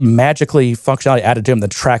magically functionality added to them that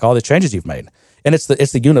track all the changes you've made. And it's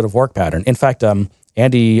the unit of work pattern. In fact,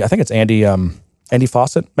 Andy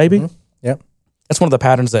Fawcett, maybe. Yep. That's one of the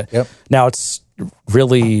patterns that now it's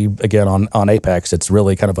really, again, on Apex, it's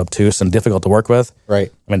really kind of obtuse and difficult to work with.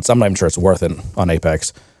 Right. I'm not even sure it's worth it on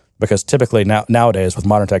Apex, because typically nowadays with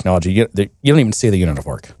modern technology, you don't even see the unit of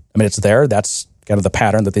work. It's there. That's kind of the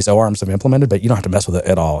pattern that these ORMs have implemented, but you don't have to mess with it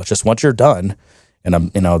at all. It's just once you're done,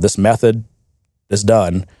 and this method is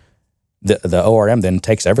done, the ORM then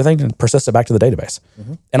takes everything and persists it back to the database.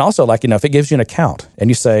 And also, if it gives you an account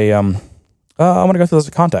and you say, I want to go through those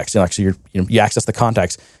contacts, so you access the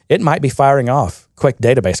contacts, it might be firing off quick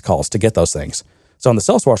database calls to get those things. So in the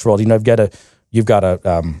Salesforce world, you've got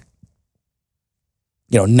to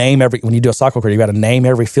name every, when you do a SQL query, you've got to name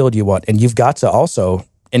every field you want, and you've got to also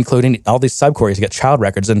include all these subqueries to get child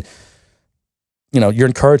records, and you're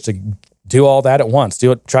encouraged to do all that at once.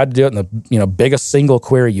 Try to do it in the biggest single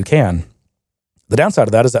query you can. The downside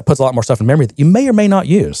of that is that puts a lot more stuff in memory that you may or may not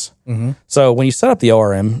use. So when you set up the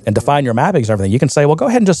ORM and define your mappings and everything, you can say, well, go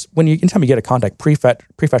ahead and just, anytime you get a contact, prefetch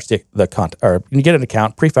the contact, or when you get an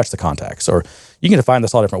account, prefetch the contacts, or you can define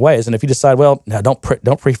this all different ways. And if you decide, well, no, don't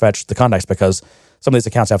prefetch the contacts, because some of these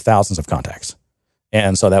accounts have thousands of contacts,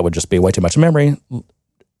 and so that would just be way too much memory.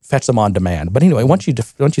 Fetch them on demand. But anyway, once you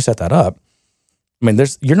set that up,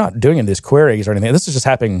 you're not doing any of these queries or anything. This is just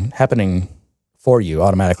happening for you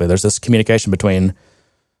automatically. There's this communication between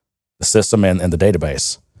the system and the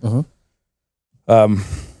database.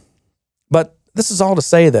 But this is all to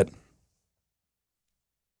say that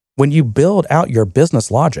when you build out your business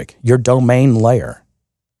logic, your domain layer,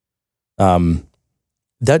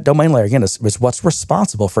 that domain layer, again, is what's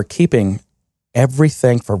responsible for keeping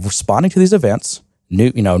everything, for responding to these events,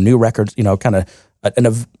 new records, kind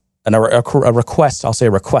of a request, I'll say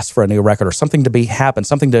a request for a new record, or something to happen,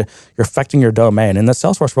 you're affecting your domain. In the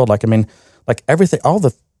Salesforce world, everything, all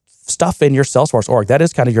the stuff in your Salesforce org, that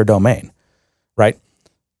is kind of your domain, right?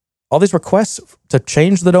 All these requests to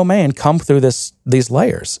change the domain come through these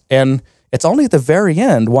layers. And it's only at the very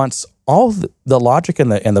end, once all the logic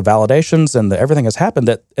and the validations and everything has happened,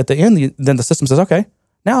 that at the end, then the system says, okay,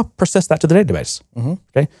 now persist that to the database.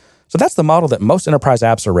 Okay. So that's the model that most enterprise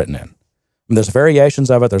apps are written in. And there's variations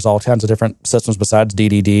of it. There's all kinds of different systems besides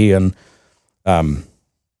DDD, and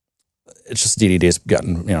it's just DDD's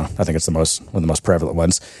gotten, I think it's one of the most prevalent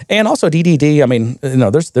ones. And also DDD, I mean,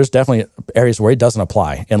 there's definitely areas where it doesn't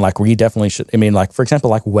apply. And like where you definitely should, I mean, like for example,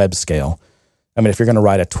 like web scale. I mean, if you're going to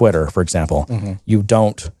write a Twitter, for example, you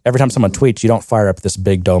don't, every time someone tweets, you don't fire up this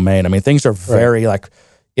big domain. I mean, things are very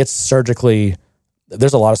it's surgically,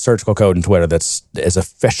 there's a lot of surgical code in Twitter that's as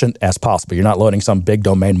efficient as possible. You're not loading some big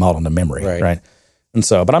domain model into memory, right? And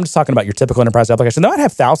so, but I'm just talking about your typical enterprise application. They might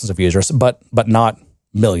have thousands of users, but not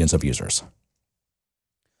millions of users.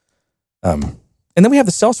 And then we have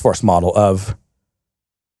the Salesforce model of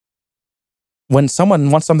when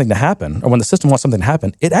someone wants something to happen, or when the system wants something to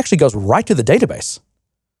happen, it actually goes right to the database.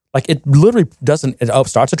 Like it literally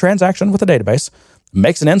starts a transaction with the database,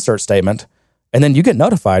 makes an insert statement, and then you get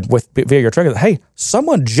notified via your trigger that, hey,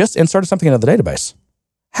 someone just inserted something into the database.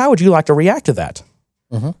 How would you like to react to that?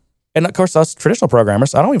 And of course, us traditional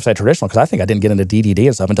programmers, I don't even say traditional because I think I didn't get into DDD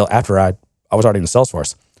and stuff until after I was already in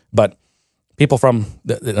Salesforce. But people from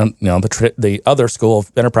the other school of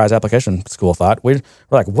enterprise application school thought, we're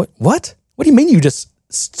like, what? What do you mean you just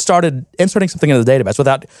started inserting something into the database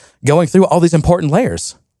without going through all these important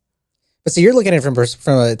layers? But so you're looking at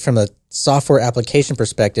it from a software application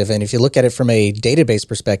perspective, and if you look at it from a database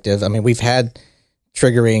perspective, I mean, we've had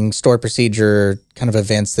triggering stored procedure kind of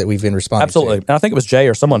events that we've been responding Absolutely. to. And I think it was Jay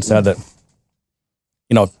or someone said that,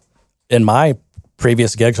 in my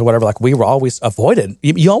previous gigs or whatever, like we were always avoided.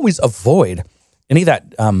 You always avoid any of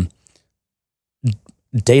that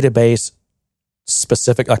database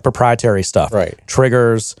specific, like proprietary stuff, right?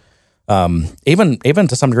 Triggers, even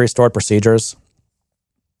to some degree, stored procedures.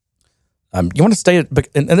 You want to stay,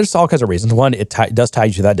 and there's all kinds of reasons. One, it does tie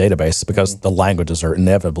you to that database because the languages are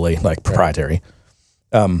inevitably like proprietary.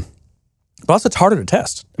 But also, it's harder to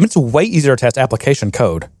test. I mean, it's way easier to test application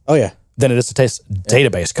code. Oh yeah, than it is to test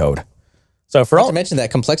database code. So Not to mention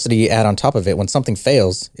that complexity you add on top of it. When something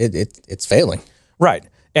fails, it's failing. Right,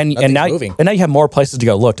 and now you have more places to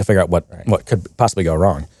go look to figure out what could possibly go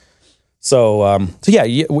wrong. So yeah,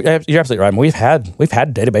 you're absolutely right. I mean, we've had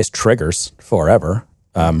database triggers forever.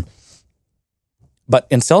 But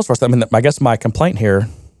in Salesforce, I mean, I guess my complaint here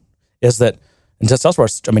is that in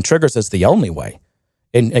Salesforce, I mean, triggers is the only way.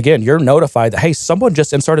 And again, you're notified that, hey, someone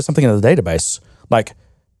just inserted something into the database. Like,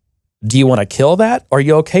 do you want to kill that? Or are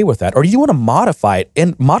you okay with that? Or do you want to modify it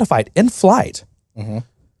in flight? And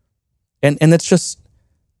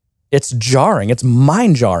it's jarring. It's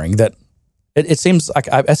mind jarring that it seems like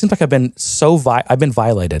I've been I've been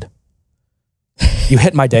violated. You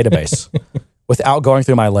hit my database without going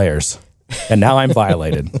through my layers. And now I'm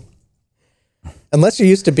violated. Unless you're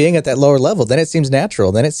used to being at that lower level, then it seems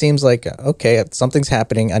natural. Then it seems like, okay, something's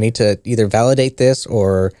happening. I need to either validate this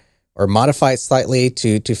or modify it slightly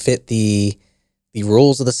to fit the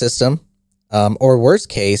rules of the system. Or worst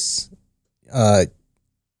case,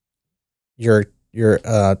 you're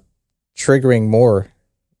triggering more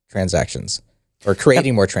transactions or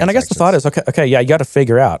creating more transactions. And I guess the thought is, okay, yeah, you got to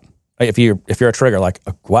figure out. If you're a trigger, like,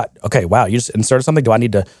 what? Okay, wow, you just inserted something. What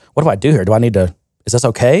do I do here? Is this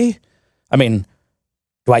okay? I mean,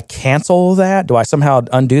 do I cancel that? Do I somehow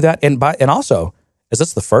undo that? And also, is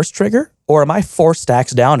this the first trigger, or am I 4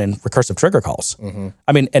 stacks down in recursive trigger calls?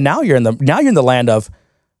 I mean, and now you're in the land of,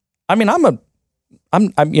 I mean, I don't know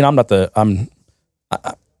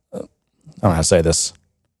how to say this.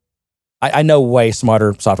 I know way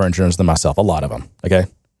smarter software engineers than myself, a lot of them, okay?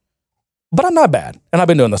 But I'm not bad, and I've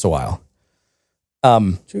been doing this a while.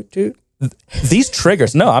 These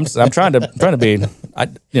triggers, no, I'm trying to be,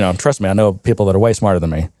 trust me, I know people that are way smarter than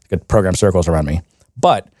me, could program circles around me,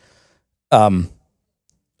 but I'm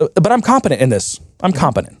competent in this. I'm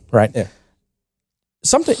competent, right? Yeah.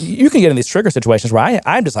 Something you can get in these trigger situations where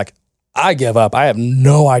I'm just like, I give up. I have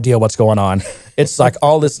no idea what's going on. It's like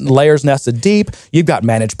all this layers nested deep. You've got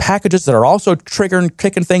managed packages that are also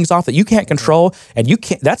kicking things off that you can't control, and you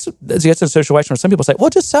can't. That's a situation where some people say, "Well,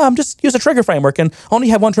 just use a trigger framework and only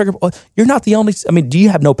have one trigger." Well, you're not the only. I mean, do you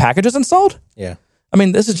have no packages installed? Yeah. I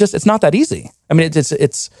mean, it's not that easy. I mean,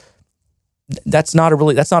 that's not a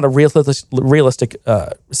realistic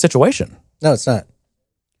situation. No, it's not.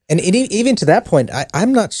 And even to that point,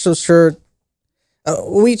 I'm not so sure.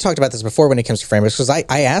 We talked about this before when it comes to frameworks, because I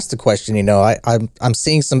asked the question, I'm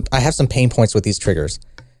seeing I have some pain points with these triggers.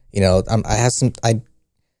 I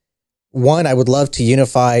would love to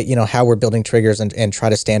unify, how we're building triggers and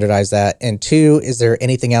try to standardize that. And 2, is there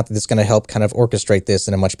anything out there that's going to help kind of orchestrate this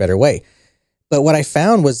in a much better way? But what I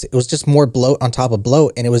found was it was just more bloat on top of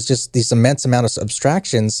bloat. And it was just these immense amount of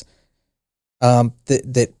abstractions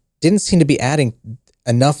that didn't seem to be adding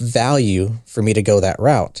enough value for me to go that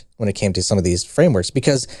route when it came to some of these frameworks,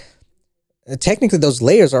 because technically those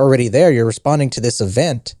layers are already there. You're responding to this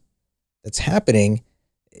event, that's happening.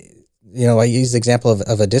 I use the example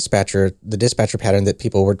of a dispatcher, the dispatcher pattern that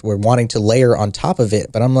people were wanting to layer on top of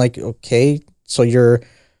it. But I'm like, okay, so your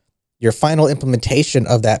final implementation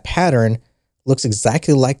of that pattern looks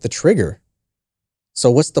exactly like the trigger.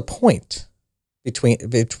 So what's the point between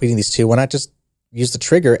these two? Why not just use the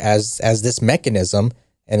trigger as this mechanism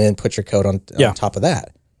and then put your code on top of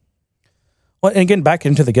that? Well, and getting back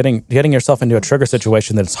into the getting yourself into a trigger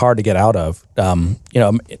situation that it's hard to get out of, and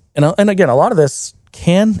again, a lot of this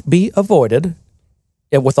can be avoided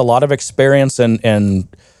with a lot of experience and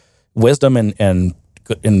wisdom and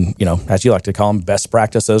as you like to call them, best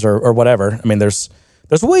practices or whatever. I mean, there's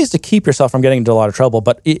ways to keep yourself from getting into a lot of trouble,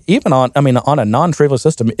 but even on a non-trivial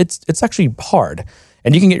system, it's actually hard,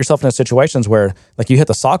 and you can get yourself into situations where like you hit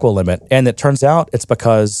the SOCWA limit, and it turns out it's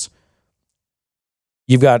because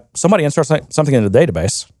you've got somebody insert something into the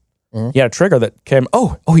database. Mm-hmm. You had a trigger that came,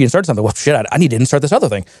 you inserted something. Well, shit, I need to insert this other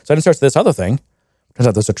thing. So I insert this other thing. Turns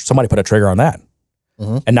out somebody put a trigger on that.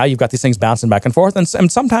 Mm-hmm. And now you've got these things bouncing back and forth. And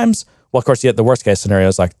sometimes, well, of course, the worst case scenario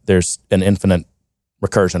is like there's an infinite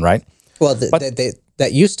recursion, right? Well,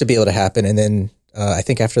 that used to be able to happen. And then I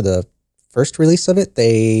think after the first release of it,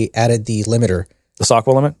 they added the limiter. The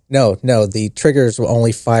SOCWA limit? No, the triggers will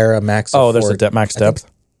only fire a max of 4. There's a max depth?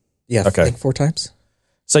 I think 4 times.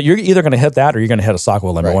 So you're either going to hit that or you're going to hit a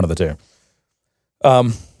SOCWA limit, right. One of the two.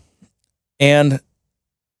 And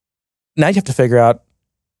now you have to figure out,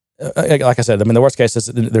 like I said, the worst case is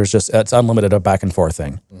it's unlimited, a back and forth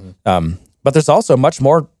thing. Mm-hmm. But there's also much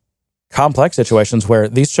more complex situations where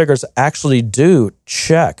these triggers actually do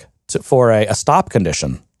check for a stop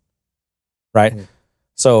condition, right? Mm-hmm.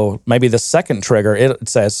 So maybe the second trigger, it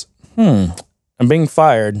says, I'm being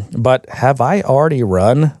fired, but have I already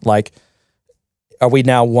run? Like, are we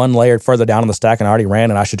now one layer further down on the stack and I already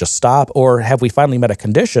ran and I should just stop? Or have we finally met a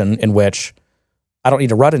condition in which I don't need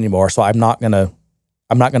to run anymore, so I'm not going to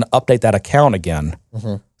update that account again,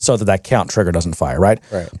 mm-hmm. so that count trigger doesn't fire, right?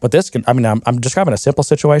 Right. But this can, I'm describing a simple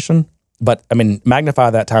situation, but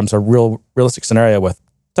magnify that times a realistic scenario with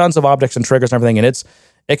tons of objects and triggers and everything, and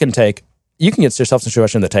you can get yourself in a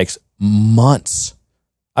situation that takes months.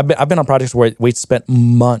 I've been on projects where we spent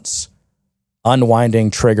months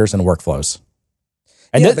unwinding triggers and workflows.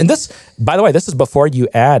 And this, by the way, this is before you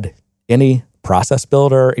add any process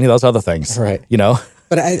builder, any of those other things, right?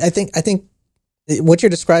 But I think what you're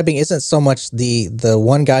describing isn't so much the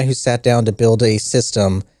one guy who sat down to build a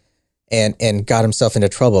system and got himself into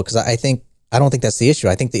trouble, because I don't think that's the issue.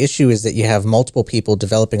 I think the issue is that you have multiple people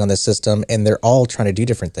developing on this system and they're all trying to do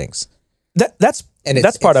different things. That's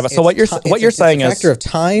part of it. So what you're saying is a factor of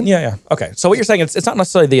time. Yeah. Okay. So what you're saying is it's not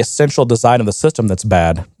necessarily the essential design of the system that's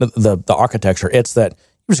bad, the architecture. It's that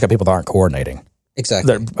you just got people that aren't coordinating.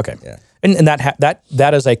 Exactly. Okay. Yeah. And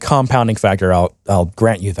that is a compounding factor. I'll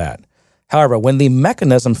grant you that. However, when the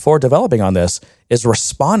mechanism for developing on this is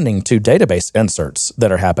responding to database inserts that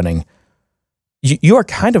are happening, you are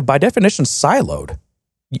kind of by definition siloed.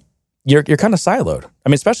 You're kind of siloed.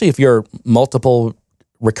 Especially if you're multiple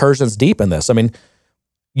recursions deep in this.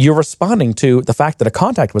 You're responding to the fact that a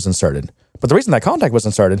contact was inserted. But the reason that contact was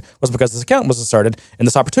inserted was because this account was inserted and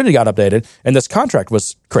this opportunity got updated and this contract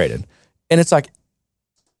was created. And it's like,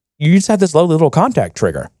 you just have this low little contact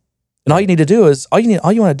trigger. And all you want to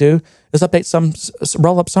do is update some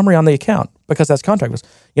roll-up summary on the account because that's contract was,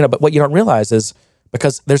 but what you don't realize is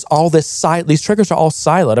because there's all these triggers are all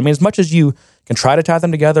siloed. As much as you can try to tie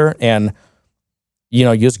them together and,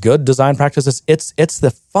 use good design practices, it's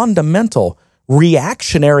the fundamental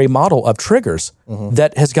reactionary model of triggers mm-hmm.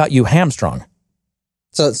 that has got you hamstrung.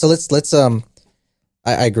 So let's I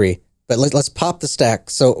agree, but let's pop the stack.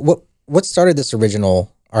 So what started this original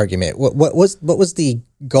argument? What was the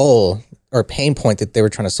goal or pain point that they were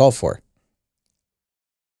trying to solve for?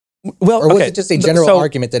 Well, or was it just a general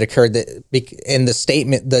argument that occurred in the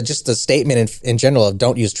statement, the statement in general of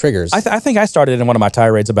don't use triggers? I think I started in one of my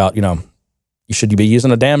tirades about you should be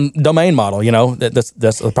using a damn domain model. That's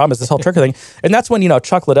the problem is this whole trigger thing, and that's when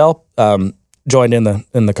Chuck Liddell joined in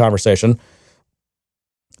the conversation,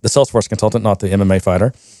 the Salesforce consultant, not the MMA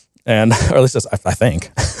fighter, and or at least I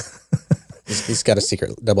think. He's got a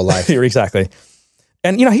secret double life. Exactly.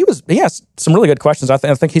 And, he has some really good questions. I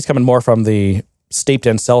think he's coming more from the steeped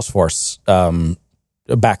in Salesforce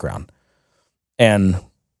background. And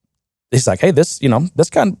he's like, hey, this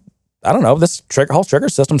kind, I don't know, this whole trigger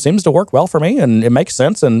system seems to work well for me and it makes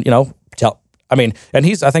sense. And, and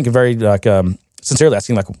he's, I think, very sincerely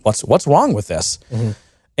asking, like, what's wrong with this? Mm-hmm.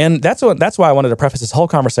 And that's why I wanted to preface this whole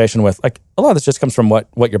conversation with, like, a lot of this just comes from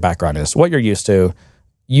what your background is, what you're used to.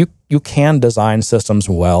 You can design systems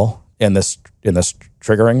well in this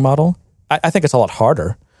triggering model. I think it's a lot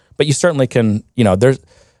harder, but you certainly can,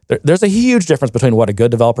 there's a huge difference between what a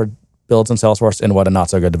good developer builds in Salesforce and what a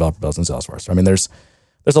not so good developer builds in Salesforce. I mean, there's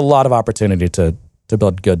a lot of opportunity to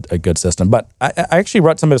build a good system. But I actually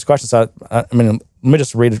wrote some of his questions out. Let me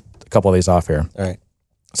just read a couple of these off here. All right.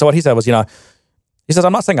 So what he said was, he says,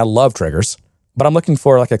 I'm not saying I love triggers, but I'm looking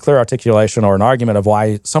for like a clear articulation or an argument of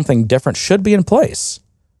why something different should be in place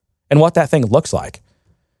and what that thing looks like.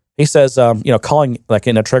 He says, calling, like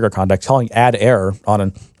in a trigger context, calling add error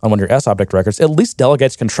on one of your S object records at least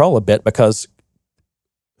delegates control a bit, because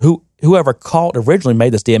whoever originally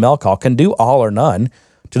made this DML call can do all or none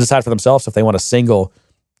to decide for themselves if they want a single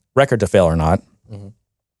record to fail or not.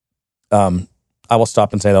 Mm-hmm. I will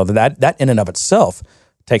stop and say, though, that in and of itself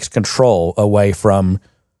takes control away from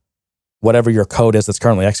whatever your code is that's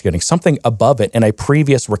currently executing. Something above it in a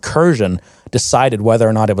previous recursion decided whether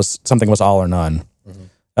or not something was all or none. Mm-hmm.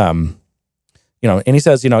 And he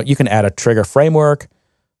says, you can add a trigger framework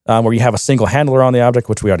where you have a single handler on the object,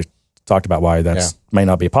 which we already talked about why that may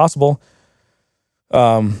not be possible.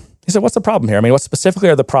 He said, what's the problem here? I mean, what specifically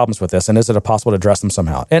are the problems with this, and is it possible to address them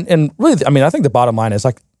somehow? And really, I think the bottom line is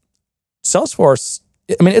like Salesforce,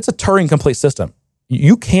 it's a Turing complete system.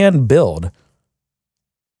 You can build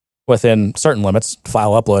within certain limits,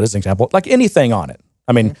 file upload as an example, like anything on it.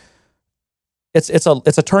 It's a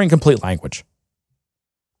Turing complete language.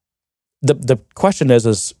 The question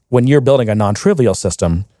is when you're building a non-trivial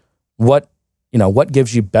system, what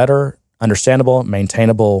gives you better, understandable,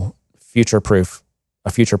 maintainable, future-proof,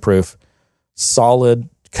 solid,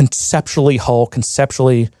 conceptually whole,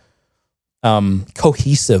 conceptually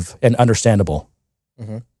cohesive and understandable,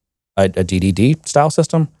 a DDD style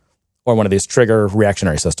system, or one of these trigger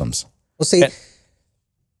reactionary systems? Well, see,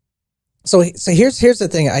 so here's the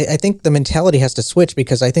thing. I think the mentality has to switch,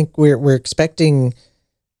 because I think we're expecting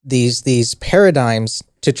these paradigms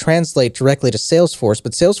to translate directly to Salesforce,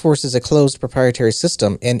 but Salesforce is a closed proprietary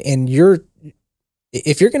system, and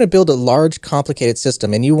if you're going to build a large, complicated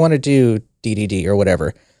system and you want to do DDD or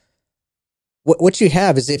whatever, what you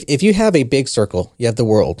have is if you have a big circle, you have the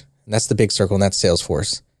world, and that's the big circle, and that's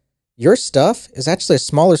Salesforce. Your stuff is actually a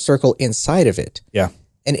smaller circle inside of it. Yeah.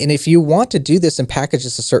 And if you want to do this and package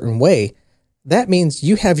this a certain way, that means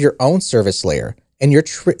you have your own service layer, and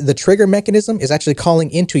the trigger mechanism is actually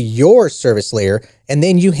calling into your service layer, and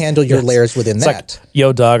then you handle your layers within it's that. Like,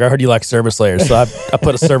 yo, dog, I heard you like service layers, so I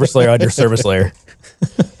put a service layer on your service layer.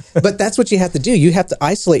 But that's what you have to do. You have to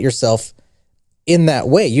isolate yourself in that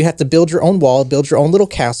way. You have to build your own wall, build your own little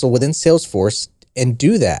castle within Salesforce, and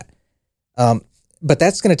do that. But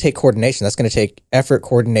that's going to take coordination. That's going to take effort,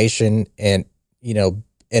 coordination, and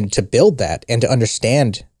to build that and to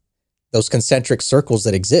understand those concentric circles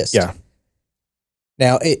that exist. Yeah.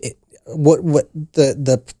 Now, what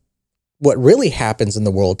really happens in the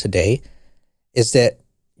world today is that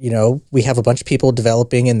we have a bunch of people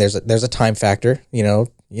developing, and there's a time factor.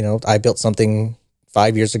 I built something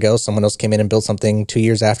 5 years ago. Someone else came in and built something 2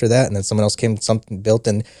 years after that, and then someone else came something built,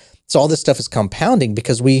 and so all this stuff is compounding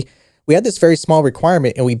because we had this very small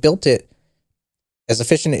requirement, and we built it as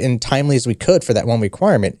efficient and timely as we could for that one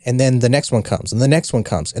requirement. And then the next one comes, and the next one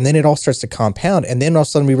comes, and then it all starts to compound. And then all of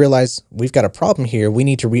a sudden we realize we've got a problem here. We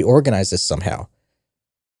need to reorganize this somehow.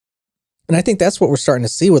 And I think that's what we're starting to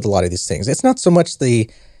see with a lot of these things. It's not so much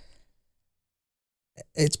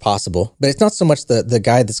it's possible, but it's not so much the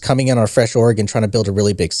guy that's coming in on a fresh org and trying to build a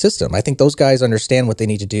really big system. I think those guys understand what they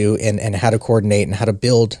need to do and how to coordinate and how to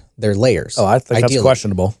build their layers. Oh, I think that's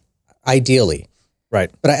questionable. Ideally. Right.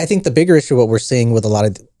 But I think the bigger issue, what we're seeing with a lot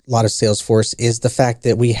of Salesforce, is the fact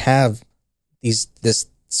that we have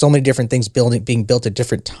so many different things being built at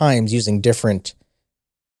different times using different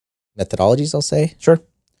methodologies, I'll say. Sure.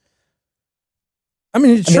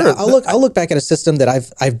 Sure. I'll look back at a system that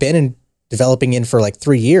I've been developing in for like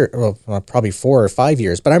 3 years, well, probably 4 or 5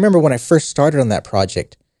 years. But I remember when I first started on that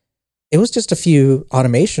project, it was just a few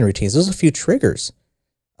automation routines. It was a few triggers.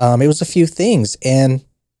 It was a few things, and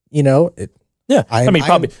yeah,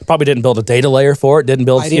 probably didn't build a data layer for it. Didn't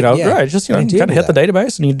build, right? Just kind of hit the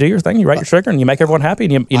database and you do your thing. You write your trigger and you make everyone happy,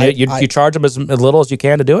 and you charge them as little as you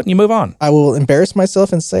can to do it, and you move on. I will embarrass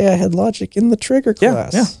myself and say I had logic in the trigger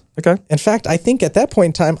class. Yeah. Okay. In fact, I think at that point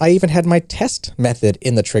in time, I even had my test method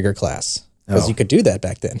in the trigger class, because you could do that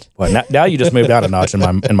back then. Well, now you just moved down a notch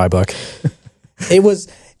in my book. It was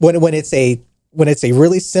when it's a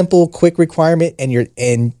really simple, quick requirement, and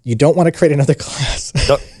you don't want to create another class.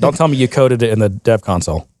 Don't tell me you coded it in the dev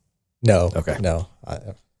console. No. Okay. No,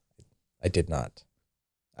 I did not.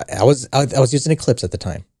 I was using Eclipse at the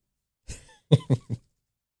time.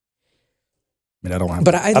 mean, I don't want.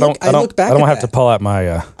 But I look back. I don't at have that. to pull out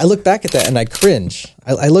my. I look back at that and I cringe.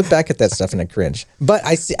 I look back at that stuff and I cringe. But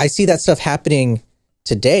I see that stuff happening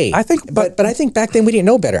today. I think, but I think back then we didn't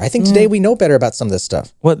know better. I think today we know better about some of this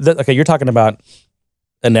stuff. Well, okay, you're talking about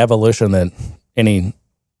an evolution that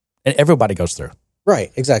everybody goes through.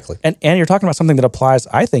 Right, exactly. And you're talking about something that applies,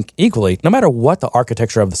 I think, equally, no matter what the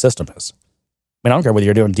architecture of the system is. I mean, I don't care whether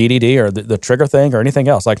you're doing DDD or the trigger thing or anything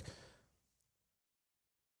else. Like,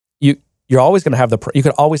 you're always going to have you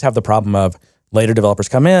could always have the problem of later developers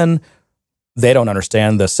come in, they don't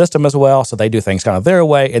understand the system as well, so they do things kind of their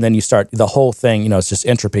way, and then you start the whole thing. It's just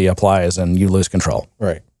entropy applies, and you lose control.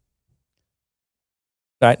 Right.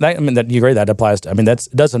 I mean, that you agree that applies to. I mean, it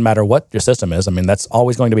doesn't matter what your system is. I mean, that's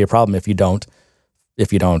always going to be a problem if you don't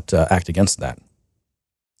act against that.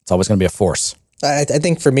 It's always going to be a force. I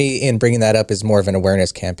think for me, in bringing that up is more of an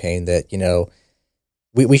awareness campaign that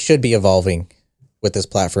we should be evolving with this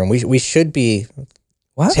platform. We should be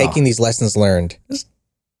taking these lessons learned.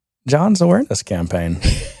 John's awareness campaign.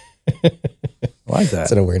 I like that.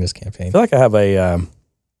 It's an awareness campaign. I feel like I have a.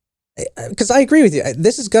 Because I agree with you.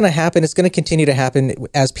 This is going to happen. It's going to continue to happen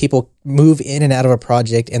as people move in and out of a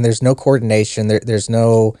project, and there's no coordination. There's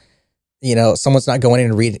no, someone's not going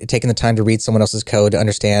in and taking the time to read someone else's code to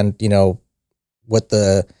understand, what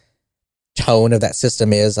the tone of that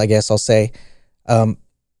system is, I guess I'll say. And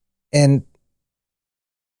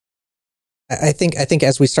I think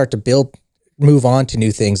as we start to move on to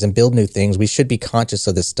new things and build new things, we should be conscious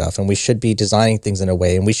of this stuff, and we should be designing things in a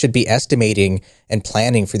way, and we should be estimating and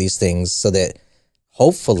planning for these things so that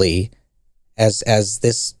hopefully as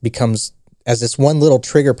this one little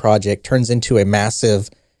trigger project turns into a massive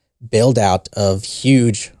build out of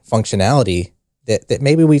huge functionality, that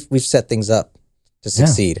maybe we've set things up to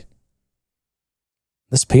succeed.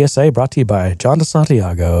 This PSA brought to you by John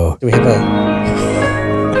DeSantiago. Do we have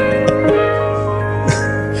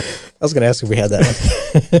I was going to ask if we had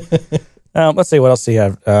that one. Let's see, what else do you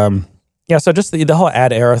have? So just the whole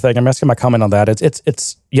add error thing, I'm asking my comment on that.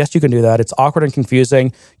 It's yes, you can do that. It's awkward and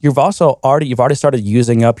confusing. You've already started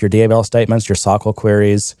using up your DML statements, your SOQL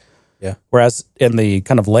queries. Yeah. Whereas in the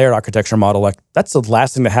kind of layered architecture model, like that's the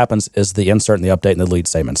last thing that happens is the insert and the update and the delete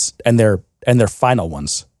statements, and they're final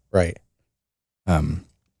ones. Right. Let's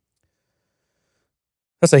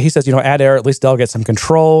say he says, add error, at least delegate some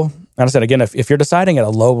control. And I said, again, if you're deciding at a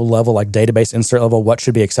low level, like database insert level, what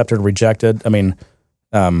should be accepted or rejected, I mean,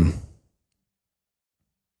 why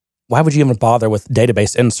would you even bother with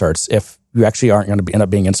database inserts if you actually aren't going to end up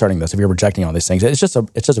being inserting this, if you're rejecting all these things? It's just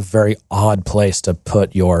a very odd place to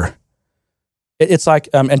put your... It's like,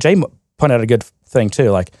 and Jay pointed out a good thing too,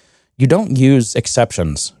 like you don't use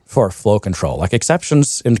exceptions for flow control. Like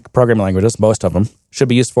exceptions in programming languages, most of them, should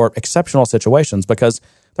be used for exceptional situations because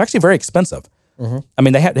they're actually very expensive. Mm-hmm. I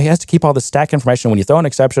mean, he has to keep all the stack information. When you throw an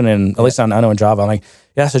exception in, at least I know in Java, like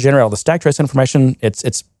it has to generate all the stack trace information. It's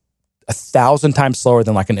 1,000 times slower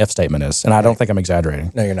than like an if statement is, and I don't think I'm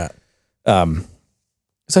exaggerating. No, you're not. So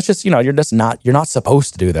it's just you're not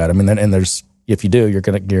supposed to do that. I mean, and there's if you do, you're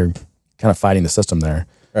kind of fighting the system there.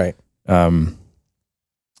 Right.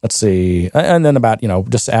 Let's see, and then about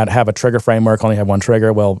just have a trigger framework, only have one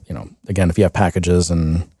trigger. Well, again, if you have packages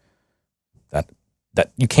and that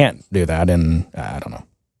you can't do that, and I don't know.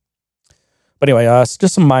 But anyway,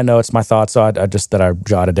 just some of my notes, my thoughts. So I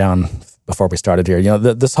jotted down before we started here.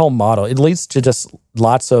 This whole model, it leads to just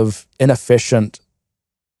lots of inefficiently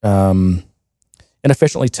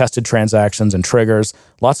tested transactions and triggers,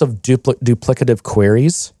 lots of duplicative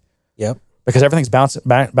queries. Yep. Because everything's bouncing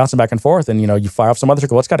back and forth, and you fire off some other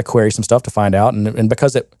trigger. Well, it's got to query some stuff to find out, and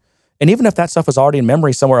because and even if that stuff is already in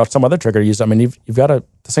memory somewhere else, some other trigger used, I mean, you've got to,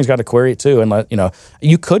 this thing's got to query it too, and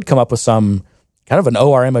you could come up with some kind of an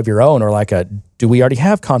ORM of your own, or like do we already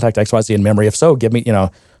have contact XYZ in memory? If so, give me,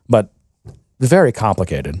 but very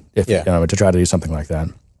complicated to try to do something like that.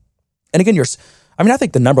 And again, I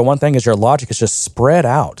think the number one thing is your logic is just spread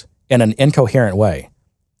out in an incoherent way.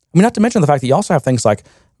 I mean, not to mention the fact that you also have things like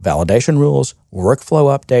validation rules,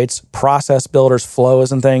 workflow updates, process builders,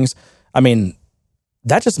 flows, and things. I mean,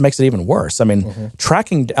 that just makes it even worse. I mean,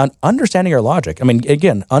 tracking, understanding your logic. I mean,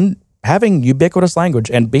 again, having ubiquitous language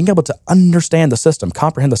and being able to understand the system,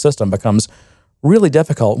 comprehend the system becomes really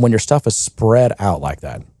difficult when your stuff is spread out like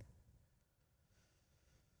that.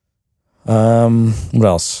 What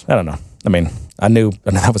else? I don't know. I mean, I knew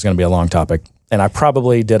that was going to be a long topic, and I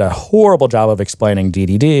probably did a horrible job of explaining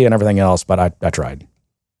DDD and everything else, but I tried.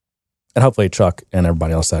 And hopefully Chuck and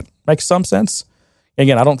everybody else, that makes some sense.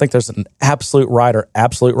 Again, I don't think there's an absolute right or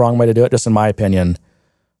absolute wrong way to do it. Just in my opinion,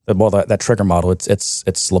 that trigger model,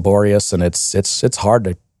 it's laborious and it's hard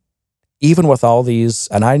to even with all these,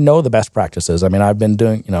 and I know the best practices. I mean, I've been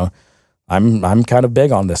doing, I'm kind of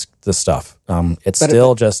big on this stuff. It's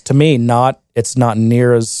still just, to me, it's not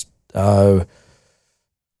near as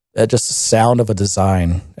just sound of a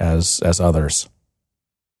design as others.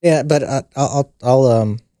 Yeah, but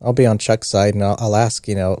I'll be on Chuck's side, and I'll ask,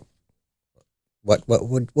 what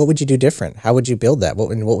would you do different? How would you build that? What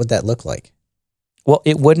would that look like? Well,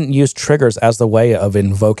 it wouldn't use triggers as the way of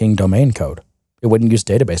invoking domain code. It wouldn't use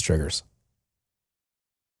database triggers.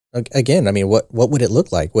 Again, I mean, what would it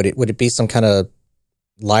look like? Would it be some kind of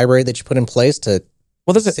library that you put in place to?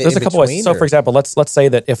 Well, there's a couple ways. So, for example, let's say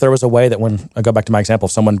that if there was a way that when I go back to my example,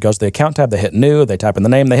 if someone goes to the account tab, they hit new, they type in the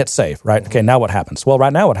name, they hit save, right? Okay, now what happens? Well,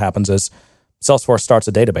 right now what happens is Salesforce starts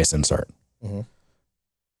a database insert in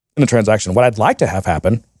a transaction. What I'd like to have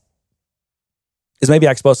happen is maybe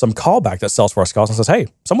I expose some callback that Salesforce calls and says, hey,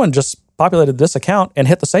 someone just populated this account and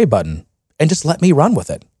hit the save button and just let me run with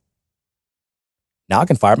it. Now I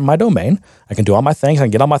can fire up my domain. I can do all my things. I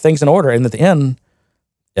can get all my things in order. And at the end,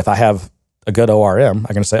 if I have a good ORM,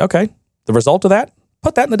 I can say, okay, the result of that,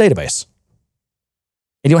 put that in the database.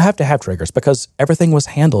 And you don't have to have triggers because everything was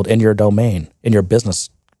handled in your domain, in your business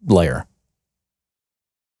layer.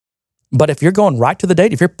 But if you're going right to the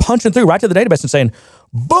data, if you're punching through right to the database and saying,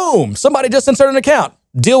 boom, somebody just inserted an account,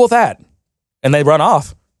 deal with that, and they run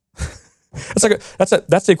off.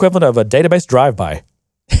 That's the equivalent of a database drive-by.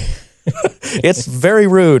 It's very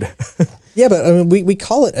rude. Yeah, but I mean, we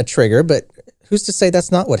call it a trigger, but who's to say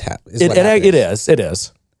that's not what happens? It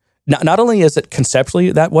is. Not only is it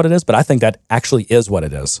conceptually that what it is, but I think that actually is what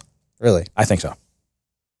it is. Really? I think so.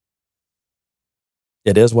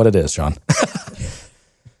 It is what it is, Sean.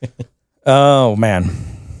 Oh, man.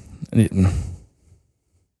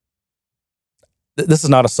 This is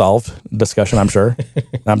not a solved discussion, I'm sure.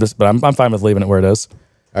 I'm fine with leaving it where it is.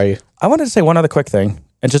 Are you? I wanted to say one other quick thing,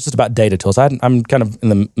 and just about data tools. I'm kind of in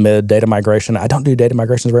the mid data migration. I don't do data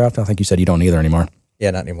migrations very often. I think you said you don't either anymore.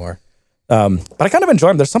 Yeah, not anymore. But I kind of enjoy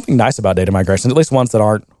them. There's something nice about data migrations, at least ones that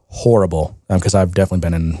aren't horrible, because I've definitely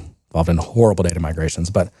been involved in horrible data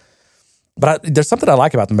migrations. But there's something I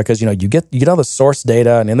like about them because you get all the source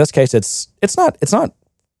data, and in this case, it's not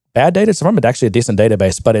bad data. It's from actually a decent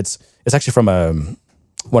database, but it's actually from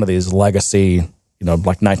one of these legacy,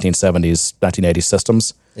 like 1970s, 1980s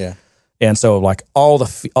systems. Yeah. And so like all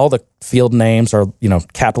the field names are,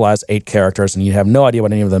 capitalized 8 characters, and you have no idea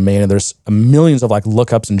what any of them mean. And there's millions of like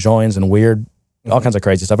lookups and joins and weird, all kinds of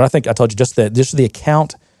crazy stuff. And I think I told you just the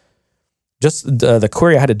account, the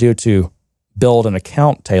query I had to do to build an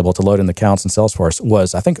account table to load in the accounts in Salesforce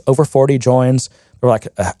was, I think, over 40 joins. There were like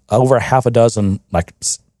over half a dozen like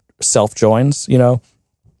self joins,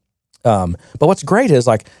 But what's great is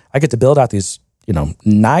like I get to build out these,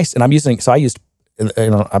 nice, and I used, I used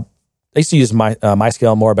to use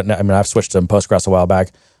MySQL more, but I've switched to Postgres a while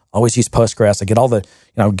back. Always use Postgres. I get all the,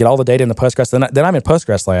 data in the Postgres. Then I'm in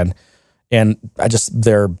Postgres land, and they're just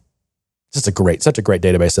such a great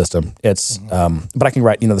database system. It's, but I can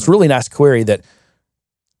write, this really nice query that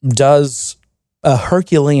does a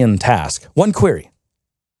Herculean task, one query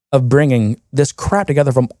of bringing this crap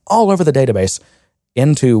together from all over the database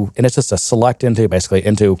and it's just a select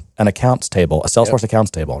into an accounts table, a Salesforce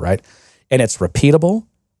accounts table, right? And it's repeatable.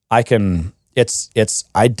 It's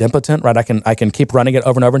idempotent, right? I can keep running it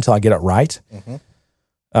over and over until I get it right.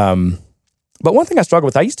 But one thing I struggle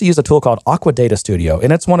with, I used to use a tool called Aqua Data Studio,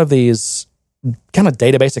 and it's one of these kind of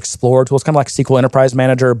database explorer tools, kind of like SQL Enterprise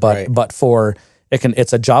Manager, but for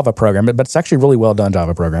it's a Java program, but it's actually a really well done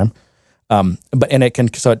Java program. So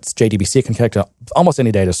it's JDBC, it can connect to almost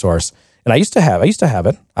any data source. And I used to have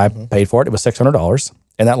it. I paid for it. It was $600,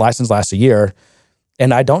 and that license lasts a year.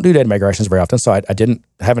 And I don't do data migrations very often, so I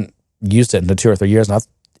haven't used it in 2 or 3 years.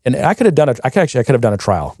 And I could have done I could have done a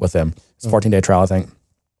trial with them. It's a 14-day trial, I think.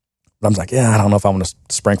 But I was like, I don't know if I want to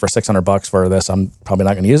spring for $600 for this. I'm probably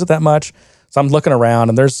not going to use it that much. So I'm looking around,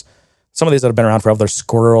 and there's some of these that have been around forever. There's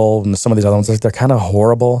Squirrel, and some of these other ones, they're kind of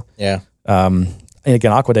horrible. Yeah. And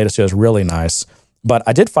again, Aqua Data Studio is really nice. But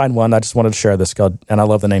I did find one. I just wanted to share this called, and I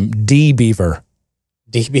love the name dbeaver.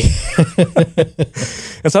 And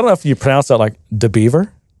so I don't know if you pronounce that like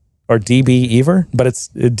dbeaver or dbeaver, but it's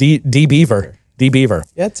dbeaver. dbeaver.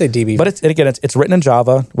 Yeah, I'd say dbeaver. But it's written in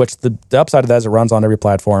Java, which the upside of that is it runs on every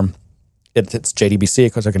platform. It's JDBC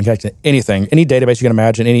because it can connect to anything, any database you can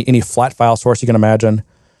imagine, any flat file source you can imagine.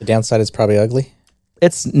 The downside is probably ugly.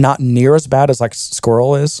 It's not near as bad as like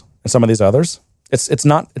Squirrel is and some of these others. It's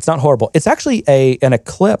not horrible. It's actually an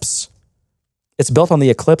Eclipse. It's built on the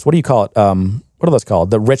Eclipse. What do you call it? What are those called?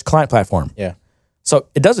 The rich client platform. Yeah. So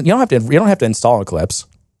it doesn't. You don't have to install Eclipse,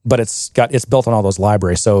 but it's built on all those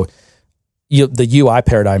libraries. So the UI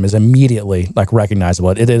paradigm is immediately like recognizable.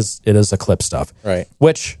 It is Eclipse stuff, Right.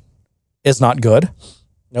 which is not good.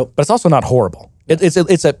 Nope. But it's also not horrible. It's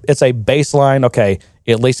a baseline. Okay,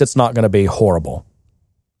 at least it's not going to be horrible.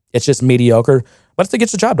 It's just mediocre, but it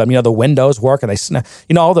gets the job done. The windows work, and they snap.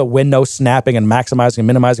 All the window snapping and maximizing and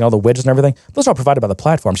minimizing all the widgets and everything. Those are all provided by the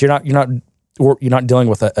platforms. You're not dealing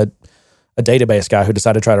with a database guy who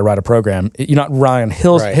decided to try to write a program. You're not relying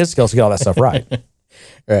on his skills to get all that stuff right.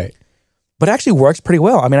 Right. But it actually works pretty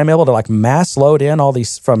well. I mean, I'm able to like mass load in all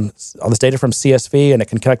this data from CSV, and it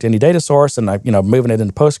can connect to any data source, and moving it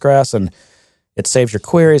into Postgres, and it saves your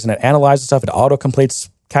queries, and it analyzes stuff. It auto completes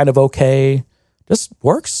kind of okay. Just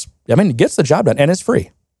works. I mean, it gets the job done, and it's free,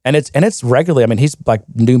 and it's regularly. I mean, he's like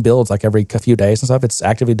new builds like every few days and stuff. It's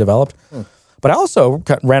actively developed. But I also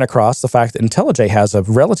ran across the fact that IntelliJ has a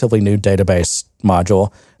relatively new database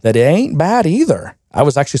module that it ain't bad either. I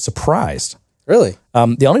was actually surprised. Really?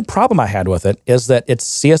 The only problem I had with it is that its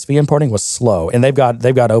CSV importing was slow, and they've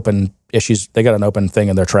got open issues. They got an open thing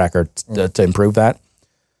in their tracker to improve that.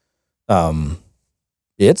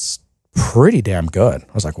 It's pretty damn good.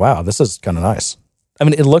 I was like, wow, this is kind of nice. I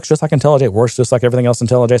mean, it looks just like IntelliJ. It works just like everything else in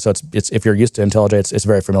IntelliJ. So it's if you're used to IntelliJ, it's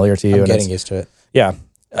very familiar to you. I'm getting used to it. Yeah,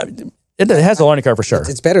 it has a learning curve for sure.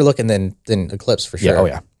 It's better looking than Eclipse for sure. Yeah, oh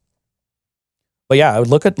yeah. But yeah, I would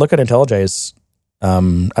look at IntelliJ's.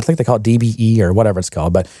 I think they call it DBE or whatever it's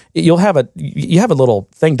called, but you have a little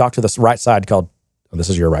thing docked to this right side called, this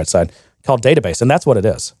is your right side, called database, and that's what it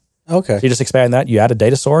is. Okay. So you just expand that, you add a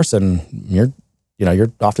data source, and you're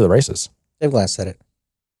off to the races. Dave Glass said it.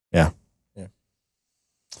 Yeah. Yeah.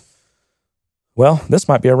 Well, this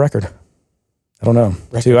might be a record. I don't know.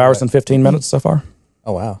 2 hours and 15 minutes so far.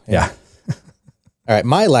 Oh wow. Yeah. All right,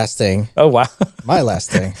 my last thing. Oh wow. My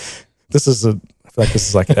last thing. I feel like this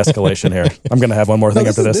is like an escalation here. I'm going to have one more thing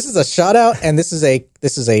after this. This is a shout out, and this is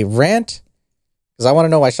a rant, because I want to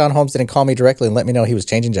know why Sean Holmes didn't call me directly and let me know he was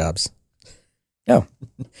changing jobs. Oh.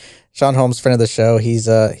 Sean Holmes, friend of the show, he's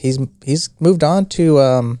moved on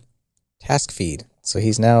to TaskFeed. So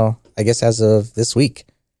he's now, I guess as of this week,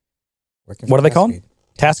 working for What are they called?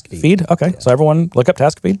 TaskFeed? Okay. Yeah. So everyone look up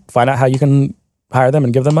TaskFeed, find out how you can hire them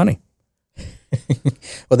and give them money.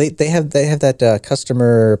 Well, they have that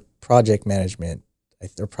customer project management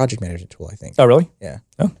or project management tool, I think. Oh, really? Yeah.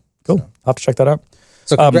 Oh, cool. I'll have to check that out.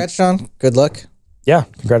 So congrats, Sean. Good luck. Yeah,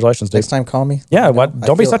 congratulations, dude. Next time, call me. Yeah,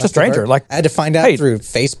 don't be such a stranger. Like, I had to find out through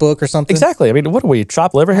Facebook or something. Exactly. I mean, what are we,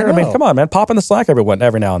 chop liver here? I mean, come on, man. Pop in the Slack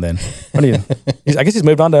every now and then. What do you? I guess he's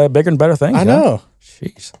moved on to bigger and better things. I know.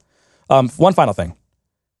 Jeez. One final thing.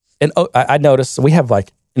 And I noticed we have on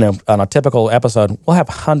a typical episode, we'll have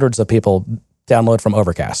hundreds of people download from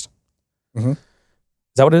Overcast. Mm-hmm. Is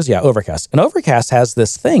that what it is? Yeah, Overcast. And Overcast has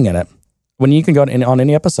this thing in it when you can go on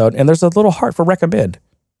any episode, and there's a little heart for recommend.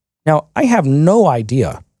 Now, I have no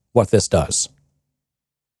idea what this does,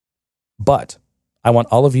 but I want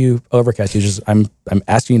all of you Overcast users, I'm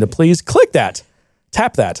asking you to please click that,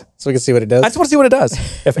 tap that. So we can see what it does? I just want to see what it does.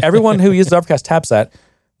 If everyone who uses Overcast taps that,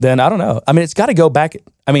 then I don't know. I mean, it's got to go back.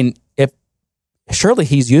 I mean, surely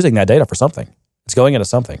he's using that data for something. It's going into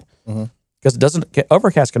something. Because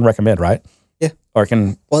Overcast can recommend, right? Yeah. Or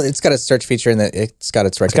can... Well, it's got a search feature and it's got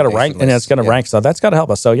its recommendation. It's got a rank, and it's going to rank, so that's got to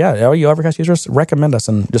help us. So yeah, all you Overcast users, recommend us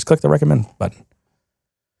and just click the recommend button.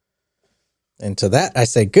 And to that, I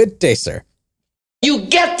say, good day, sir. You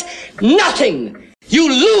get nothing. You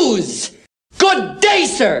lose. Good day,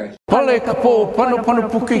 sir.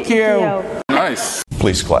 Nice.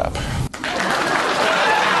 Please clap.